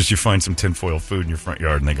 Just you find some tinfoil food in your front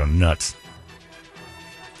yard and they go nuts.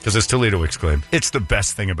 Because as Toledo exclaimed, "It's the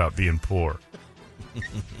best thing about being poor."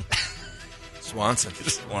 Swanson.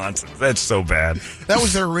 Swanson. That's so bad. That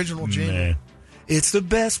was their original jingle. Man. It's the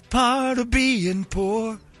best part of being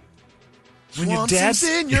poor. When your Swanson's dad's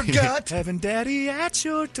in your gut. having daddy at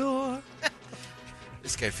your door.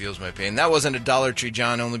 This guy feels my pain. That wasn't a Dollar Tree,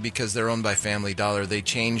 John, only because they're owned by Family Dollar. They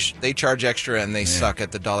charge extra, and they suck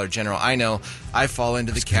at the Dollar General. I know. I fall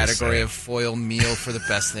into the gonna category say. of foil meal for the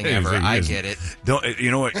best thing Hey, ever. he I isn't. get it. Don't you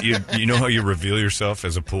know what you know how you reveal yourself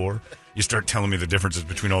as a poor? You start telling me the differences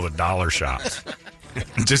between all the dollar shops.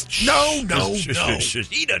 Just No.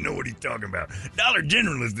 He doesn't know what he's talking about. Dollar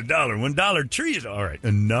General is the dollar. When Dollar Tree is all right.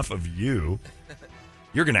 Enough of you.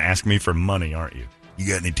 You're going to ask me for money, aren't you? You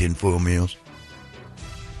got any tinfoil meals?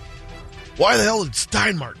 Why the hell did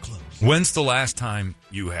Steinmart close? When's the last time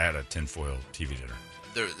you had a tinfoil TV dinner?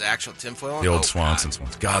 The actual tinfoil one? The old Oh, Swanson's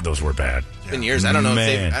ones. God, those were bad. It's been years. I don't know.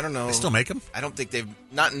 Man. I don't know. They still make them? I don't think they've.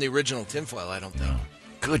 Not in the original tinfoil, I don't think. No.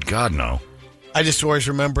 Good God, no. I just always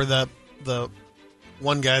remember that the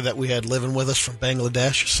one guy that we had living with us from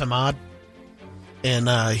Bangladesh, Samad,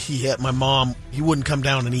 and he had my mom. He wouldn't come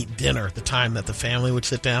down and eat dinner at the time that the family would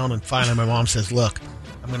sit down. And finally, my mom says, "Look,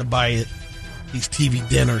 I'm going to buy you these TV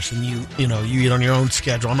dinners, and you eat on your own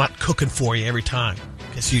schedule. I'm not cooking for you every time."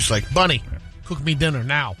 Because he's like, "Bunny, cook me dinner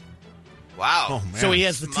now." Wow. Oh, man. So he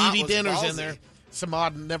has the Samad TV was dinners ballsy. in there.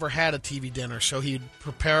 Samad never had a TV dinner, so he'd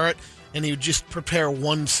prepare it, and he would just prepare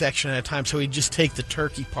one section at a time. So he'd just take the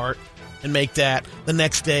turkey part and make that. The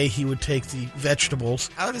next day, he would take the vegetables.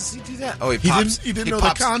 How does he do that? Oh, He didn't know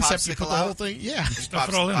the concept. He put the whole thing. Yeah. Stuff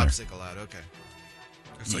it all in there. Popsicle out. Okay.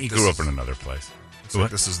 It's like He this grew up is- in another place. it's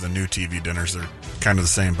like this is the new TV dinners. They're kind of the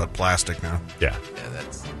same, but plastic now. Yeah. Yeah,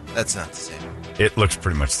 that's not the same. It looks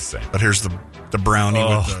pretty much the same. But here's the brownie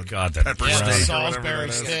Oh, with the God, that pepper Yeah, the steak. or Salisbury whatever that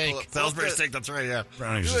is. steak. Salisbury steak, that's right, yeah.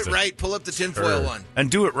 Brownie's Do just it a right. Pull up the tinfoil turd. one. And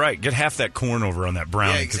do it right. Get half that corn over on that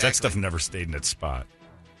brownie, Yeah, because that exactly. stuff never stayed in its spot.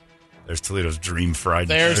 There's Toledo's Dream Fried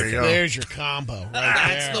There's Chicken. you go. there's your combo right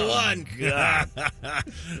That's there. the one.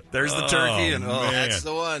 There's the turkey and man. That's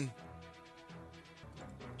the one.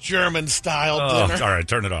 German style Oh, dinner. all right,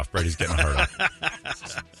 turn it off. Brady's getting hurt.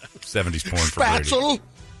 70s porn for Brady. Spatzel.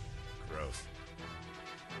 Gross.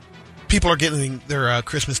 People are getting their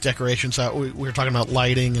Christmas decorations out. We were talking about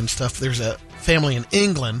lighting and stuff. There's a family in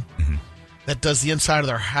England that does the inside of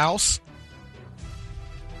their house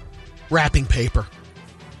wrapping paper.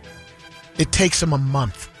 It takes them a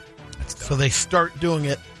month. So they start doing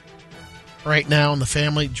it right now, and the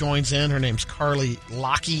family joins in. Her name's Carly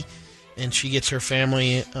Lockie, and she gets her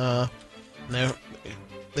family.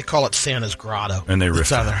 They call it Santa's Grotto. And they riff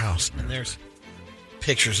inside the their house. house, and there's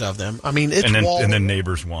pictures of them. I mean, it's And wall. then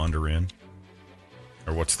neighbors wander in?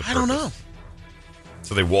 Or what's the I purpose? don't know.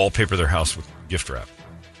 So they wallpaper their house with gift wrap.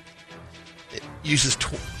 It uses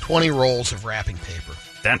 20 rolls of wrapping paper.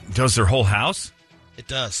 That does their whole house? It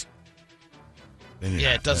does. Then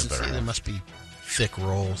Yeah, it doesn't better say. There have- must be thick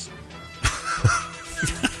rolls.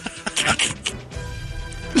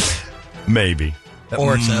 Maybe. That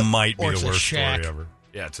Or it's a- might be or the it's a worst shack. story ever.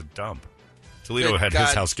 Yeah, it's a dump. Toledo Good had God.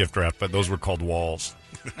 his house gift wrap, but those were called walls.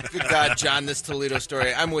 Good God, John, this Toledo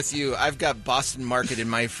story. I'm with you. I've got Boston Market in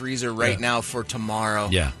my freezer right now for tomorrow.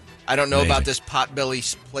 Yeah. I don't know Amazing. about this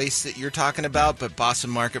Potbelly place that you're talking about, but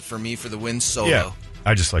Boston Market for me for the win solo. Yeah.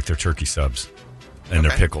 I just like their turkey subs and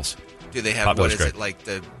their Okay. pickles. Do they have, Potbelly's what is great. it, like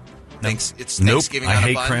the it's Nope. Thanksgiving I on a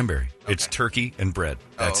hate bun? cranberry. Okay. It's turkey and bread.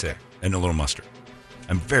 Oh, That's okay. it. And a little mustard.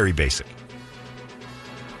 I'm very basic.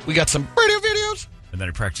 We got some radio videos. And then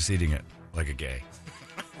I practice eating it like a gay.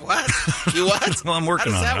 What? You what? Well, I'm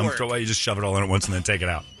working How on does it. that work? Why you just shove it all in at once and then take it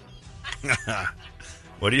out?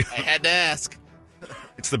 What do you? I had to ask.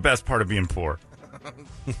 It's the best part of being poor.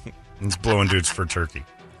 It's blowing dudes for turkey.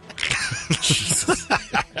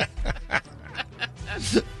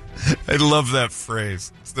 I love that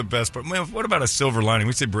phrase. It's the best part. Man, what about a silver lining?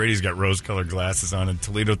 We say Brady's got rose-colored glasses on, and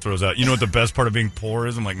Toledo throws out, you know what the best part of being poor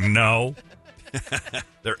is? I'm like, no.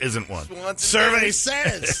 There isn't one. Survey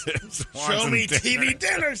says, show me Swanson TV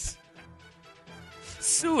dinners.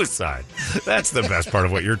 Suicide. That's the best part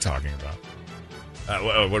of what you're talking about.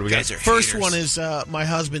 What do we got? Guys are First haters. one is my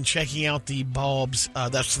husband checking out the bulbs.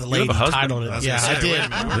 That's the You lady have a husband? titled it. Yeah, I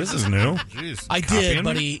did. This is new. Jeez. I Copying did,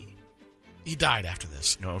 but me? he died after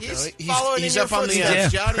this. No, okay. He's, He's- following he's in up your on the,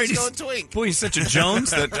 footsteps, yeah. John. He's Brady's- going twink. Boy, he's such a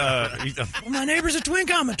Jones that. Well, my neighbor's a twink.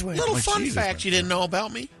 I'm a twink. Little Like, fun Jesus, fact man. you didn't know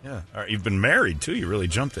about me. Yeah. All right, you've been married too. You really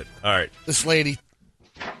jumped it. All right. This lady.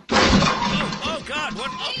 Oh God! What?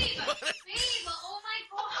 Oh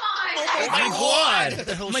my god! What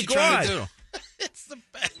the hell Oh is my she trying to God. do? It's the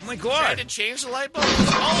best. Oh my Trying to God! change the light bulb?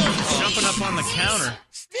 Jumping up on the counter.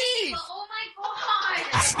 Steve. Oh my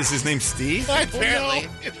god! Is his name Steve? I Apparently.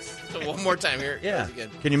 don't know. So one more time here. Yeah. Again.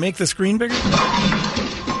 Can you make the screen bigger? Steve!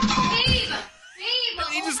 Steve!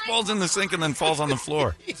 He just falls in the sink and then falls on the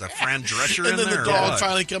floor. Is that Fran Drescher in And then there? the or dog what?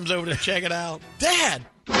 finally comes over to check it out. Dad.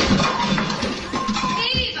 Steve!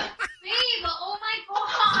 Steve! Oh my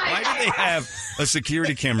god! Why do they have a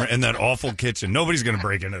security camera in that awful kitchen? Nobody's going to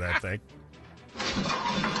break into that thing.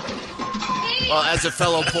 Well, as a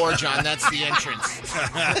fellow poor John, that's the entrance.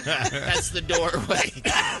 That's the doorway.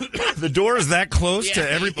 The door is that close Yeah, to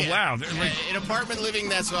every. yeah. Wow. In apartment living,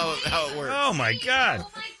 that's how it works. Oh my God.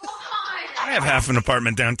 Oh my god! I have half an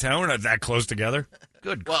apartment downtown. We're not that close together.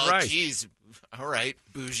 Good Well, Christ. geez. All right,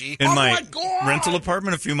 bougie. In my, my God. rental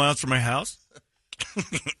apartment a few miles from my house.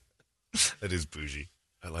 That is bougie.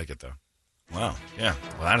 I like it though. Wow. Yeah.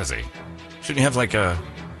 Well, that is a. Shouldn't you have like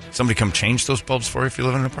somebody come change those bulbs for you if you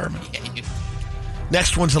live in an apartment?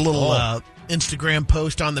 Next one's a little Instagram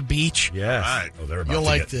post on the beach. Yes. Right. Oh, they're about You'll to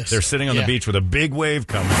like get- this. They're sitting on the Yeah. beach with a big wave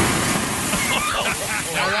coming. Now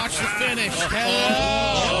watch the finish.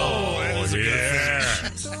 Oh, yeah.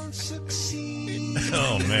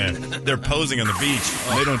 Oh, man. They're posing on the beach,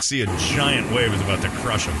 and they don't see a giant wave is about to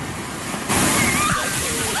crush them.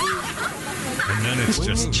 And then it's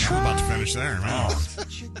just... About to finish there, man.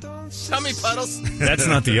 Tummy puddles. That's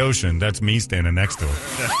not the ocean. That's me standing next to it.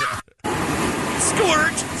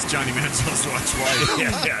 Squirt! It's Johnny Manziel's ex-wife.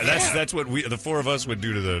 Yeah, that's what the four of us would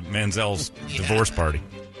do to the Manziel's divorce party.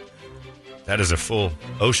 That is a full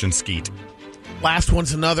ocean skeet. Last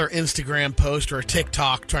one's another Instagram post or a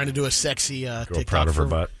TikTok trying to do a sexy Girl TikTok proud of her for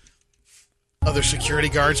butt. other security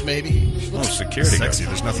guards, maybe. Oh, security guard. Sexy.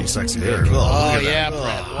 There's nothing sexy there. Oh, yeah,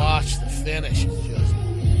 Brett. Watch the finish. It's just...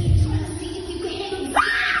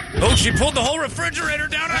 Oh, she pulled the whole refrigerator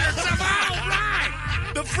down on herself. Oh,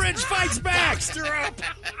 right. The fridge fights back. Stir up.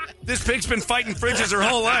 This pig's been fighting fridges her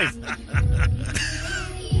whole life.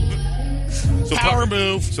 So Power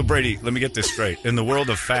move. So, Brady, let me get this straight. In the world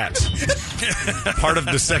of fats, part of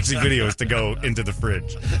the sexy video is to go into the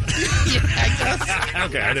fridge.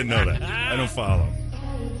 Okay, I didn't know that. I don't follow.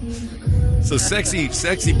 So sexy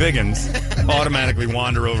biggins automatically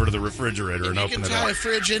wander over to the refrigerator and You open can it tie a up.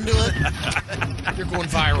 fridge into it. You're going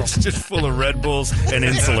viral. It's just full of Red Bulls and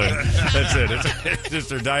insulin. That's it. It's just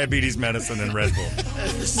their diabetes medicine and Red Bull.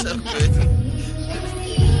 So good.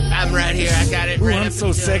 I'm right here. I got it. Ooh, right I'm up so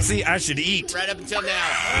until- sexy, I should eat. Right up until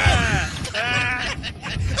now.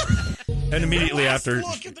 And immediately after,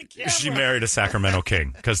 Look at the camera. she married a Sacramento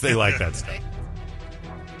King because they like that stuff.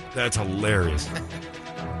 That's hilarious.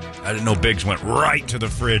 I didn't know Biggs went right to the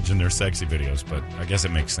fridge in their sexy videos, but I guess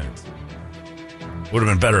it makes sense. Would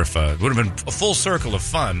have been better if would have been a full circle of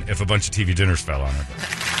fun if a bunch of TV dinners fell on it. You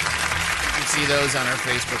can see those on our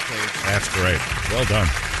Facebook page. That's great. Well done.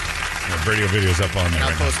 The radio video's up on there And I'll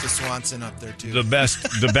right now. post a Swanson up there, too. The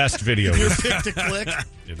best video. Your pick to click.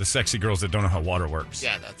 Yeah, the sexy girls that don't know how water works.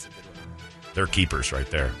 Yeah, that's a good one. They're keepers right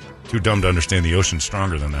there. Too dumb to understand the ocean's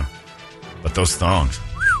stronger than them. But those thongs.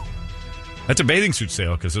 Whew. That's a bathing suit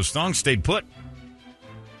sale because those thongs stayed put.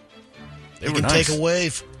 They You were can nice. take a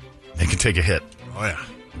wave. They can take a hit. Oh, yeah.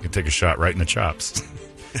 You can take a shot right in the chops.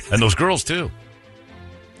 And those girls, too.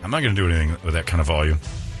 I'm not going to do anything with that kind of volume.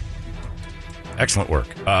 Excellent work.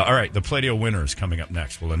 All right, the Play-Doh winner is coming up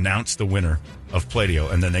next. We'll announce the winner of Play-Doh,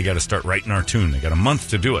 and then they got to start writing our tune. They got a month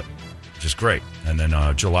to do it, which is great. And then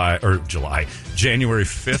January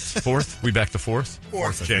 5th, 4th, we back the 4th?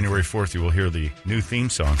 4th. January 4th, you will hear the new theme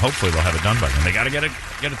song. Hopefully they'll have it done by then. They got to get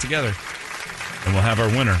it together, and we'll have our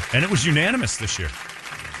winner. And it was unanimous this year.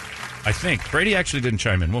 I think. Brady actually didn't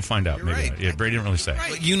chime in. We'll find out. You're Maybe right. not. Yeah, Brady didn't really say.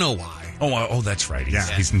 But you know why. Oh, that's right. Yeah.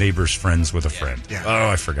 He's neighbor's friends with a friend. Yeah. Oh,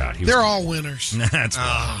 I forgot. He was- They're all winners. That's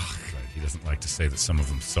right. He doesn't like to say that some of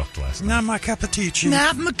them sucked last night. Not my cup of tea, Chief.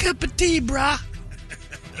 Not my cup of tea, brah.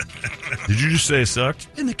 Did you just say it sucked?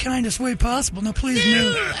 In the kindest way possible. No, please,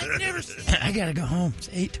 no. I gotta go home. It's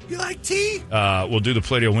 8. You like tea? We'll do the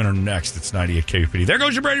Play-Doh winner next. It's 98 KUPD. There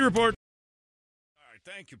goes your Brady Report. All right,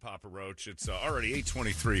 thank you, Papa Roach. It's already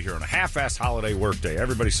 8:23 here on a half-assed holiday workday.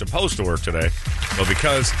 Everybody's supposed to work today, but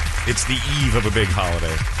because it's the eve of a big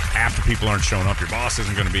holiday, half the people aren't showing up. Your boss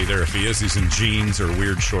isn't going to be there. If he is, he's in jeans or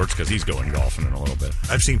weird shorts because he's going golfing in a little bit.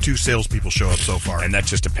 I've seen 2 salespeople show up so far. And that's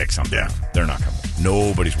just to pick something. Yeah. Out. They're not coming.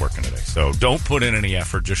 Nobody's working today. So don't put in any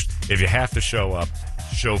effort. Just if you have to show up,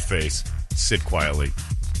 show face, sit quietly,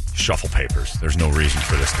 shuffle papers. There's no reason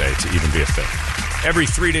for this day to even be a thing. Every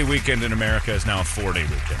 3-day weekend in America is now a 4-day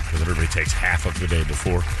weekend because everybody takes half of the day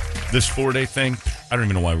before. This 4-day thing, I don't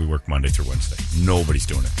even know why we work Monday through Wednesday. Nobody's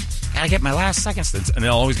doing it. Gotta get my last seconds. And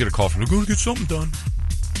they'll always get a call from, go to get something done.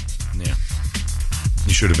 Yeah.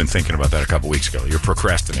 You should have been thinking about that a couple weeks ago. You're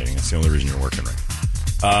procrastinating. That's the only reason you're working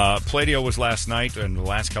right. Play-Doh was last night and the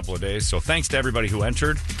last couple of days. So thanks to everybody who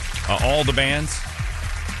entered. All the bands.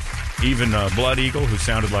 Even Blood Eagle, who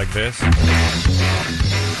sounded like this.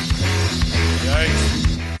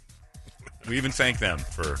 Yikes. We even thank them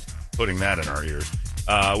for putting that in our ears.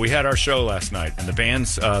 We had our show last night, and the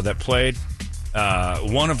bands that played,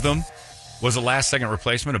 one of them was a last-second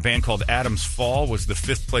replacement. A band called Adam's Fall was the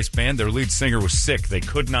 5th-place band. Their lead singer was sick. They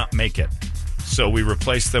could not make it. So we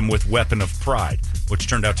replaced them with Weapon of Pride, which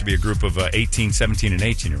turned out to be a group of 18, 17, and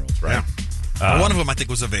 18-year-olds, right? Yeah. One of them, I think,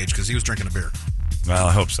 was of age because he was drinking a beer. Well,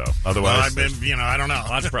 I hope so. Otherwise, Well, I don't know.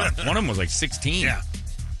 lots of problems. One of them was like 16. Yeah.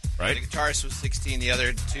 Right? The guitarist was 16. The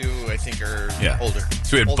other 2, I think, are Yeah. older.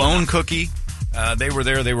 So we had Older Bone enough. Cookie. They were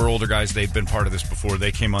there. They were older guys. They'd been part of this before.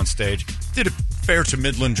 They came on stage. Did a fair to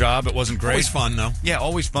Midland job. It wasn't great. Always fun, though. Yeah,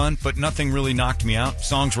 always fun, but nothing really knocked me out.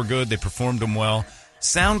 Songs were good. They performed them well.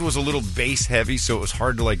 Sound was a little bass heavy, so it was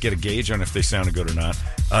hard to get a gauge on if they sounded good or not.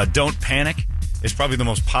 Don't Panic is probably the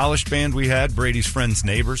most polished band we had. Brady's friend's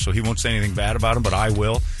neighbor, so he won't say anything bad about them, but I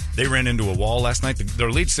will. They ran into a wall last night. Their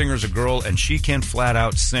lead singer is a girl, and she can flat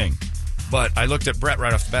out sing. But I looked at Brett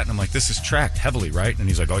right off the bat, and I'm like, this is tracked heavily, right? And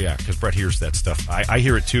he's like, oh, yeah, because Brett hears that stuff. I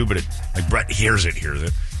hear it, too, but Brett hears it.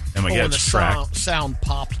 I'm like, yeah, when the it's tracked. sound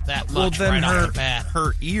popped that much Well, then right off the bat.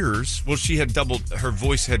 her ears, she had doubled, her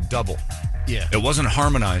voice had double. Yeah. It wasn't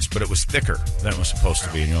harmonized, but it was thicker than it was supposed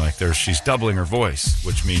to be. And you're like, she's doubling her voice,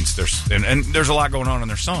 which means and there's a lot going on in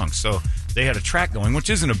their songs. So they had a track going, which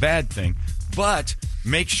isn't a bad thing. But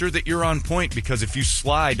make sure that you're on point, because if you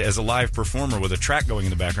slide as a live performer with a track going in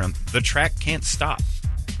the background, the track can't stop.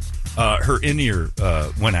 Her in-ear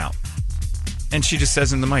went out. And she just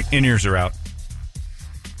says in the mic, in-ears are out.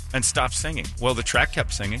 And stopped singing. Well, the track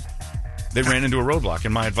kept singing. They ran into a roadblock,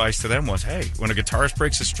 and my advice to them was, hey, when a guitarist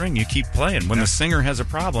breaks a string, you keep playing. When the singer has a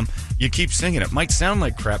problem, you keep singing. It might sound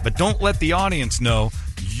like crap, but don't let the audience know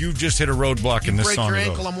you just hit a roadblock in this song. You break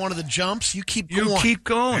your ankle on one of the jumps, you keep going. You keep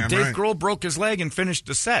going. Damn Dave right. Grohl broke his leg and finished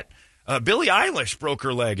the set. Billie Eilish broke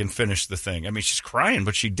her leg and finished the thing. I mean, she's crying,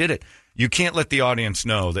 but she did it. You can't let the audience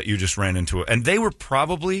know that you just ran into it. And they were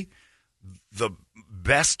probably the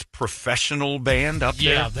best professional band up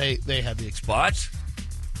there. Yeah, they had the experience.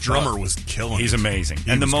 But Drummer was killing he's it. amazing. He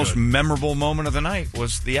And the was most good. memorable moment of the night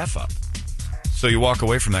was the F-up. So you walk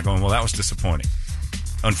away from that going, well, that was disappointing.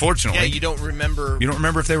 Unfortunately, Yeah, you don't remember. you don't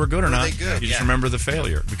remember if they were good or Were not. they good? You just Yeah. remember the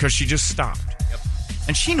failure because she just stopped.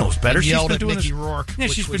 And she knows better. And She's yelled been at doing Mickey this. Rourke, Yeah,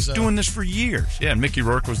 which she's was, been doing this for years. Yeah, and Mickey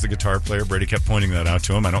Rourke was the guitar player. Brady kept pointing that out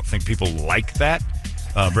to him. I don't think people like that.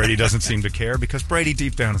 Brady doesn't seem to care because Brady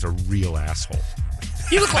deep down is a real asshole.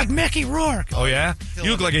 You look like Mickey Rourke. Oh, yeah?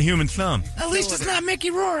 You look like a human thumb. At least it's not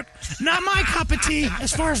Mickey Rourke. Not my cup of tea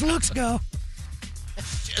as far as looks go.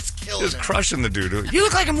 Just killing Just crushing the dude. You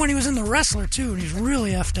look like him when he was in The Wrestler, too, and he's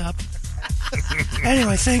really effed up.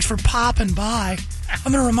 Anyway, thanks for popping by.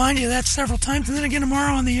 I'm going to remind you of that several times, and then again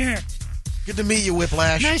tomorrow on the air. Good to meet you,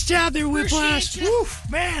 Whiplash. Nice job there, Whiplash. Woof,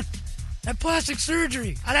 man. That plastic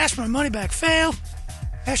surgery. I'd ask for my money back. Fail.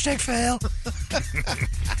 Hashtag fail.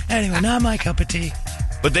 Anyway, not my cup of tea.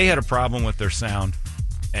 But they had a problem with their sound,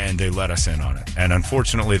 and they let us in on it. And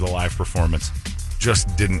unfortunately, the live performance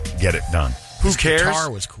just didn't get it done. Who cares?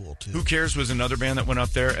 Guitar was cool, too. Who Cares was another band that went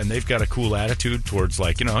up there, and they've got a cool attitude towards,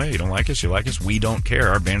 like, you know, hey, you don't like us, you like us, we don't care.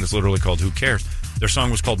 Our band is literally called Who Cares. Their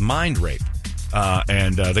song was called Mind Rape.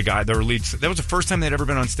 And the guy, their lead, that was the first time they'd ever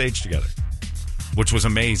been on stage together, which was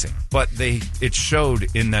amazing. But it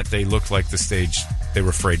showed in that they looked like the stage, they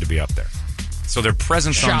were afraid to be up there. So their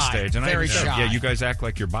presence on Shy. stage, and Very I said, shy. yeah, you guys act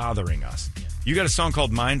like you're bothering us. You got a song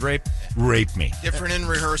called Mind Rape? Rape me. Different in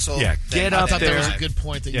rehearsal. Yeah, than- get I up thought there. that was a good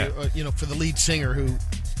point that Yeah. you for the lead singer who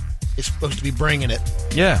is supposed to be bringing it,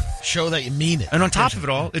 Yeah. show that you mean it. And on top of it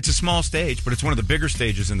all, it's a small stage, but it's one of the bigger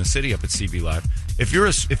stages in the city up at CB Live. If you're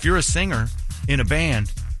a singer in a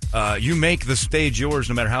band, you make the stage yours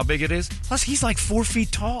no matter how big it is. Plus, he's like 4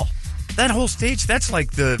 feet tall. That whole stage, that's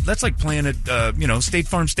like playing at State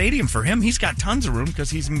Farm Stadium for him. He's got tons of room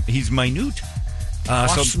because he's minute.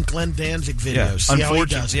 Watch some Glenn Danzig videos. See how he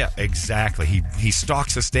does it. Yeah, exactly. He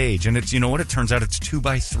stalks a stage, and it's, you know what? It turns out it's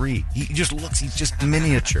 2x3. He just looks. He's just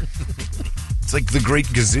miniature. It's like the Great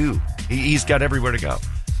Gazoo. He's got everywhere to go.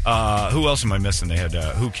 Who else am I missing? They had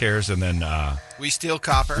Who Cares, and then We Steal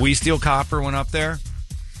Copper. We Steal Copper went up there,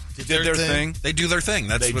 did their thing. They do their thing.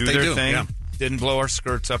 That's They what do they their do. thing. Yeah. Didn't blow our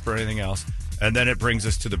skirts up or anything else. And then it brings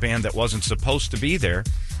us to the band that wasn't supposed to be there,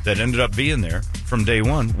 that ended up being there from day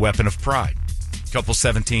one, Weapon of Pride. Couple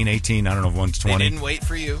 17, 18, I don't know if one's 20. They didn't wait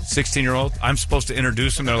for you. 16-year-old. I'm supposed to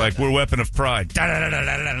introduce them. They're like, we're Weapon of Pride.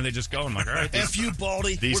 Da-da-da-da-da-da. And they just go. I'm like, all right. F you,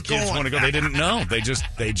 Baldy. These We're kids going. want to go. They didn't know. They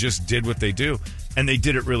just did what they do. And they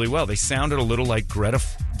did it really well. They sounded a little like Greta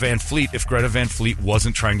Van Fleet if Greta Van Fleet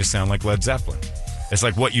wasn't trying to sound like Led Zeppelin. It's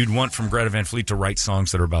like what you'd want from Greta Van Fleet to write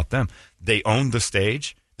songs that are about them. They owned the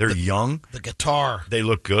stage. They're young. The guitar. They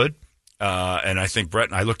look good. And I think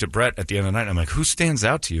I looked at Brett at the end of the night, and I'm like, who stands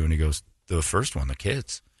out to you? And he goes, the first one, the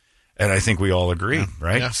kids. And I think we all agree,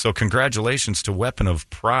 right? Yeah. So congratulations to Weapon of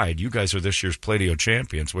Pride. You guys are this year's Play-Doh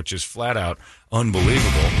champions, which is flat out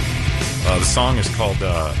unbelievable. The song is called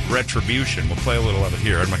Retribution. We'll play a little of it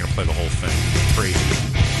here. I'm not going to play the whole thing. It's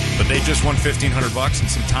crazy. But they just won $1,500 and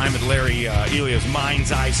some time at Larry Elia's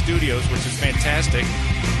Mind's Eye Studios, which is fantastic.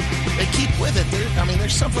 They keep with it.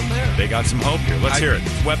 There's something there. They got some hope here. Let's hear it.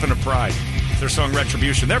 It's Weapon of Pride. Their song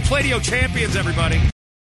Retribution. They're Play-Doh champions, everybody.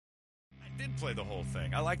 I did play the whole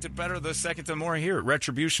thing. I liked it better the second the more I hear it.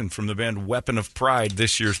 Retribution from the band Weapon of Pride,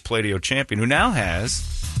 this year's Play-Doh champion, who now has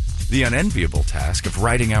the unenviable task of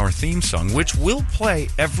writing our theme song, which we'll play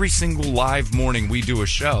every single live morning we do a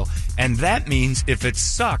show. And that means if it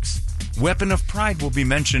sucks, Weapon of Pride will be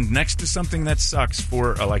mentioned next to something that sucks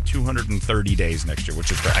for like 230 days next year,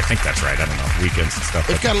 which is, I think that's right. I don't know, weekends and stuff.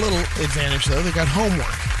 They've got a little advantage, though. They've got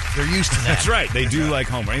homework. They're used to that. That's right. They do like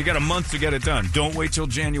homework. You got a month to get it done. Don't wait till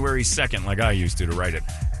January 2nd like I used to write it.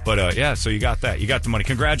 But, yeah, so you got that. You got the money.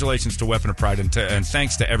 Congratulations to Weapon of Pride, and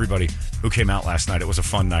thanks to everybody who came out last night. It was a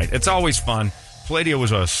fun night. It's always fun Palladio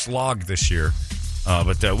was a slog this year,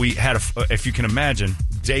 but we had, if you can imagine,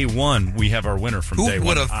 day one, we have our winner from day one. Who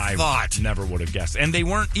would have I thought? Never would have guessed. And they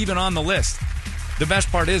weren't even on the list. The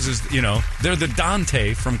best part is they're the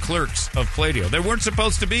Dante from Clerks of Palladio. They weren't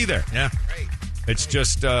supposed to be there. Yeah. It's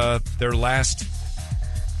just their last,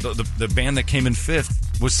 the band that came in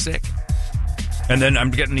fifth was sick. And then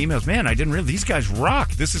I'm getting emails, man, I didn't realize these guys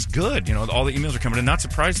rock. This is good. All the emails are coming in. Not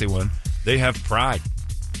surprised they won. They have pride.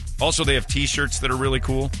 Also, they have T-shirts that are really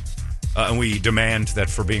cool. And we demand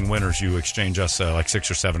that for being winners, you exchange us like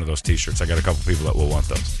 6 or 7 of those T-shirts. I got a couple people that will want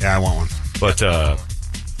those. Yeah, I want one. But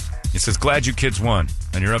it says, glad you kids won,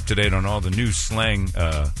 and you're up to date on all the new slang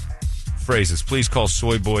phrases. Please call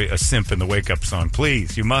Soy Boy a simp in the wake-up song.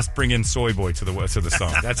 Please, you must bring in Soy Boy to the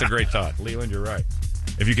song. That's a great thought. Leland, you're right.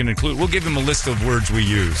 If you can include, we'll give him a list of words we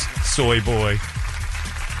use. Soy Boy,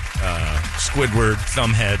 Squidward,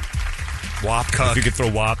 Thumbhead, Wop. Cuck. If you could throw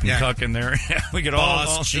Wop and Cuck in there. we could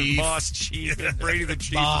Boss Chief. Boss Chief, Brady the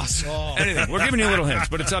Chief. Boss. Oh. Anything. We're giving you little hints,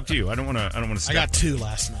 but it's up to you. I don't want to I step got on 2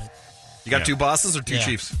 last night. You got 2 bosses or 2 Yeah,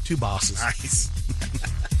 chiefs? 2 bosses. Nice.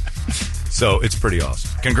 So it's pretty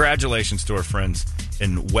awesome. Congratulations to our friends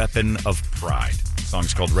in Weapon of Pride. The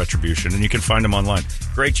song's called Retribution, and you can find them online.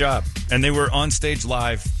 Great job. And they were on stage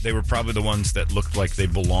live. They were probably the ones that looked like they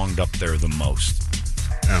belonged up there the most.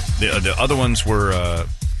 Yeah. The other ones were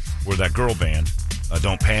that girl band,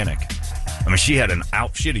 Don't Panic. I mean, she had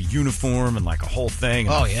a uniform and like a whole thing,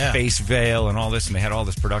 and a face veil and all this, and they had all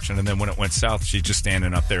this production. And then when it went south, she's just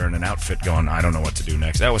standing up there in an outfit, going, "I don't know what to do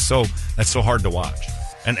next." That's so hard to watch,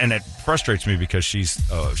 and it frustrates me because she's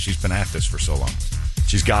been at this for so long.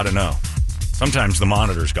 She's got to know. Sometimes the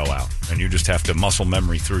monitors go out, and you just have to muscle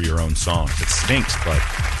memory through your own songs. It stinks, but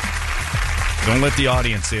don't let the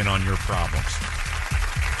audience in on your problems.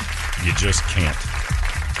 You just can't.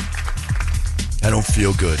 I don't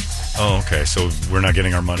feel good. Oh, okay. So we're not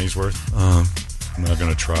getting our money's worth? I'm not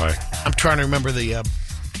going to try. I'm trying to remember the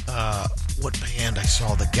what band I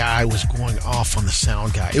saw. The guy was going off on the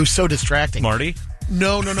sound guy. It was so distracting. Marty?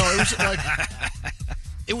 No. It was like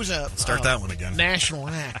it was a Start that one again. National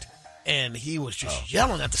act, and he was just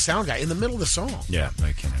yelling at the sound guy in the middle of the song. Yeah,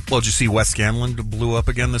 I can't. Well, did you see Wes Scanlon blew up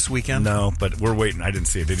again this weekend? No, but we're waiting. I didn't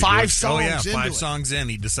see it. Did he do 5 it? songs Oh, yeah. into 5 it. songs in,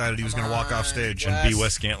 he decided he was going to walk off stage. And be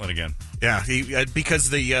Wes Scantlin again. Yeah, because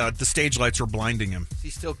the stage lights were blinding him. Is he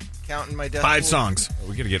still counting my death 5 pool? songs.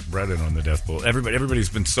 We got to get Brett in on the Death Pool. Everybody's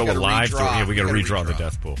been so gotta alive. redraw. We got to We redraw gotta the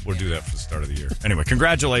Death Pool. We'll do that for the start of the year. Anyway,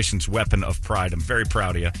 congratulations, Weapon of Pride. I'm very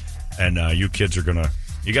proud of you. And you kids are going to...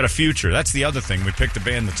 You got a future. That's the other thing. We picked a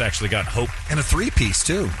band that's actually got hope. And a 3-piece,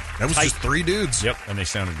 too. That was just 3 dudes. Yep, and they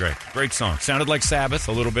sounded great. Great song. Sounded like Sabbath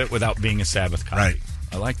a little bit without being a Sabbath copy. Right.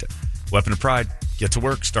 I liked it. Weapon of Pride. Get to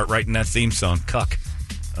work. Start writing that theme song. Cuck.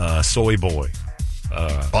 Soy Boy.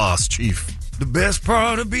 Boss Chief. The best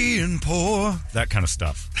part of being poor. That kind of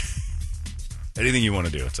stuff. Anything you want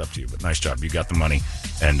to do, it's up to you. But nice job. You got the money.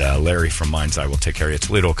 And Larry from Mind's Eye will take care of you.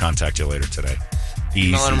 Toledo will contact you later today. Easy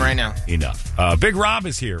Emailing him right now. Enough. Big Rob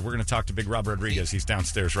is here. We're going to talk to Big Rob Rodriguez. He's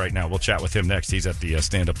downstairs right now. We'll chat with him next. He's at the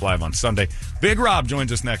Stand Up Live on Sunday. Big Rob joins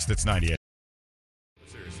us next. It's 98.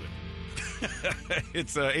 Seriously.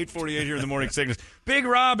 It's 8:48 here in the Morning Sickness. Big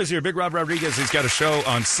Rob is here. Big Rob Rodriguez. He's got a show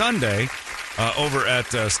on Sunday over at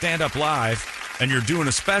Stand Up Live, and you're doing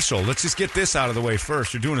a special. Let's just get this out of the way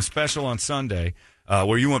first. You're doing a special on Sunday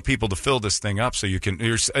where you want people to fill this thing up so you can.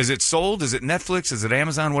 Is it sold? Is it Netflix? Is it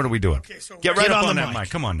Amazon? What are we doing? Okay, so Get right right up on on the that mic. mic.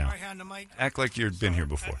 Come on now. Right on the mic. Act like you've been here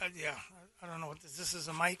before. Yeah, I don't know what this is.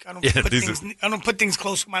 A mic. I don't Yeah, put these things. I don't put things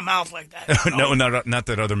close to my mouth like that. No, not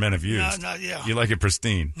that other men have used. No, yeah. You like it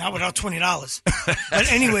pristine. Not without $20.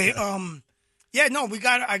 But anyway, yeah, no,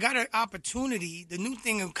 I got an opportunity. The new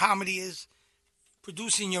thing in comedy is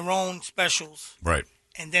producing your own specials, Right.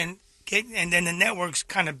 and then the networks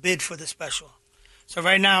kind of bid for the special. So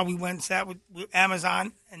right now we went and sat with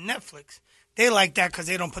Amazon and Netflix. They like that because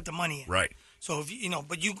they don't put the money in. Right. So if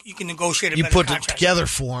but you can negotiate a You better put it contract. together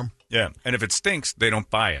for him. Yeah. And if it stinks, they don't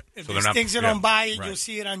buy it. If so it they're not. stinks, they yeah. don't buy it. Right. You'll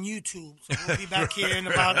see it on YouTube. So we'll be back here in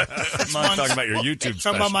about 6 I'm not months. talking about your YouTube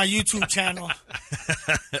Talking about special. my YouTube channel.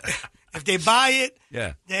 If they buy it,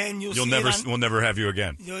 Yeah. then you'll You'll see never. it on, We'll never have you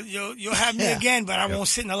again. You'll have me again, but I won't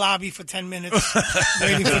sit in the lobby for 10 minutes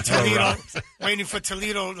waiting for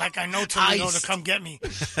Toledo, like I know Toledo Ice. to come get me.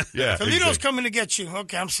 Yeah. Toledo's exactly. coming to get you.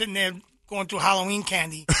 Okay, I'm sitting there going through Halloween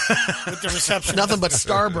candy with the reception. Nothing but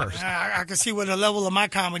Starburst. I can see where the level of my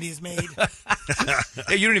comedy is made.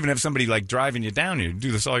 Yeah, you don't even have somebody like driving you down. You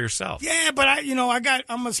do this all yourself. Yeah, but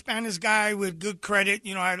I'm a Spanish guy with good credit.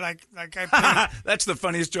 I pay. That's the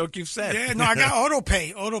funniest joke you've said. Yeah, no, I got auto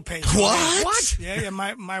pay. What? Yeah,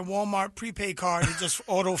 my Walmart prepaid card it just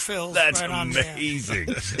auto fills. That's right on there. amazing.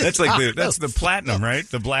 That's like that's the platinum, right?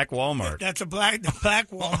 The black Walmart. That's the black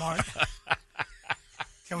Walmart.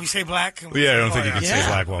 Can we say black? Yeah, I don't think you can say Yeah.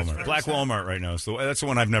 black Walmart. Black Walmart right now. So that's the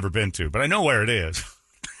one I've never been to, but I know where it is.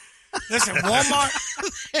 Listen,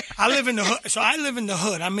 Walmart. I live in the hood. So I live in the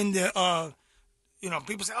hood. I'm in the.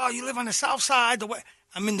 People say, "Oh, you live on the south side."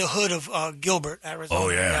 I'm in the hood of Gilbert, Arizona. Oh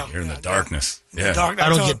yeah, you're in the darkness. Yeah. Dark. I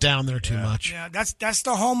don't get down there too much. Yeah, that's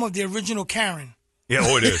the home of the original Karen. Yeah,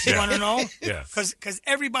 oh it is. You Yeah. want to know? Yeah. Because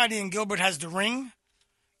everybody in Gilbert has the Ring.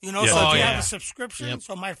 Yeah, So that's if you right. have a subscription,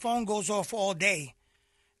 so my phone goes off all day.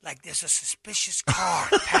 Like there's a suspicious car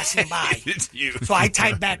passing by. It's you. So I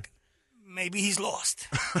type back, maybe he's lost.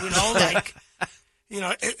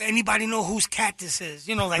 Anybody know whose cat this is?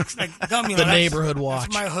 Like dumb. The neighborhood watch.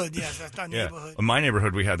 That's my hood. Yes, that's our Yeah. neighborhood. In my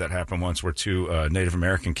neighborhood, we had that happen once where two Native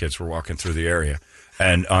American kids were walking through the area.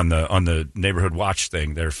 And on the neighborhood watch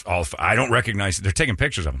thing, I don't recognize. They're taking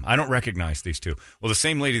pictures of them. I don't recognize these two. Well, the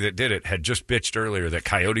same lady that did it had just bitched earlier that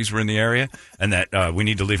coyotes were in the area and that we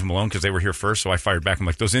need to leave them alone because they were here first. So I fired back. I'm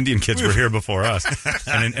like, those Indian kids were here before us,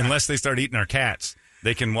 and unless they start eating our cats,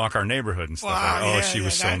 they can walk our neighborhood and stuff. Wow, She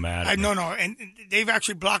was so mad. at me. No, and they've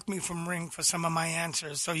actually blocked me from Ring for some of my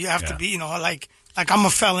answers. So you have to be, like I'm a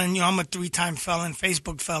felon. I'm a 3-time felon,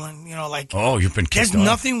 Facebook felon. Oh, you've been kicked There's off.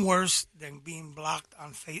 nothing worse than being blocked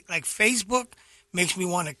on Facebook. Like Facebook makes me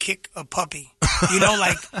want to kick a puppy.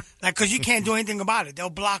 Because you can't do anything about it. They'll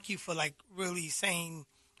block you for really saying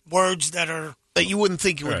words that are That you wouldn't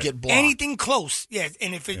think you would Right. get blocked. anything close. Yeah,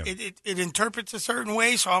 and if it interprets a certain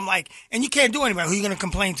way, so I'm like, and you can't do anything. Who are you going to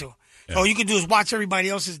complain to? So all you can do is watch everybody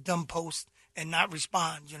else's dumb post and not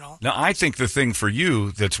respond. Now, I think the thing for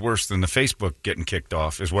you that's worse than the Facebook getting kicked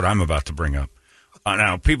off is what I'm about to bring up.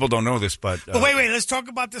 Now, people don't know this, but... But wait, let's talk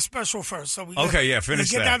about the special first. So finish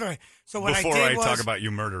let's get that. that. So what before I did was, talk about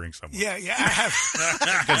you murdering someone. Yeah, I have...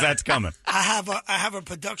 Because that's coming. I have a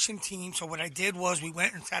production team. So what I did was we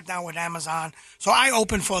went and sat down with Amazon. So I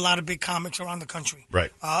opened for a lot of big comics around the country.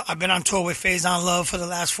 Right. I've been on tour with Faison Love for the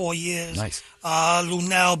last 4 years. Nice.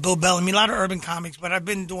 Lunel, Bill Bellamy, a lot of urban comics, but I've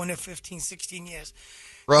been doing it 15, 16 years.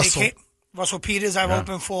 Russell. Russell Peters I've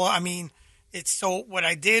opened for. I mean, what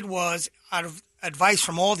I did was, out of advice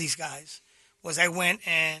from all these guys, was I went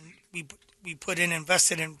and we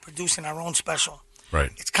invested in producing our own special. Right.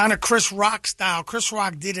 It's kind of Chris Rock style. Chris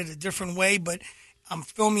Rock did it a different way, but I'm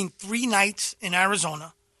filming 3 nights in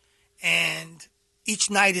Arizona, and each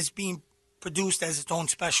night is being produced as its own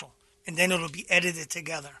special, and then it'll be edited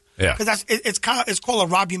together. Yeah. Because it's called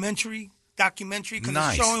a documentary, because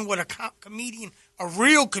Nice. it's showing what a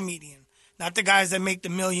real comedian, not the guys that make the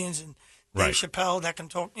millions and Dave Right. Chappelle that can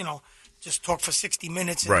talk, just talk for 60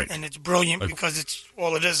 minutes and, Right. and it's brilliant because it's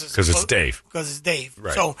all it is. 'Cause it's Dave. Because it's Dave.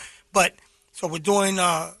 Right. So we're doing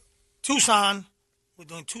Tucson. We're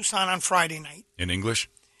doing Tucson on Friday night In English?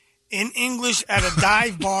 in English at a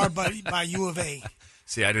dive bar by U of A.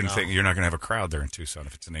 See, I didn't think you're not going to have a crowd there in Tucson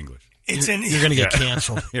if it's in English. It's You're going to get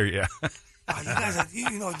canceled. Here, yeah. Wow, you guys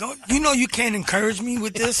are, you can't encourage me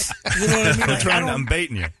with this. You know what I mean? Like, I'm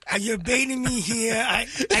baiting you. You're baiting me here. I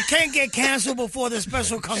can't get canceled before the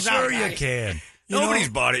special comes out. Sure you guys. can. You know? Nobody's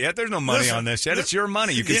bought it yet. There's no money Listen, on this yet. It's your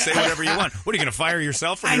money. You can Yeah. say whatever you want. What, are you going to fire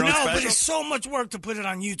yourself from I your know, own but special? it's so much work to put it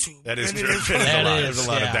on YouTube. That is And true. it is- There's a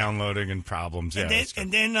lot of yeah. downloading and problems. Yeah, that's true.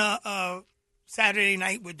 and then Saturday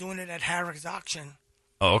night we're doing it at Harrick's Auction.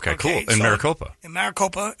 Oh, okay, cool. In so- Maricopa. In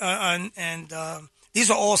Maricopa, and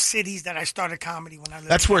these are all cities that I started comedy when I lived.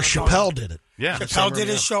 That's in where Arizona. Chappelle did it. Yeah. Chappelle did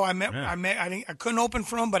his show. I couldn't open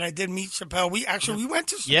for him, but I did meet Chappelle. We went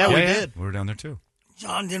to Chappelle. Yeah, we did. We were down there too.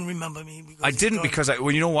 John didn't remember me. Because I didn't because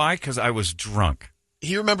you know why? Because I was drunk.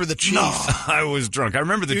 You remember the chief? No. I was drunk. I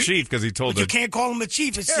remember the chief because he told But you the can't call him a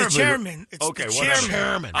chief. It's Terribly- the chairman. It's Okay, the whatever.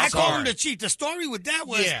 Chairman. I call him Sorry. the chief. The story with that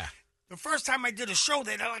was Yeah. the first time I did a show,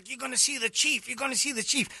 they're like, "You're going to see the chief. You're going to see the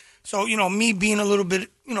chief." So me being a little bit,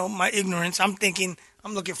 my ignorance, I'm thinking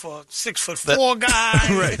I'm looking for a 6'4" guy.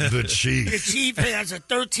 right the chief. The chief has a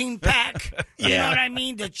 13-pack. You Yeah. know what I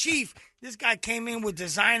mean? The chief. This guy came in with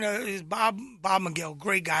designer. Is Bob Miguel,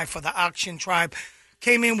 great guy for the Auction Tribe.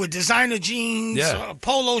 Came in with designer jeans, Yeah. a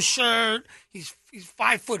polo shirt. He's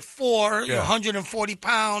 5'4", Yeah. 140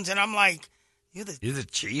 pounds, and I'm like, You're the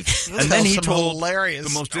chief. You'll And then tell he some told hilarious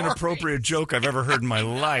the most story. inappropriate joke I've ever heard in my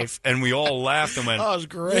life, and we all laughed and went, Oh, it was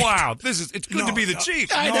great. wow, it's good to be the chief.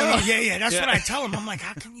 I No, know. yeah. That's what I tell him. I'm like,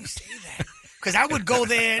 how can you say that? Because I would go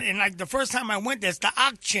there, and like the first time I went there, it's the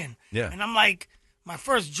Ak Chin. Yeah. And I'm like, my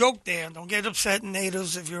first joke there, don't get upset,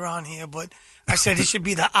 natives, if you're on here, but I said it should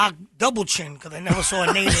be the Ak double chin, because I never saw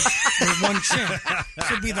a native with one chin. It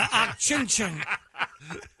should be the Ak Chin Chin.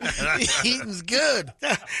 Eating's good.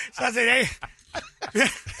 So I said, hey.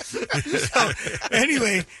 So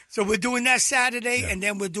anyway, so we're doing that Saturday, and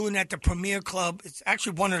then we're doing at the Premier Club. It's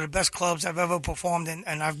actually one of the best clubs I've ever performed in,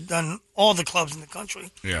 and I've done all the clubs in the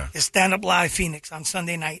country. Yeah. It's Stand Up Live Phoenix on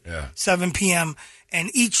Sunday night, Yeah. 7 p.m., and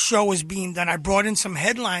each show is being done. I brought in some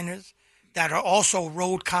headliners that are also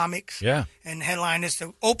road comics Yeah. and headliners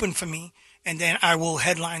to open for me, and then I will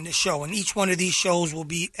headline the show. And each one of these shows will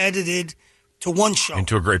be edited to one show.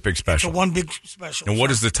 Into a great big to special. one big special. And what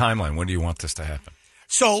So- is the timeline? When do you want this to happen?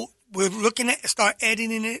 So we're looking at start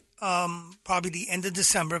editing it probably the end of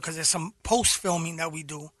December, because there's some post filming that we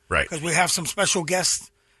do. Right. Because we have some special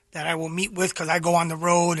guests that I will meet with, because I go on the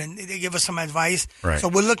road and they give us some advice. Right. So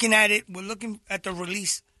we're looking at it. We're looking at the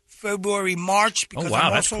release February, March. Because Oh, wow,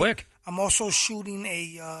 I'm that's also, quick. I'm also shooting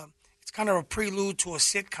it's kind of a prelude to a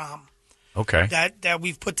sitcom Okay. that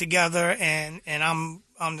we've put together, and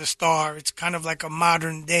I'm the star. It's kind of like a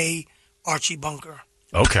modern day Archie Bunker.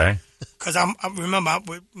 Okay. Because I remember,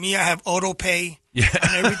 with me, I have auto pay Yeah.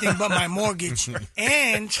 and everything but my mortgage,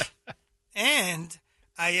 and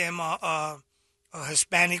I am a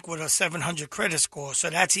Hispanic with a 700 credit score, so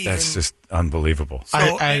that's even. That's just unbelievable. So-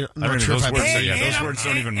 I'm I not mean, sure if those I've words- seen yeah, it. those I'm- words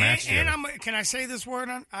don't even match And together. can I say this word?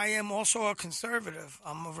 I am also a conservative.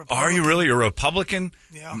 I'm a Republican. Are you really? You're a Republican,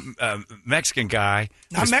 Yeah. Mexican guy,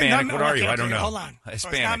 Not Me- Hispanic. not- what are you? okay, I don't okay, know. Hold on. So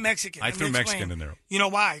Hispanic. it's not Mexican. I Let me threw explain. Mexican in there. You know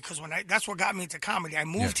why? Because that's what got me into comedy. I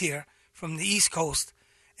moved here from the East Coast,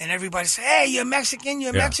 and everybody said, "Hey, you're Mexican.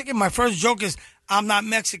 You're Yeah. Mexican." My first joke is, "I'm not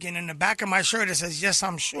Mexican." In the back of my shirt, it says, "Yes,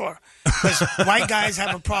 I'm sure." Because white guys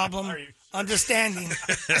have a problem understanding.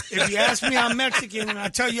 If you ask me, I'm Mexican, and I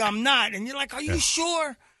tell you I'm not, and you're like, "Are you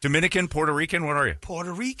sure?" Dominican, Puerto Rican. What are you?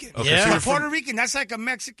 Puerto Rican. Okay, Yeah. so you're from- Puerto Rican. That's like a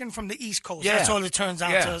Mexican from the East Coast. Yeah. That's all it turns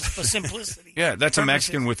out Yeah. to for simplicity. Yeah, that's a Purposes.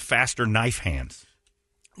 Mexican with faster knife hands.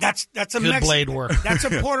 That's a Good Mexican. blade work. That's a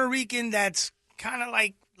Puerto Rican that's kind of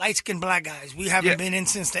like light-skinned black guys. We haven't Yeah. been in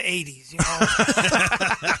since the 80s, you know.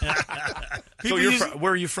 So People you're use-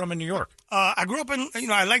 where are you from in New York? I grew up in,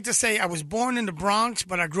 I like to say I was born in the Bronx,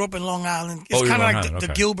 but I grew up in Long Island. It's Oh, you're kind of Long like Island, the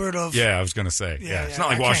okay. Gilbert of... Yeah, I was going to say. Yeah, it's not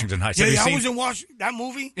like I Washington can't- Heights. Yeah, Have you I seen was in Washington. That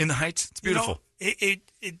movie? In the Heights? It's beautiful.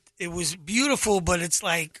 It was beautiful, but it's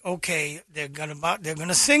like, okay, they're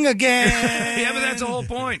gonna sing again. Yeah, but that's the whole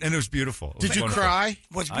point. And it was beautiful. It was Did you wonderful. cry?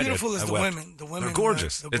 What's I did. beautiful is I the wept. women. The women They're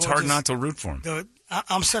gorgeous. the It's hard gorgeous- not to root for them.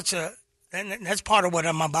 I'm such a, and that's part of what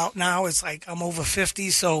I'm about now. It's like I'm over 50,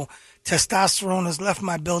 so testosterone has left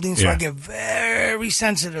my building, so Yeah. I get very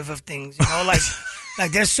sensitive of things. You know,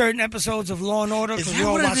 like there's certain episodes of Law and Order, Is because that we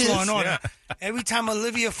all what it watch Law is? and Order. Every time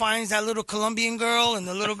Olivia finds that little Colombian girl, and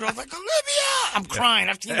the little girl's like, Olivia, I'm crying.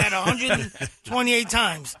 I've seen that 128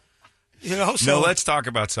 times. You know, so No, let's talk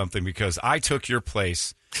about something, because I took your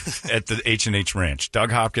place at the H&H Ranch.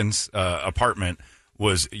 Doug Hopkins' apartment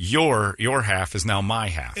was your half is now my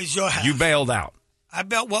half. Is your half. You bailed out. I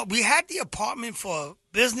bet. Well, we had the apartment for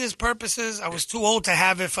business purposes. I was too old to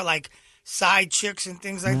have it for like side chicks and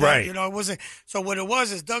things like Right. that. You know, it wasn't. So what it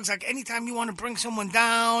was is Doug's like, anytime you want to bring someone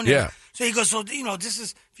down. Yeah. So he goes, so this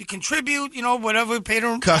is if you contribute, whatever, pay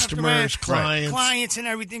them Customers, clients. clients, and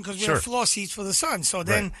everything, because we Sure. have floor seats for the son. So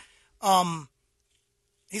then,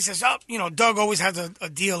 he says, Doug always has a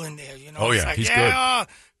deal in there. You know. Oh, It's yeah, like, he's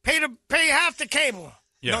pay half the cable.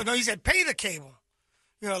 Yeah. No, he said pay the cable.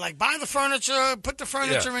 Like buy the furniture, put the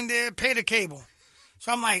furniture in there, pay the cable.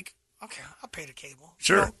 So I'm like, okay, I'll pay the cable.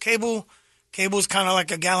 Sure. Cable's kind of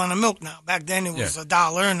like a gallon of milk now. Back then it was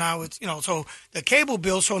 $1, and now it's so the cable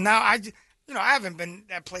bill. So now I haven't been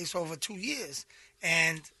that place over 2 years,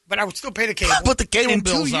 but I would still pay the cable. But the cable In 2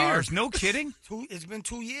 bills are. years. No kidding. It's been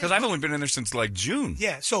 2 years. Because I've only been in there since like June.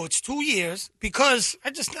 Yeah, so it's 2 years because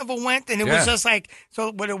I just never went, and it Yeah. was just like,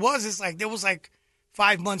 so what it was is like there was like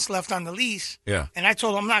 5 months left on the lease. Yeah. And I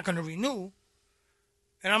told him I'm not going to renew.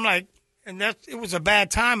 And I'm like, it was a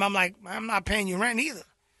bad time. I'm like, I'm not paying you rent either.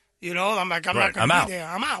 I'm like, I'm Right, not going I'm to out. be there.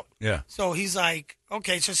 I'm out. Yeah. So he's like,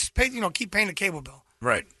 okay, so just pay, keep paying the cable bill.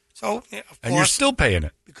 Right. So, yeah, of And you're course, still paying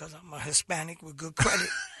it. because I'm a Hispanic with good credit.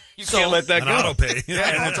 You can't let that An go. auto pay. Yeah,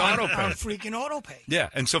 and it's auto pay. I'm freaking auto pay. Yeah,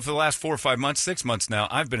 and so for the last 4 or 5 months, 6 months now,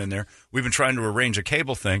 I've been in there. We've been trying to arrange a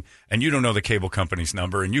cable thing, and you don't know the cable company's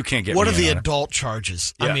number, and you can't get What me are the in on it. adult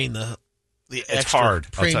charges? Yeah. I mean, the The It's extra hard.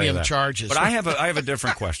 I'll tell you premium that. charges. But I have a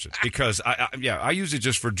different question because I use it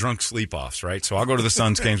just for drunk sleep offs, right? So I'll go to the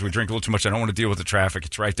Suns games. We drink a little too much. I don't want to deal with the traffic.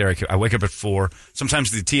 It's right there. I wake up at 4.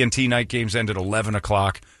 Sometimes the TNT night games end at 11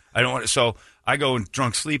 o'clock. I don't want to, so I go and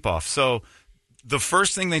drunk sleep off. So the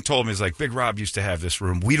first thing they told me is like, Big Rob used to have this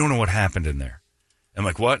room. We don't know what happened in there. I'm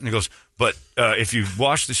like, what? And he goes, but if you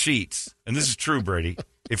wash the sheets, and this is true, Brady,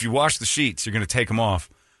 if you wash the sheets, you're going to take them off.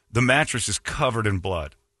 The mattress is covered in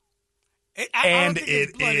blood. I don't think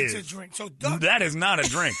it's blood, it's a drink. So That is not a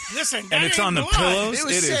drink. Listen, and it's on the blood. pillows. It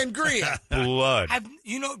was sangria. Blood.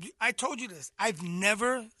 I told you this. I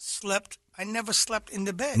never slept in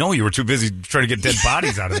the bed. No, you were too busy trying to get dead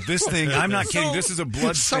bodies out of this thing. I'm not kidding. This is a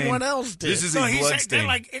blood stain. Someone else did. This is So a he's blood like, stain. they're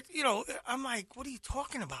like, I'm like, what are you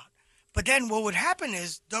talking about? But then what would happen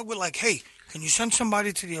is Doug would like, hey, can you send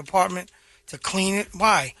somebody to the apartment to clean it?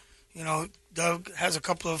 Why? Doug has a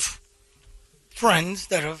couple of friends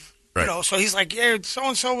that have, Right. so he's like, yeah,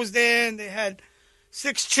 so-and-so was there, and they had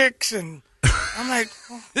 6 chicks, and I'm like,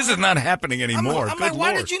 This is not happening anymore. I'm Good like,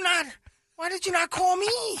 why Lord. did you not call me?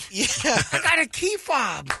 Yeah. I got a key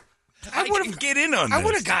fob. I can get in on I this.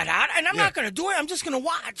 would have got out, and I'm not going to do it. I'm just going to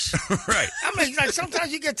watch. Right. I'm like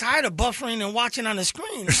sometimes you get tired of buffering and watching on the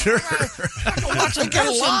screen. Sure. I can watch it Get it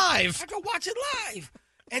person. live. I can watch it live.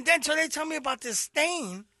 And then so they tell me about this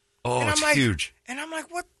stain. Oh, and it's I'm like, huge. And I'm like,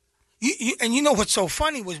 what? And you know what's so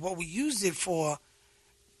funny was what we used it for.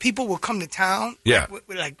 People would come to town. Yeah.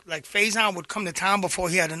 Like Faison would come to town before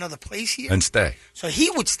he had another place here. And stay. So he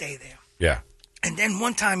would stay there. Yeah. And then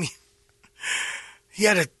one time he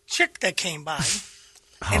had a chick that came by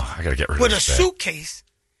Oh, I got to get rid of with a this bed. suitcase.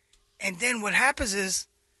 And then what happens is,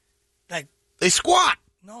 like, They squat.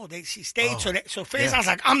 no, she stayed. So Faison's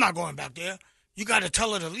like, I'm not going back there. You got to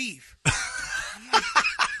tell her to leave. I'm like,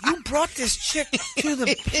 you brought this chick to the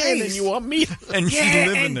place. And you want me to... And yeah, she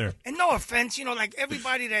live in and, there. And no offense, like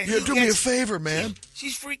everybody that Yeah, he do me a gets- favor, man.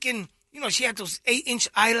 She's freaking, she had those 8-inch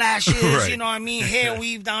eyelashes, Right. you know what I mean? Hair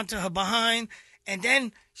weaved down to her behind. And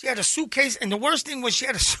then she had a suitcase. And the worst thing was she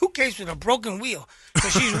had a suitcase with a broken wheel. So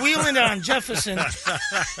she's wheeling it on Jefferson.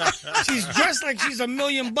 She's dressed like she's $1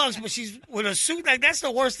 million, but she's with a suit. Like, that's the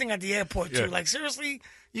worst thing at the airport, too. Yeah. Like, seriously,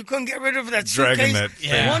 you couldn't get rid of that Dragging suitcase? that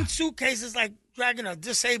thing. One suitcase is like dragging a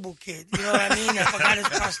disabled kid. You know what I mean? That forgot his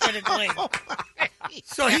prosthetic leg.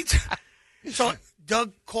 So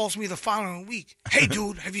Doug calls me the following week. Hey,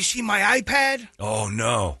 dude, have you seen my iPad? Oh,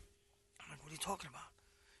 no. I'm like, what are you talking about?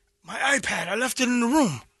 My iPad, I left it in the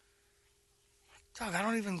room. Doug, I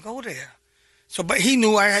don't even go there. So, but he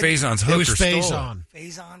knew I had... Faison's It hooker was stole. Faison.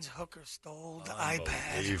 Faison's hooker stole the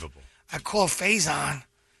iPad. Unbelievable. I called Faison,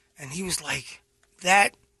 and he was like,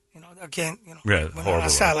 that, again, Yeah, we're not horrible. on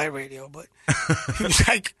satellite radio, but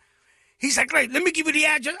he was like, great, let me give you the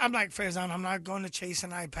address. I'm like, Faison, I'm not going to chase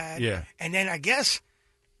an iPad. Yeah. And then I guess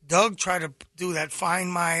Doug tried to do that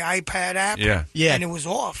Find My iPad app. Yeah. Yeah. And it was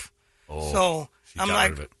off. Oh, So she I'm got like,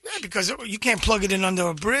 rid of it. yeah, because you can't plug it in under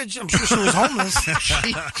a bridge. I'm sure she was homeless.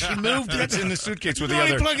 She moved it. It's in the suitcase with You the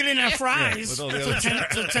only other. plug it in at Fry's with all the other-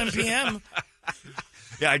 till 10 p.m.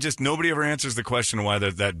 Yeah, nobody ever answers the question why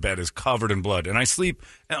that bed is covered in blood. And I sleep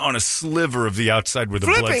on a sliver of the outside where the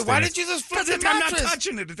Flip blood it. Why stain did you just flip Because the I'm not mattress?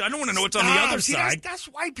 touching it. I don't want to know what's on the other See, side. That's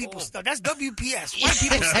white people stuff. That's WPS. White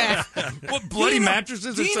people stuff. What, bloody Do you know-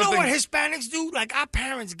 mattresses Do or you something? know what Hispanics do? Like, our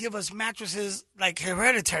parents give us mattresses, like,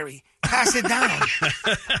 hereditary. Pass it down.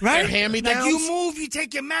 Right? hand-me-downs? Like, you move, you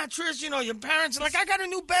take your mattress. Your parents are like, I got a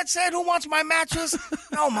new bed set. Who wants my mattress?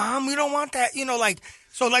 No, Mom, we don't want that.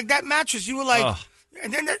 So, like, that mattress, you were like... Ugh.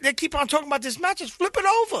 And then they keep on talking about this mattress. Flip it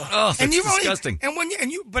over. Oh, that's you've disgusting.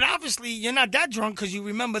 But obviously you're not that drunk because you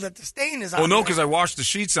remember that the stain is on. Well, no, there. because I washed the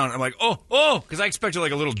sheets on. I'm like, oh, because I expected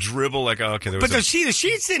like a little dribble, like, oh, okay, there was But a... the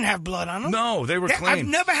sheets didn't have blood on them. No, they were I've clean.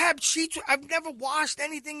 never had sheets. I've never washed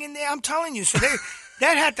anything in there. I'm telling you. So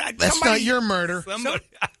that had to. That's somebody, not your murder. Somebody,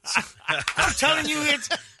 I'm telling you,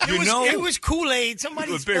 it was Kool-Aid.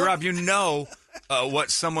 Somebody. Big Rob, what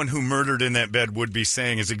someone who murdered in that bed would be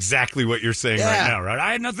saying is exactly what you're saying right Yeah. now, right?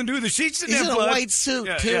 I had nothing to do with the sheets. Didn't He's have in a blood. white suit,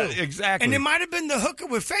 Yeah, too. Yeah, exactly. And it might have been the hooker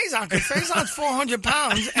with Faison because Faison's 400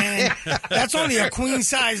 pounds and that's only a queen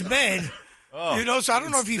size bed. So I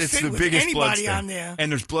don't know if you it's fit the with biggest blood anybody stain. on there.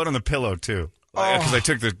 And there's blood on the pillow too. Because I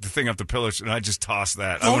took the thing off the pillow and I just tossed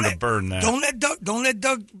that. I want to burn that. Don't let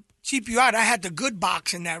Doug cheap you out. I had the good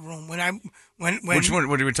box in that room when Which one?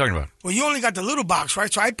 What are we talking about? Well, you only got the little box,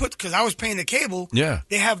 right? So I because I was paying the cable. Yeah.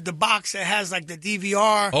 They have the box that has like the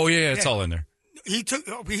DVR. Oh yeah, it's all in there. He took.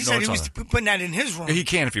 He No, said it's he was on. putting that in his room. He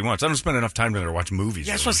can if he wants. I don't spend enough time in there to watch movies.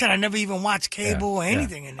 That's really. what I said. I never even watched cable or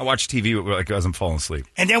anything in I there. watch TV like as I'm falling asleep.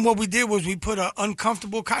 And then what we did was we put an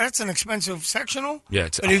uncomfortable. That's an expensive sectional. Yeah,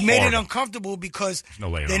 it's but it made it horrible. uncomfortable because no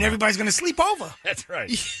laying then on that. everybody's going to sleep over. That's right.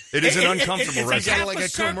 It is an uncomfortable it's restaurant. Like a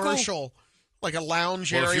circle. commercial, like a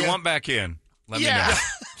lounge Well, area. if you want back in, let me Yeah. know.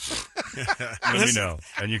 Let me know,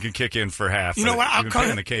 and you can kick in for half. You know what? You've been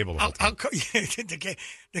paying the cable. The whole time.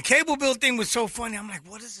 The cable bill thing was so funny. I'm like,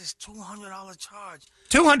 what is this $200 charge?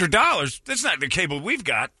 $200. That's not the cable we've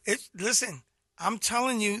got. Listen, I'm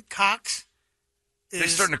telling you, Cox They're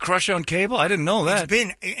is. starting to crush on cable. I didn't know It's that.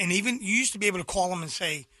 been, and even you used to be able to call them and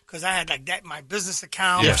say, because I had like that my business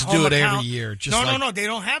account. You my have to home do it every account. year, just No, like- no, they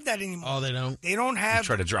don't have that anymore. Oh, they don't? They don't have.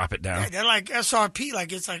 Try to drop it down. They're like SRP,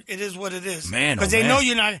 like it's like it is what it is. Man, because oh, they man. know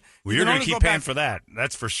you're not. Well, you you're can going to only keep go paying back- for that.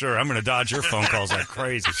 That's for sure. I'm going to dodge your phone calls like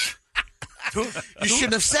crazy. You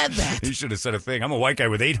shouldn't have said that. You should have said a thing. I'm a white guy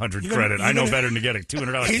with 800 You're gonna- credit. you're I know gonna- better than to get a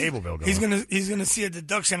 $200 cable bill going. He's gonna see a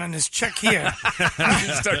deduction on his check here.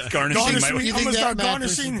 Start garnishing Garnishing. my You I'm think gonna that start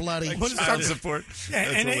mattress is garnishing. bloody? I'm gonna child start- support. Yeah,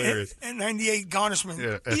 That's and, hilarious. and 98 garnishment.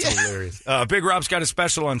 Yeah, that's hilarious. Big Rob's got a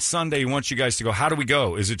special on Sunday. He wants you guys to go. How do we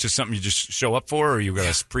go? Is it just something you just show up for, or you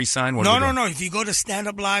got a pre-sign? What do we do? No. If you go to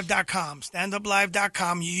standuplive.com,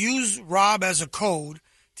 standuplive.com, you use Rob as a code.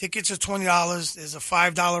 Tickets are $20. There's a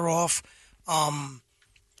 $5 off.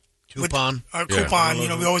 Coupon. Coupon. You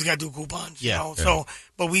know, we always got to do coupons. Yeah. You know? So,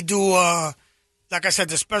 but we do. Like I said,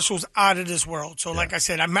 the special's out of this world. So, like I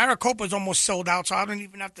said, Maricopa's almost sold out, so I don't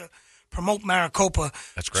even have to promote Maricopa.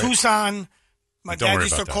 That's great. Tucson. My Don't dad worry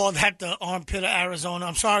used to about that. call that the armpit of Arizona.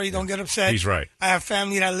 I'm sorry, don't get upset. He's right. I have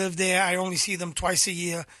family that live there. I only see them twice a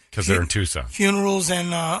year. Because they're in Tucson. Funerals and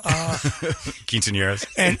Quinceañeras.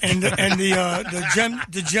 and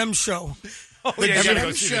the gem show. Oh, yeah, you Gem gotta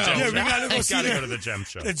go see the Show. Gem Yeah, Show. we gotta go see Gotta the- go to the Gem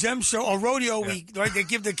Show. The gem show or rodeo week, right? They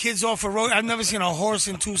give the kids off for rodeo. I've never seen a horse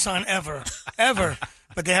in Tucson ever.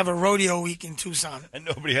 But they have a rodeo week in Tucson. And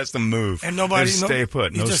nobody has to move. And nobody- They stay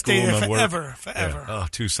put. you No just school, stay there no work. forever. Yeah. Oh,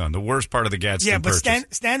 Tucson. The worst part of the Gadsden Yeah, but purchase.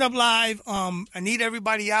 stand up live. I need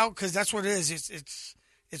everybody out because that's what it is.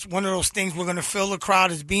 It's one of those things. We're gonna fill the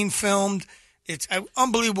crowd. It's being filmed. It's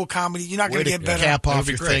unbelievable comedy. You're not Way gonna to get better. cap That'll off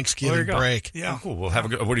be your great. There Thanksgiving you go. break. Yeah. Oh, cool. We'll have a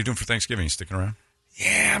good. What are you doing for Thanksgiving? You sticking around?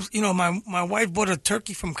 Yeah, you know, my wife bought a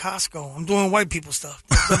turkey from Costco. I'm doing white people stuff.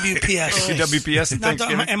 WPS. You WPS and Not the-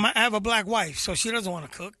 Thanksgiving? and I have a black wife, so she doesn't want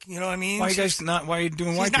to cook. You know what I mean? Why are you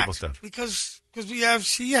doing white She's not- people stuff? Because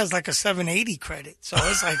she has like a 780 credit, so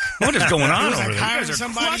it's like What is going on it was over like there? You hiring guys are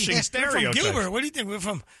somebody crushing we're from stereotypes. Gilbert. What do you think? We're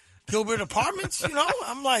from Gilbert Apartments. You know,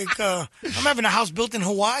 I'm like I'm having a house built in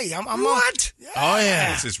Hawaii. I'm What? Yeah. Oh,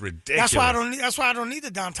 yeah. This is ridiculous. That's why I don't need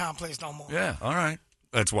the downtown place no more. Yeah, all right.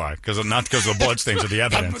 That's why. Not because of the bloodstains or the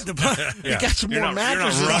evidence. The Yeah. got some You're more not- you're not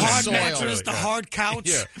mattresses the running on hard soil. mattress, the hard couch,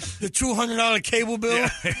 Yeah. the $200 cable bill. Yeah.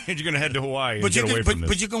 You're going to head to Hawaii and But you get away can, from this.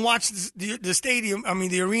 but you can watch the stadium. I mean,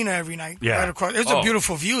 the arena every night. Yeah. right across. There's Oh, a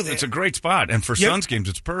beautiful view there. It's a great spot. And for Yep. Suns games,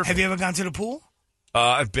 it's perfect. Have you ever gone to the pool?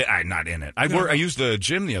 I've been, I'm not in it. I used the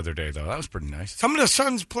gym the other day, though. That was pretty nice. Some of the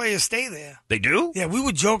Suns players stay there. They do? Yeah, we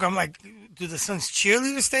would joke. I'm like, do the Suns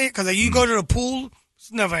cheerleaders stay? Because you go to the pool, it's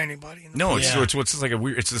never anybody. In the No, pool. it's like a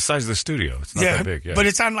weird. It's the size of the studio. It's not that big. Yeah. But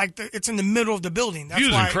it's on it's in the middle of the building. That's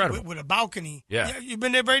View's why incredible. With a balcony. Yeah. You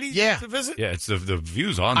been there, Brady? Yeah. To visit? yeah, it's the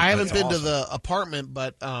views on. I haven't that's been to awesome. the apartment,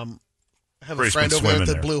 but I have Brady's a friend been over there at swimming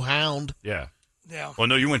the there. Blue Hound. Yeah. Yeah. Well,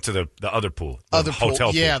 no, you went to the other pool. The Other pool. hotel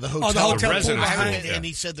pool. Yeah, the hotel. Oh, the hotel pool I haven't behind been, it. and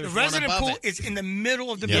he said The there's one resident above pool it. is in the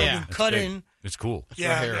middle of the Yeah, building, it's cut big. in. It's cool.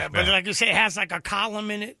 Yeah, here. yeah. But Yeah. like you say, it has like a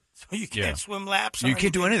column in it, so you can't Yeah. swim laps. or You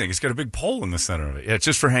can't do anything. It's got a big pole in the center of it. Yeah, it's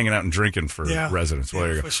just for hanging out and drinking for Yeah. residents. Well, Yeah,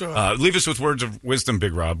 there you go. for sure. Leave us with words of wisdom,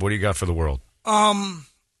 Big Rob. What do you got for the world?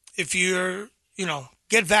 If you're,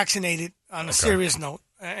 get vaccinated on a serious note.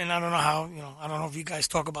 And I don't know how, I don't know if you guys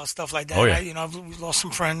talk about stuff like that. Oh, yeah. We've lost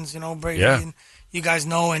some friends, Brady, Yeah. and you guys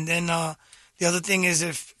know. And then the other thing is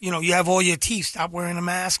if, you have all your teeth, stop wearing a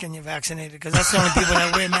mask and you're vaccinated because that's the only people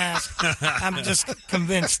that wear masks. I'm just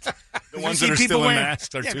convinced. The ones that are still in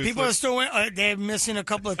masks are Yeah, toothless. people are still wearing, they're missing a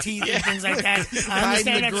couple of teeth and things like that. I Hiding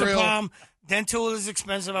understand the that's a grill. problem. Dental is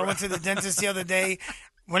expensive. I went to the dentist the other day.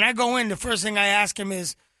 When I go in, the first thing I ask him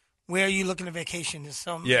is, where are you looking to vacation this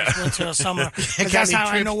summer, Yeah. this winter or summer? 'Cause Got that's any how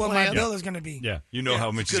I trips know what my planned? bill is going to be. Yeah, you know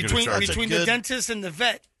how much he's going to Between, charge. between That's the good. dentist and the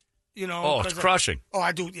vet, Oh, it's 'cause crushing.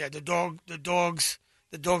 I do. Yeah, the dogs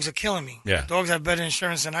are killing me. Yeah. The dogs have better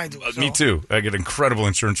insurance than I do. so- Me too. I get incredible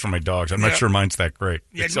insurance for my dogs. I'm not Yeah. sure mine's that great.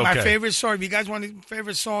 Yeah, It's my okay. favorite song. If you guys want a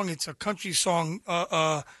favorite song, it's a country song.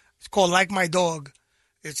 It's called "Like My Dog."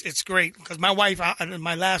 It's great because my wife.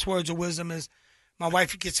 My last words of wisdom is, my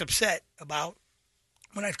wife gets upset about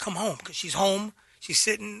when I come home, because she's home, she's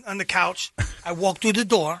sitting on the couch. I walk through the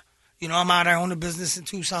door. You know, I'm out. I own a business in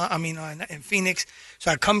Tucson. In Phoenix.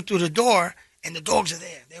 So I come through the door, and the dogs are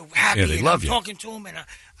there. They're happy. Yeah, they and love I'm you. talking to them,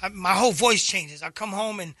 and my whole voice changes. I come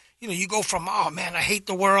home, and you go from, oh man, I hate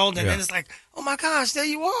the world, and then it's like, oh my gosh, there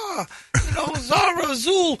you are. Zara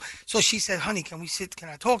Azul. So she said, honey, can we sit? Can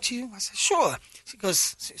I talk to you? I said, sure. She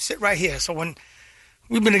goes, sit right here. So when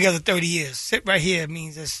we've been together 30 years, sit right here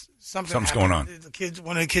means there's something's going on.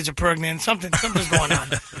 One of the kids are pregnant. Something's going on.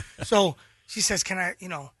 So she says, can I?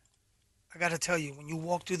 I got to tell you, when you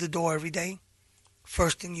walk through the door every day,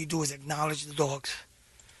 first thing you do is acknowledge the dogs.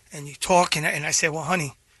 And you talk, and I said, well,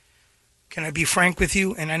 honey, can I be frank with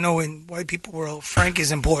you? And I know in white people world, frank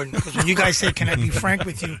is important. Because when you guys say, can I be frank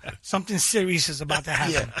with you, something serious is about to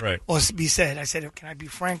happen. Yeah, right. Or be said. I said, can I be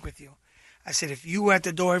frank with you? I said, if you were at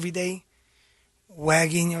the door every day,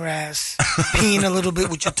 wagging your ass, peeing a little bit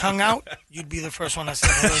with your tongue out, you'd be the first one I said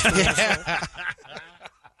hello to.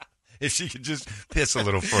 If she could just piss a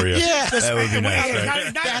little for you, Yeah. that would be nice.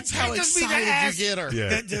 Right? That's how excited you get her.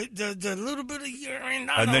 Yeah. The little bit of urine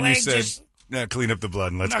on And the then you leg said, just... clean up the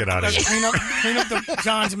blood and let's get out of here. Clean up the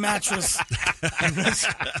John's mattress and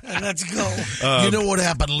let's go. You know what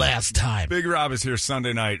happened last time. Big Rob is here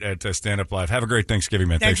Sunday night at Stand Up Live. Have a great Thanksgiving,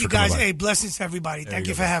 man. Thank Thanks you for coming guys. by. Hey, blessings to everybody. Thank you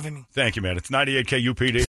you for go. having me. Thank you, man. It's 98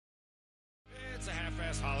 KUPD. It's a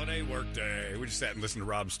half-ass holiday work day. We just sat and listened to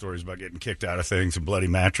Rob's stories about getting kicked out of things and bloody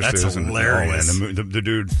mattresses. That's and hilarious. And the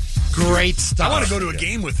dude, Great stuff. I want to go to a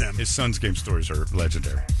game with him. his son's game stories are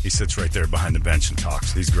legendary. He sits right there behind the bench and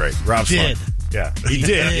talks. He's great. Rob's Did. fun. Yeah, he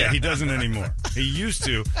did. Yeah, he doesn't anymore. He used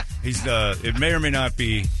to. He's. It may or may not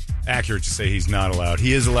be accurate to say he's not allowed.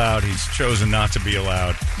 He is allowed. He's chosen not to be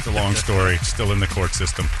allowed. It's a long story. Still in the court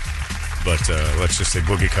system. But let's just say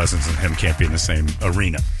Boogie Cousins and him can't be in the same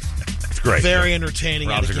arena. It's great. Very entertaining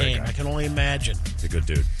Rob's at a a great game. guy. I can only imagine. He's a good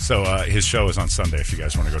dude. So his show is on Sunday if you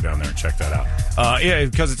guys want to go down there and check that out. Yeah,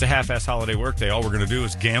 because it's a half-ass holiday workday, all we're going to do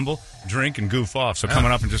is gamble, drink, and goof off. So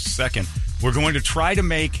coming up in just a second, we're going to try to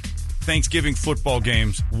make Thanksgiving football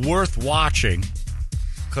games worth watching.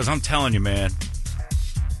 Because I'm telling you, man,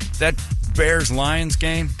 that Bears-Lions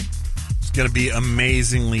game, It's going to be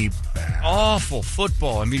amazingly bad. awful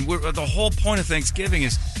football. I mean, the whole point of Thanksgiving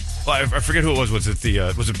is, well, I forget who it was. Was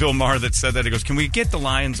it Bill Maher that said that? He goes, "Can we get the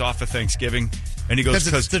Lions off of Thanksgiving?" And he goes,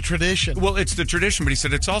 Because it's the tradition. Well, it's the tradition, but he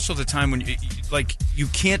said it's also the time when you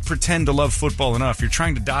can't pretend to love football enough. You're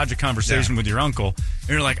trying to dodge a conversation with your uncle, and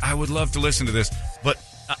you're like, I would love to listen to this, but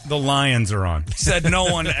the Lions are on. He said no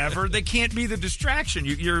one ever. They can't be the distraction.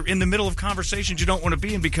 You're in the middle of conversations you don't want to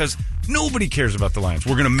be in because nobody cares about the Lions.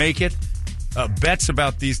 We're going to make it. Bets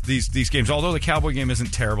about these games. Although the Cowboy game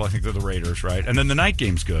isn't terrible, I think they're the Raiders, right? And then the night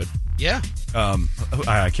game's good. Yeah.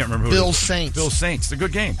 I can't remember who. Bills Saints. Bills Saints. It's a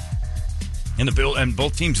good game. And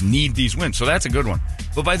both teams need these wins, so that's a good one.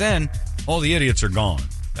 But by then, all the idiots are gone.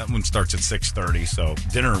 That one starts at 6:30, so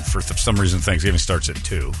dinner for some reason Thanksgiving starts at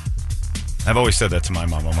 2. I've always said that to my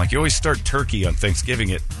mom. I'm like, you always start turkey on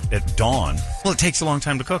Thanksgiving at dawn. Well, it takes a long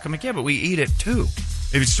time to cook. I'm like, yeah, but we eat at 2.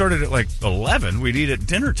 If it started at like 11, we'd eat at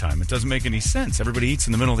dinner time. It doesn't make any sense. Everybody eats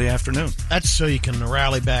in the middle of the afternoon. That's so you can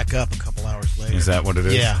rally back up a couple hours later. Is that what it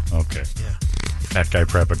is? Yeah. Okay. Yeah. Fat guy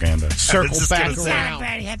propaganda. Circle just back gonna say- around.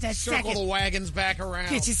 Everybody have that Circle second. the wagons back around.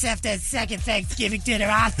 Get yourself that second Thanksgiving dinner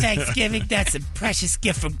on Thanksgiving. That's a precious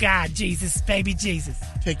gift from God, Jesus, baby Jesus.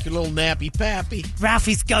 Take your little nappy pappy.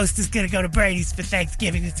 Ralphie's ghost is going to go to Brady's for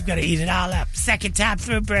Thanksgiving. He's going to eat it all up. Second time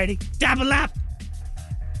through, Brady. Double up.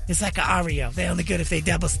 It's like an Oreo. They're only good if they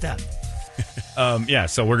double stuff. Yeah,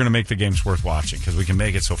 so we're going to make the games worth watching because we can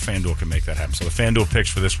make it so FanDuel can make that happen. So the FanDuel picks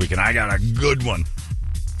for this week, and I got a good one.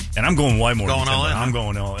 And I'm going way more Going than 10, all in, I'm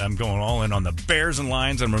huh? going all in on the Bears and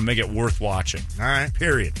Lions, and I'm going to make it worth watching. All right.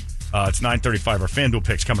 Period. It's 9:35. Our FanDuel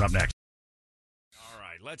picks coming up next. All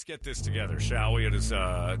right, let's get this together, shall we? It is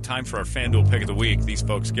time for our FanDuel pick of the week. These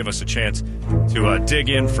folks give us a chance to dig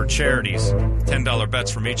in for charities. $10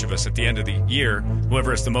 bets from each of us at the end of the year.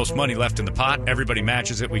 Whoever has the most money left in the pot, everybody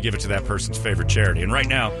matches it. We give it to that person's favorite charity. And right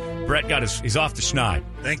now, Brett he's off the schneid.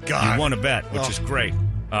 Thank God. He won a bet, which is great.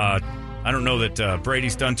 I don't know that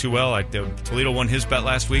Brady's done too well. Toledo won his bet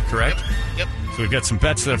last week, correct? Yep. So we've got some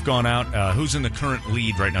bets that have gone out. Who's in the current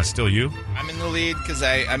lead right now? Still you? I'm in the lead because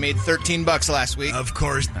I made $13 last week. Of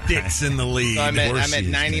course, Dick's in the lead. So I'm Of course at he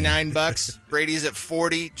is, man. $99. Brady's at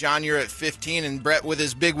 40. John, you're at 15, and Brett with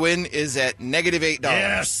his big win is at -$8.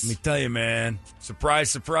 Let me tell you, man.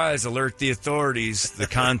 Surprise, surprise. Alert the authorities. The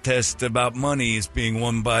contest about money is being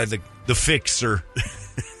won by the fixer.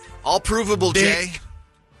 All provable, Jay.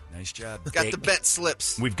 Nice job. Got the bet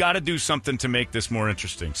slips. We've got to do something to make this more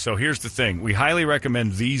interesting. So here's the thing. We highly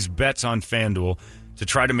recommend these bets on FanDuel to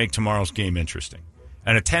try to make tomorrow's game interesting.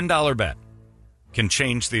 And a $10 bet can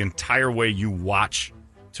change the entire way you watch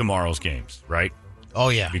tomorrow's games, right? Oh,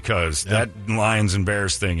 yeah. Because that Lions and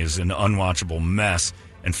Bears thing is an unwatchable mess.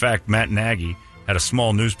 In fact, Matt Nagy had a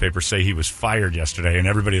small newspaper say he was fired yesterday, and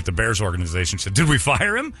everybody at the Bears organization said, did we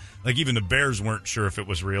fire him? Like, even the Bears weren't sure if it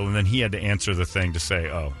was real, and then he had to answer the thing to say,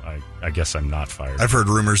 I guess I'm not fired. I've heard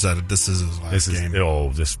rumors that this is his last game.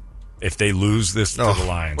 If they lose this to the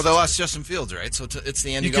Lions. Well, they lost Justin Fields, right? So it's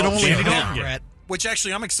the end You of can golf. only Andy hope, Dalton. Brett. Which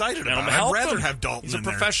actually I'm excited That'll about. help I'd rather him. have Dalton He's a in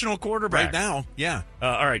there. professional quarterback. Right now, yeah.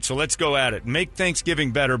 All right, so let's go at it. Make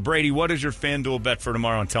Thanksgiving better. Brady, what is your FanDuel bet for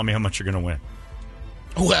tomorrow, and tell me how much you're going to win?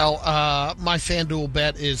 Well, my FanDuel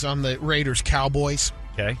bet is on the Raiders-Cowboys.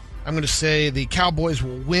 Okay. I'm going to say the Cowboys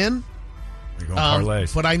will win. You're going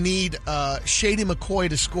parlays. But I need Shady McCoy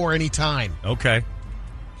to score any time. Okay.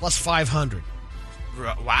 Plus 500.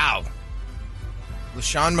 Wow.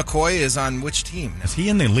 LaShawn McCoy is on which team? Is he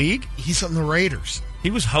in the league? He's on the Raiders. He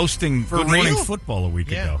was hosting Good Morning real? Football a week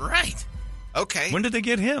Yeah. ago. Right. Okay. When did they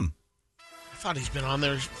get him? I thought he's been on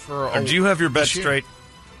there for Or do you have your bet this year. straight?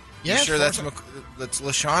 Yeah, you sure that's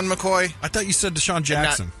LaShawn McCoy? I thought you said Deshaun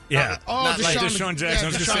Jackson. Yeah. Oh, Not like Deshaun Jackson. I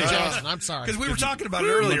was Yeah, gonna Deshaun say, Jackson. I'm sorry. Because we were talking about it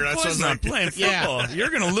earlier. That's what I was not like. playing Yeah. football.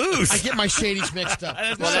 You're going to lose. I get my Shadies mixed up.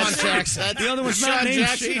 Well, Deshaun Jackson. The other one's not named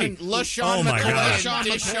Shady. LaShawn Oh, my McCoy. God.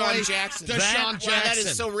 Deshaun Jackson. Deshaun Wow, that Jackson.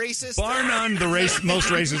 is so racist. Bar none, the most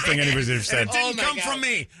racist thing anybody's ever said. It didn't my come God. from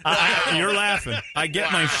me. You're laughing. I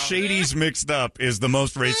get my Shadies mixed up is the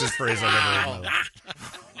most racist phrase I've ever heard.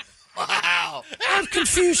 Wow. I'm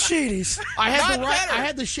confused, Shadies. I had Not better. I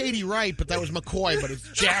had the Shady right, but that was McCoy. But it's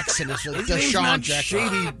Jackson. It's His name's Deshaun not Jackson.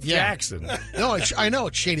 Shady Yeah. Jackson. No, I know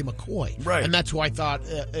it's Shady McCoy. Right. And that's who I thought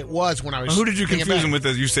it was when I was. Who did you thinking confuse about him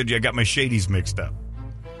with? You said I got my Shadies mixed up.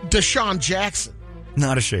 Deshaun Jackson.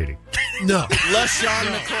 Not a Shady. No. LaShawn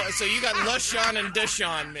McCoy. So you got LaShawn and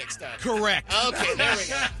Deshaun mixed up. Correct. Okay, there we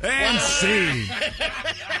go. And scene.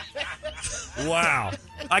 Wow.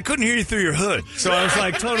 I couldn't hear you through your hood, so I was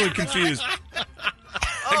like totally confused.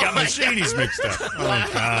 I got my Shadies mixed up. Oh,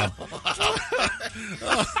 God.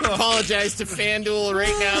 Apologize to FanDuel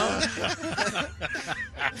right now.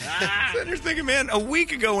 So you're thinking, man, a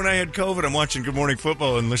week ago when I had COVID, I'm watching Good Morning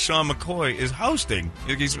Football, and LaShawn McCoy is hosting.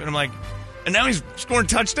 I'm like, and now he's scoring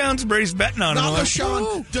touchdowns, and Brady's betting on him. Not I'm like,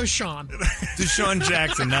 LaShawn. Deshaun. Deshaun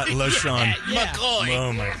Jackson, not LaShawn. McCoy.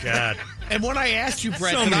 Oh, my God. And when I asked you,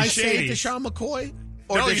 Brett, So did many I say Shadies. Deshaun McCoy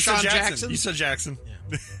or No, you Deshaun said Jackson. Jackson? You said Jackson.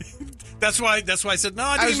 That's why I said, no,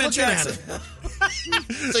 I I didn't was mean looking at Jackson.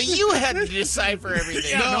 it. So you had to decipher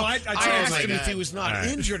everything. Yeah, no, I I chose asked like him if that. he was not All right.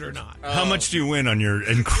 injured or not. How much do you win on your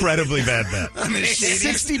incredibly bad bet?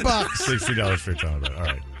 $60. $60 for a ton bet. All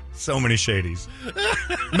right. So many Shadies.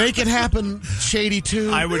 Make it happen, Shady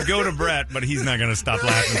 2. I would go to Brett, but he's not going to stop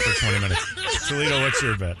laughing for 20 minutes. Toledo, what's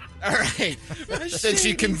your bet? All right. Since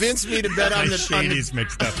you convinced me to bet My on the Shadies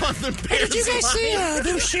mixed up. on the Bears. Did you guys see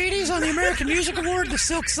those Shadies on the American Music Award, the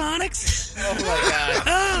Silk Sonics? Oh my God.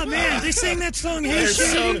 Oh, man, they sang that song, Hey They're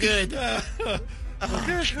Shady. so good. All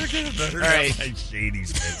right. My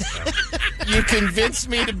Shadies mixed up. You convinced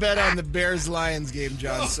me to bet on the Bears-Lions game,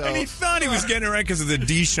 John. So And he thought he was getting it right because of the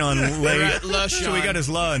Deshaun late. Right, LaShawn. So he got his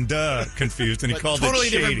la and duh confused, and he But called totally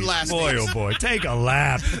it different Shady. last Boy, names. oh boy, take a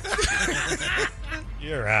lap.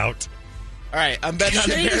 You're out. all right, I'm betting on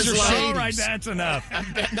the Shadies or Bears-Lions. Shadies? All right, that's enough.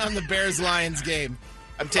 I'm betting on the Bears-Lions game.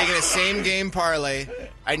 I'm taking a same-game parlay.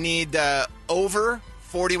 I need over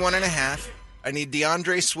 41.5. I need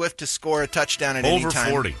DeAndre Swift to score a touchdown at any Over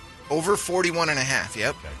time. 40. Over 41.5,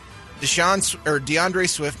 yep. DeAndre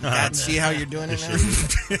Swift, see how you're doing it now?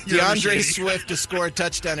 DeAndre Swift to score a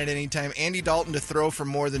touchdown at any time. Andy Dalton to throw for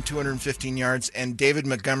more than 215 yards. And David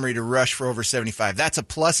Montgomery to rush for over 75. That's a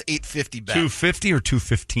plus 850 bet. 250 or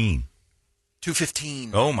 215?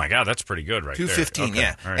 215. Oh, my God, that's pretty good right there. 215, Okay.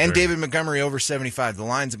 yeah. All right, And very David Montgomery over 75. The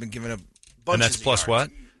Lions have been giving up bunches And that's of plus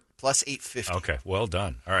yards. what? Plus 850. Okay, well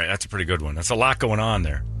done. All right, that's a pretty good one. That's a lot going on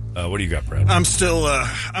there. What do you got, Brad? I'm still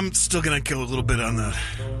gonna go a little bit on the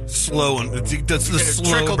slow and that's the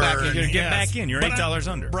slow trickle back burn. in. You're gonna get Yes. back in. You're But $8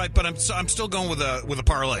 under. Right, but I'm still going with a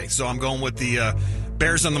parlay. So I'm going with the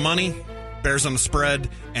Bears on the money, Bears on the spread,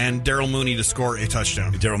 and Daryl Mooney to score a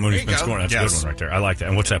touchdown. Daryl Mooney's There you been go. scoring. That's a Yes. good one right there. I like that.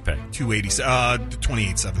 And what's that pay?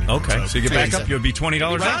 28.70. Okay, so you get back up. You'll be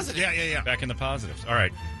 $20 up. Positive. Yeah. Back in the positives. All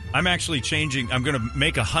right. I'm actually changing. I'm going to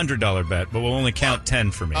make a $100 bet, but we'll only count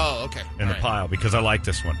 10 for me. Oh, okay. In the All right. pile because I like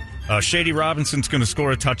this one. Shady Robinson's going to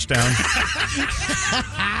score a touchdown.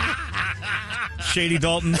 Shady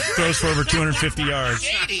Dalton throws for over 250 yards.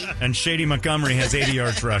 And Shady Montgomery has 80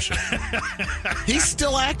 yards rushing. He's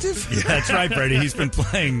still active? Yeah, that's right, Brady. He's been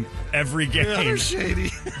playing every game.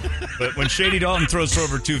 Shady. But when Shady Dalton throws for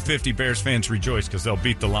over 250, Bears fans rejoice because they'll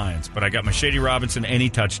beat the Lions. But I got my Shady Robinson, any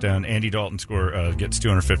touchdown. Andy Dalton gets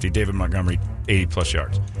 250. David Montgomery, 80-plus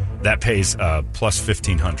yards. That pays plus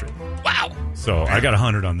 1,500. Wow. So I got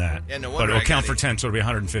 100 on that. Yeah, no but wonder it'll I count got for it. 10, so it'll be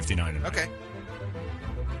 159. In Okay.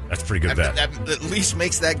 That's a pretty good bet. That at least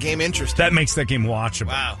makes that game interesting. That makes that game watchable.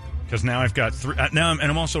 Wow. Because now I've got three.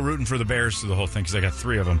 I'm also rooting for the Bears through the whole thing because I got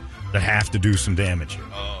three of them that have to do some damage here.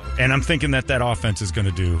 Oh. And I'm thinking that offense is going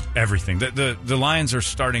to do everything. The Lions are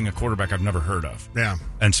starting a quarterback I've never heard of. Yeah.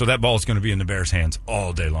 And so that ball is going to be in the Bears' hands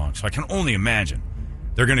all day long. So I can only imagine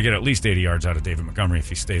they're going to get at least 80 yards out of David Montgomery if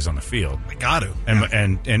he stays on the field. I got to.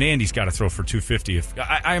 And Andy's got to throw for 250.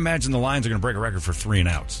 I imagine the Lions are going to break a record for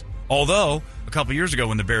 3-and-outs. Although, a couple years ago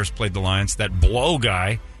when the Bears played the Lions, that Blow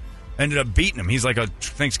guy ended up beating him. He's like a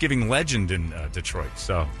Thanksgiving legend in Detroit.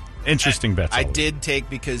 So, interesting bets. I did take,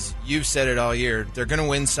 because you've said it all year, they're going to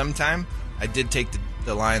win sometime. I did take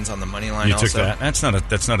the Lions on the money line. You also. took that? That's not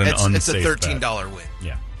an It's unsafe a $13 bet. win.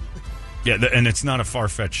 Yeah. Yeah, and it's not a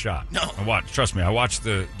far-fetched shot. No. Trust me, I watched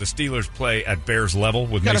the Steelers play at Bears level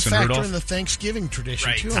with Got to Mason factor Rudolph. in the Thanksgiving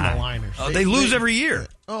tradition, Right. too, on the Liners. They lose every year.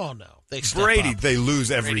 Oh, no. They step Brady, up. they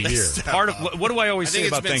lose every year. Part of what do I always I say think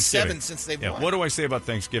it's about been Thanksgiving? 7 since they've Yeah, won. what do I say about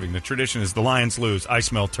Thanksgiving? The tradition is the Lions lose. I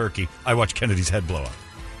smell turkey. I watch Kennedy's head blow up.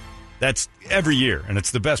 That's every year, and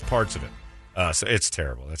it's the best parts of it. So it's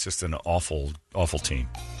terrible. That's just an awful, awful team.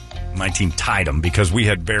 My team tied them because we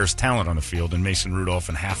had Bears talent on the field and Mason Rudolph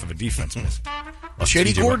and half of a defense missed.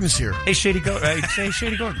 Shady TJ Gordon's here. Hey, Shady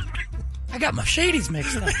Gordon. I got my Shadies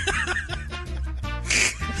mixed up.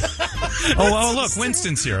 Oh, look,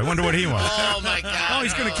 Winston's here. I wonder what he wants. Oh, my God. Oh,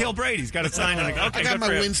 he's going to kill Brady. He's got a sign in the. Okay, I got good my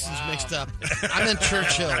for him. Winstons mixed up. I meant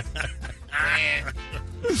Churchill.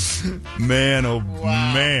 Man, oh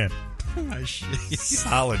man.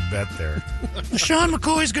 Solid bet there. Sean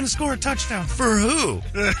McCoy's going to score a touchdown. For who?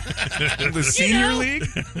 The senior league?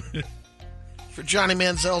 For Johnny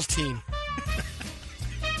Manziel's team.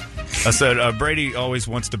 I said Brady always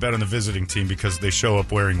wants to bet on the visiting team because they show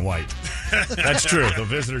up wearing white. That's true. The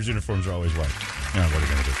visitors' uniforms are always white. Yeah, what are you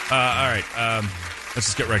going to do? All right. Let's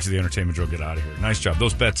just get right to the entertainment drill. Get out of here. Nice job.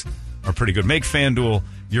 Those bets are pretty good. Make FanDuel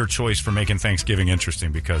your choice for making Thanksgiving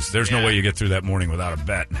interesting because there's no way you get through that morning without a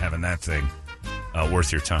bet and having that thing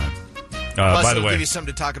worth your time. Plus, By the it'll way, give you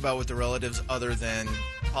something to talk about with the relatives other than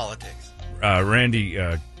politics. Randy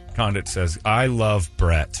Condit says, I love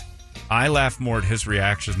Brett. I laugh more at his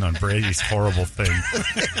reaction on Brady's horrible thing.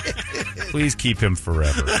 Please keep him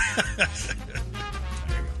forever.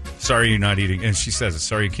 Sorry you're not eating. And she says,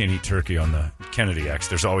 sorry you can't eat turkey on the Kennedy X.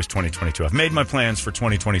 There's always 2022. I've made my plans for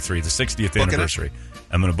 2023, the 60th anniversary.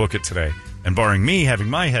 I'm going to book it today. And barring me having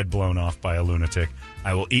my head blown off by a lunatic,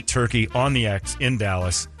 I will eat turkey on the X in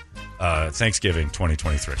Dallas, Thanksgiving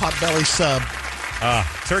 2023. Potbelly sub.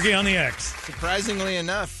 Turkey on the X. Surprisingly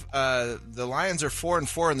enough, the Lions are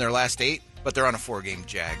 4-4 in their last 8, but they're on a 4-game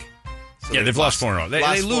jag. So Yeah, they've lost 4 in a row. They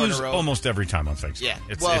lost 4 in a lose row. almost every time on Thanksgiving.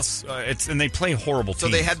 Yeah, It's and they play horrible teams. So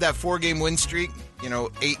they had that 4-game win streak,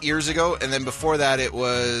 8 years ago, and then before that it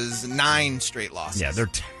was 9 straight losses. Yeah, they're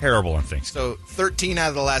terrible on Thanksgiving. So 13 out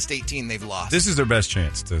of the last 18 they've lost. This is their best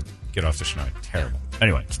chance to get off the schneid. Terrible.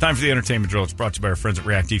 Anyway, it's time for the entertainment drill. It's brought to you by our friends at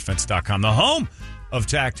ReactDefense.com, the home of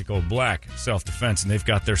tactical black self-defense, and they've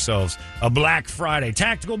got themselves a Black Friday.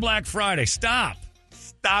 Tactical Black Friday. Stop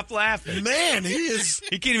laughing. Man, he is.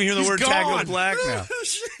 He can't even hear the He's word gone. tactical black now.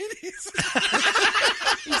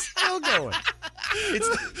 He's still going.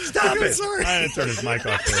 Stop it. sorry. I had to turn his mic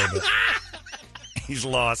off there, but he's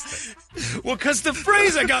lost it. Well, because the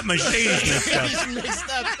phrase I got my shades mixed up. Mixed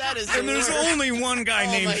up. That is And there's only one guy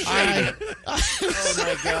named Shady. Oh,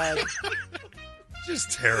 my God.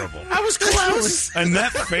 Just terrible. I was close. And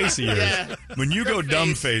that face of yours, when you go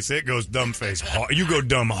dumb face, it goes dumb face hard. You go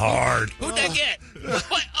dumb hard. Who'd that get?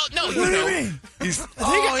 What? Oh, no, What do you mean?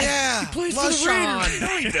 Oh, yeah. plays for the Raiders. No,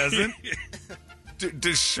 he doesn't.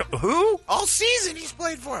 Who? All season he's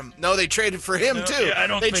played for him. No, they traded for him, too. yeah, I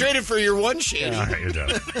don't they think- traded for your one shady. All right, you're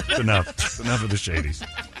done. It's enough. It's enough of the Shadies.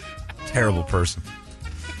 Terrible person.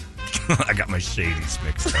 I got my Shadies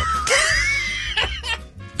mixed up.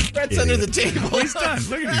 Brett's under the table. He's done.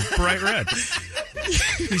 Look at him. He's bright red.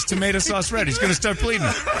 He's tomato sauce red. He's going to start bleeding.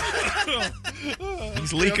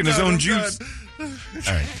 He's leaking his own juice. All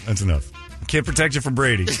right, that's enough. Can't protect you from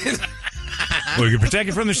Brady. Well, you can protect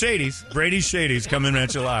you from the Shadies. Brady's Shadies coming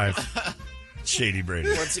at you live. Shady Brady.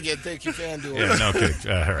 Once again, thank you, FanDuel. Yeah, no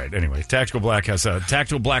kidding. All right. Anyway, Tactical Black has a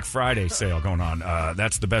Tactical Black Friday sale going on.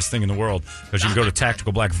 That's the best thing in the world because you can go to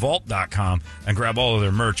tacticalblackvault.com and grab all of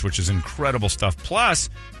their merch, which is incredible stuff. Plus,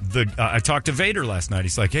 I talked to Vader last night.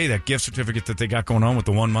 He's like, hey, that gift certificate that they got going on with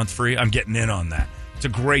the 1 month free, I'm getting in on that. It's a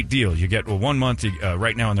great deal. You get 1 month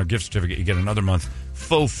right now on their gift certificate. You get another month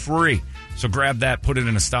for free. So grab that, put it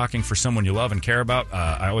in a stocking for someone you love and care about.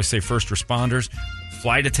 I always say first responders,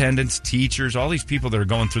 flight attendants, teachers, all these people that are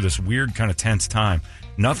going through this weird kind of tense time.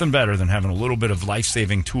 Nothing better than having a little bit of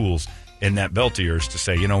life-saving tools in that belt of yours to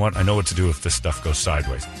say, you know what, I know what to do if this stuff goes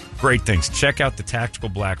sideways. Great things. Check out the Tactical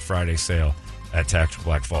Black Friday sale at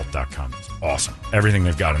tacticalblackvault.com. It's awesome. Everything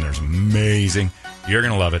they've got in there is amazing. You're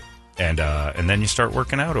going to love it. And then you start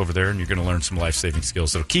working out over there, and you're going to learn some life-saving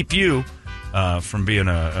skills that'll keep you from being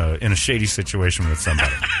in a shady situation with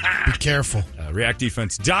somebody. Be careful.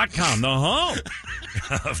 ReactDefense.com, the home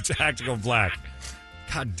of Tactical Black.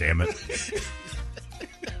 God damn it.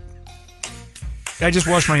 I just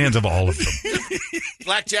washed my hands of all of them.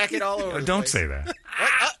 Black jacket all over. Don't say that.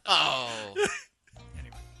 Oh.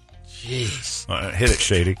 Jeez. Hit it,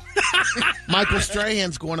 Shady. Michael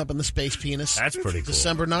Strahan's going up in the Space Penis. That's pretty cool.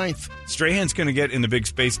 December 9th. Strahan's going to get in the big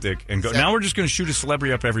space dick and go. Now we're just going to shoot a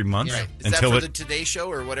celebrity up every month Right. Is until that for the Today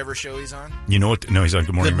Show or whatever show he's on? You know what? No, he's on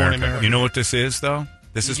Good Morning, Good Morning America. America. You know what this is, though?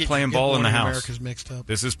 This is playing ball in the house. America's mixed up.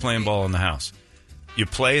 This is playing ball in the house. You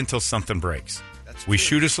play until something breaks. That's We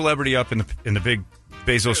true. shoot a celebrity up in the big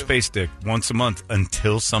Bezos space dick once a month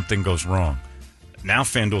until something goes wrong. Now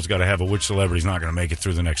FanDuel's got to have which celebrity's not going to make it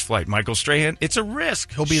through the next flight. Michael Strahan, it's a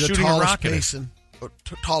risk. He'll be the Shooting a tallest rocket.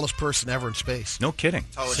 tallest person ever in space. No kidding.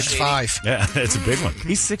 Tallest 6'5". Yeah, it's a big one.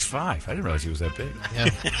 He's 6'5". I didn't realize he was that big. Yeah.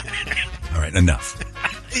 All right, enough.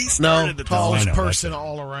 No, I tallest know, person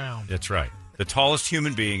all around. That's right. The tallest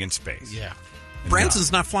human being in space. Yeah.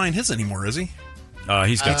 Branson's not flying his anymore, is he?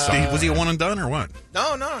 He's got some. Was he a one and done or what?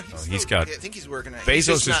 No. He's got- I think he's working at Bezos he's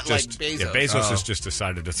is not just like Bezos. yeah, Bezos has just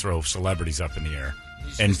decided to throw celebrities up in the air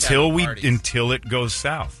He's just having parties. until it goes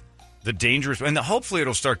south. The dangerous and hopefully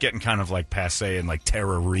it'll start getting kind of like passe and like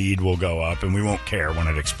Tara Reid will go up and we won't care when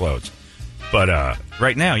it explodes. But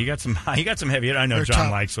right now you got some heavy. I know They're John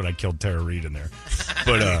tough. likes what I killed Tara Reid in there,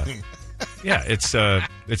 but yeah, it's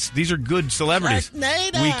these are good celebrities.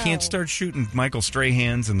 Sharknado. We can't start shooting Michael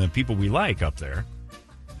Strahans and the people we like up there.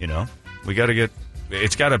 You know, we got to get.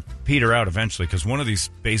 It's got to peter out eventually because one of these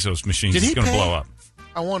Bezos machines Did is he going to pay? blow up.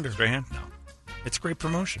 I wonder. Strahan? No. It's great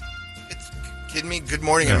promotion. Kidding me? Good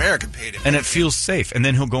Morning America paid him. And it feels safe. And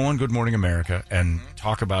then he'll go on Good Morning America and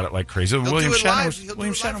talk about it like crazy. William do it live. Shatner He'll do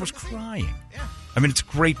William it live Shatner was from the- crying. Yeah. I mean, it's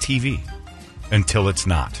great TV until it's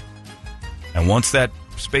not. And once that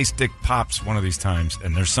space dick pops one of these times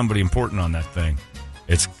and there's somebody important on that thing,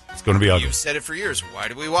 it's going to be ugly. You've said it for years. Why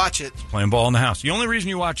do we watch it? Playing ball in the house. The only reason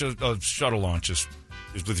you watch a shuttle launch is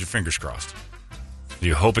with your fingers crossed.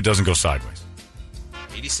 You hope it doesn't go sideways.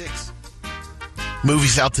 86.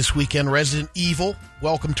 Movies out this weekend. Resident Evil.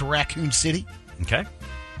 Welcome to Raccoon City. Okay?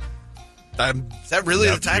 Is that really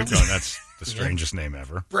Yep, the title? you've gone. That's the strangest name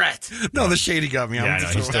ever. Brett. No, the Shady got me. Yeah, I know.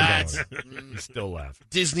 He's still That's- going. He's still laughing.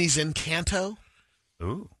 Disney's Encanto.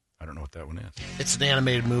 Ooh, I don't know what that one is. It's an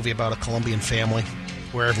animated movie about a Colombian family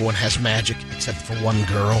where everyone has magic except for one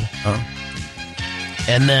girl. Oh,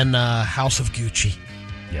 And then House of Gucci.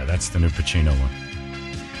 yeah, that's the new Pacino one.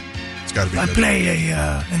 It's got to be I good. play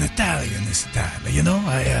an Italian this time. You know,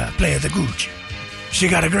 I play the Gucci. She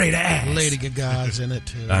got a great ass. Lady Gaga's in it,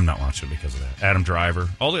 too. I'm not watching it because of that. Adam Driver.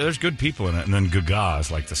 There's good people in it, and then Gaga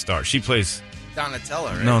is like the star. She plays.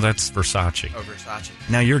 Donatella, right? No, that's Versace. Oh, Versace.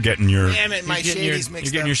 Now you're getting your. Damn it, my you're getting your- Shady's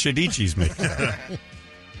mixed You're getting up. your Shadichis mixed up.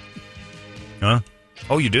 Huh?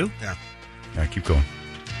 Oh, you do? Yeah. Yeah, keep going.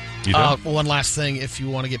 You do? One last thing. If you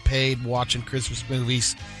want to get paid watching Christmas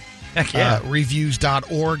movies, Heck yeah.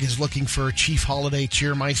 reviews.org is looking for a chief holiday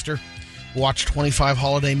cheermeister. Watch 25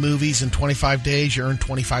 holiday movies in 25 days. You earn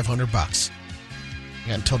 $2,500. You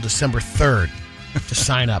got until December 3rd to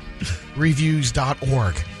sign up.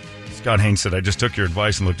 Reviews.org. Scott Haynes said, I just took your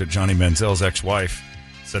advice and looked at Johnny Manziel's ex-wife.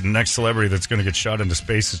 Said the next celebrity that's going to get shot into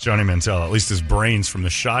space is Johnny Manziel. At least his brains from the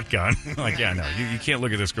shotgun. Like, yeah, no, you can't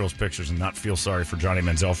look at this girl's pictures and not feel sorry for Johnny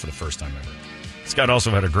Manziel for the first time ever. Scott also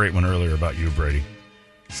had a great one earlier about you, Brady,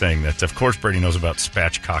 saying that, of course, Brady knows about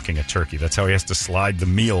spatchcocking a turkey. That's how he has to slide the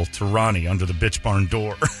meal to Ronnie under the bitch barn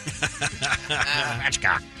door.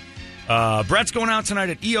 Spatchcock. Brett's going out tonight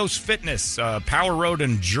at EOS Fitness, Power Road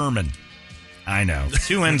and German. I know.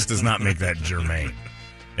 Two N's does not make that germane.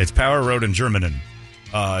 It's Power Road and Germanin.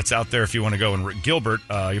 It's out there if you want to go. And Gilbert,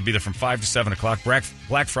 you'll be there from 5 to 7 o'clock.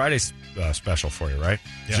 Black Friday's special for you, right?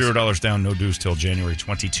 Yes. $0 down, no dues till January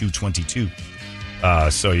 22.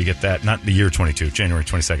 So you get that, not the year 22, January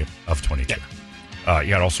 22nd of 22. You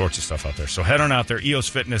got all sorts of stuff out there. So head on out there, EOS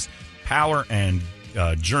Fitness, Power, and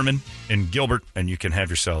German in Gilbert, and you can have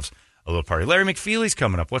yourselves a little party. Larry McFeely's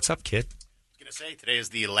coming up. What's up, kid? Say today is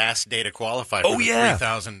the last day to qualify Oh, for yeah.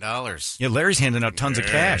 $3,000. Yeah, Larry's handing out tons of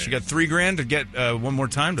cash. You got $3,000 to get one more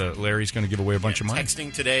time. Larry's going to give away a bunch of money.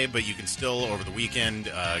 Texting today, but you can still, over the weekend,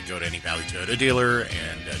 go to any Valley Toyota dealer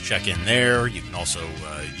and check in there. You can also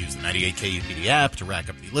use the 98 KUPD app to rack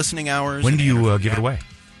up the listening hours. When do you give it away?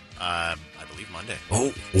 I believe Monday.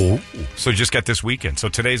 Oh. So you just got this weekend. So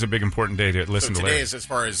today's a big, important day to listen to today Larry. is, as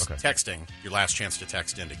far as texting, your last chance to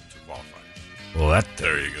text in to qualify. Well,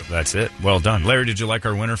 there you go. That's it. Well done. Larry, did you like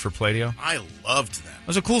our winner for Play-Doh? I loved that. It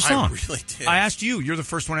was a cool song. I really did. I asked you. You're the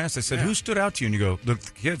first one I asked. I said, who stood out to you? And you go, the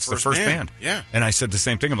kids, the first band. Yeah. And I said the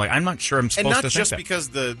same thing. I'm like, I'm not sure I'm supposed and to not think just that. because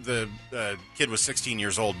the kid was 16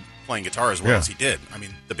 years old playing guitar as well as he did. I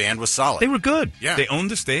mean, the band was solid. They were good. Yeah. They owned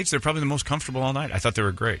the stage. They're probably the most comfortable all night. I thought they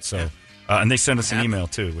were great. So, and they sent us an email,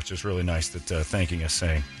 too, which is really nice, that thanking us,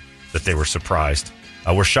 saying that they were surprised.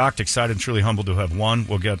 We're shocked, excited, and truly humbled to have won.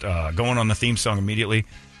 We'll get going on the theme song immediately.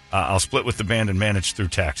 I'll split with the band and manage through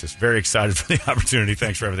taxes. Very excited for the opportunity.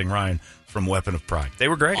 Thanks for everything, Ryan, from Weapon of Pride. They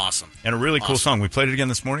were great. Awesome. And a really cool song. We played it again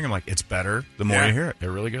this morning. I'm like, it's better the more you hear it.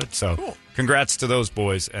 They're really good. So congrats to those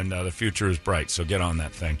boys, and the future is bright. So get on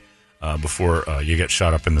that thing before you get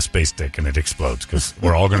shot up in the space stick and it explodes, because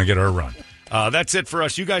we're all going to get our run. That's it for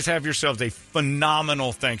us. You guys have yourselves a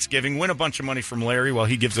phenomenal Thanksgiving. Win a bunch of money from Larry while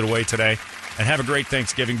he gives it away today. And have a great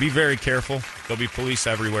Thanksgiving. Be very careful. There'll be police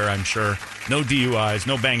everywhere, I'm sure. No DUIs,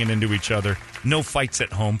 no banging into each other, no fights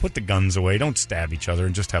at home. Put the guns away. Don't stab each other,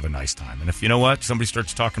 and just have a nice time. And if you know what, somebody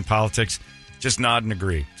starts talking politics, just nod and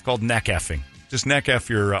agree. It's called neck effing. Just neck eff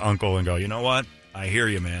your uncle and go, you know what? I hear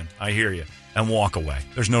you, man. I hear you. And walk away.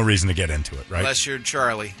 There's no reason to get into it, right? Unless you're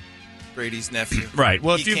Charlie, Brady's nephew. Right.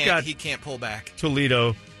 Well, if you've got he can't pull back.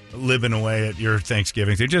 Toledo living away at your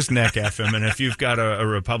Thanksgiving thing, just neck F him. And if you've got a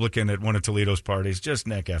Republican at one of Toledo's parties, just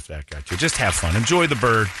neck F that guy too. Just have fun. Enjoy the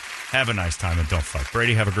bird. Have a nice time and don't fight.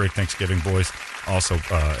 Brady, have a great Thanksgiving, boys. Also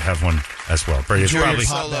have one as well. Brady, it's probably,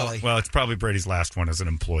 it's probably Brady's last one as an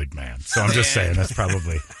employed man. So I'm just saying that's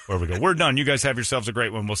probably where we go. We're done. You guys have yourselves a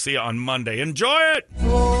great one. We'll see you on Monday. Enjoy it.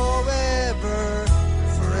 Forever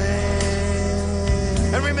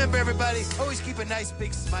friend. And remember, everybody, always keep a nice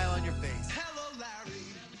big smile on your face.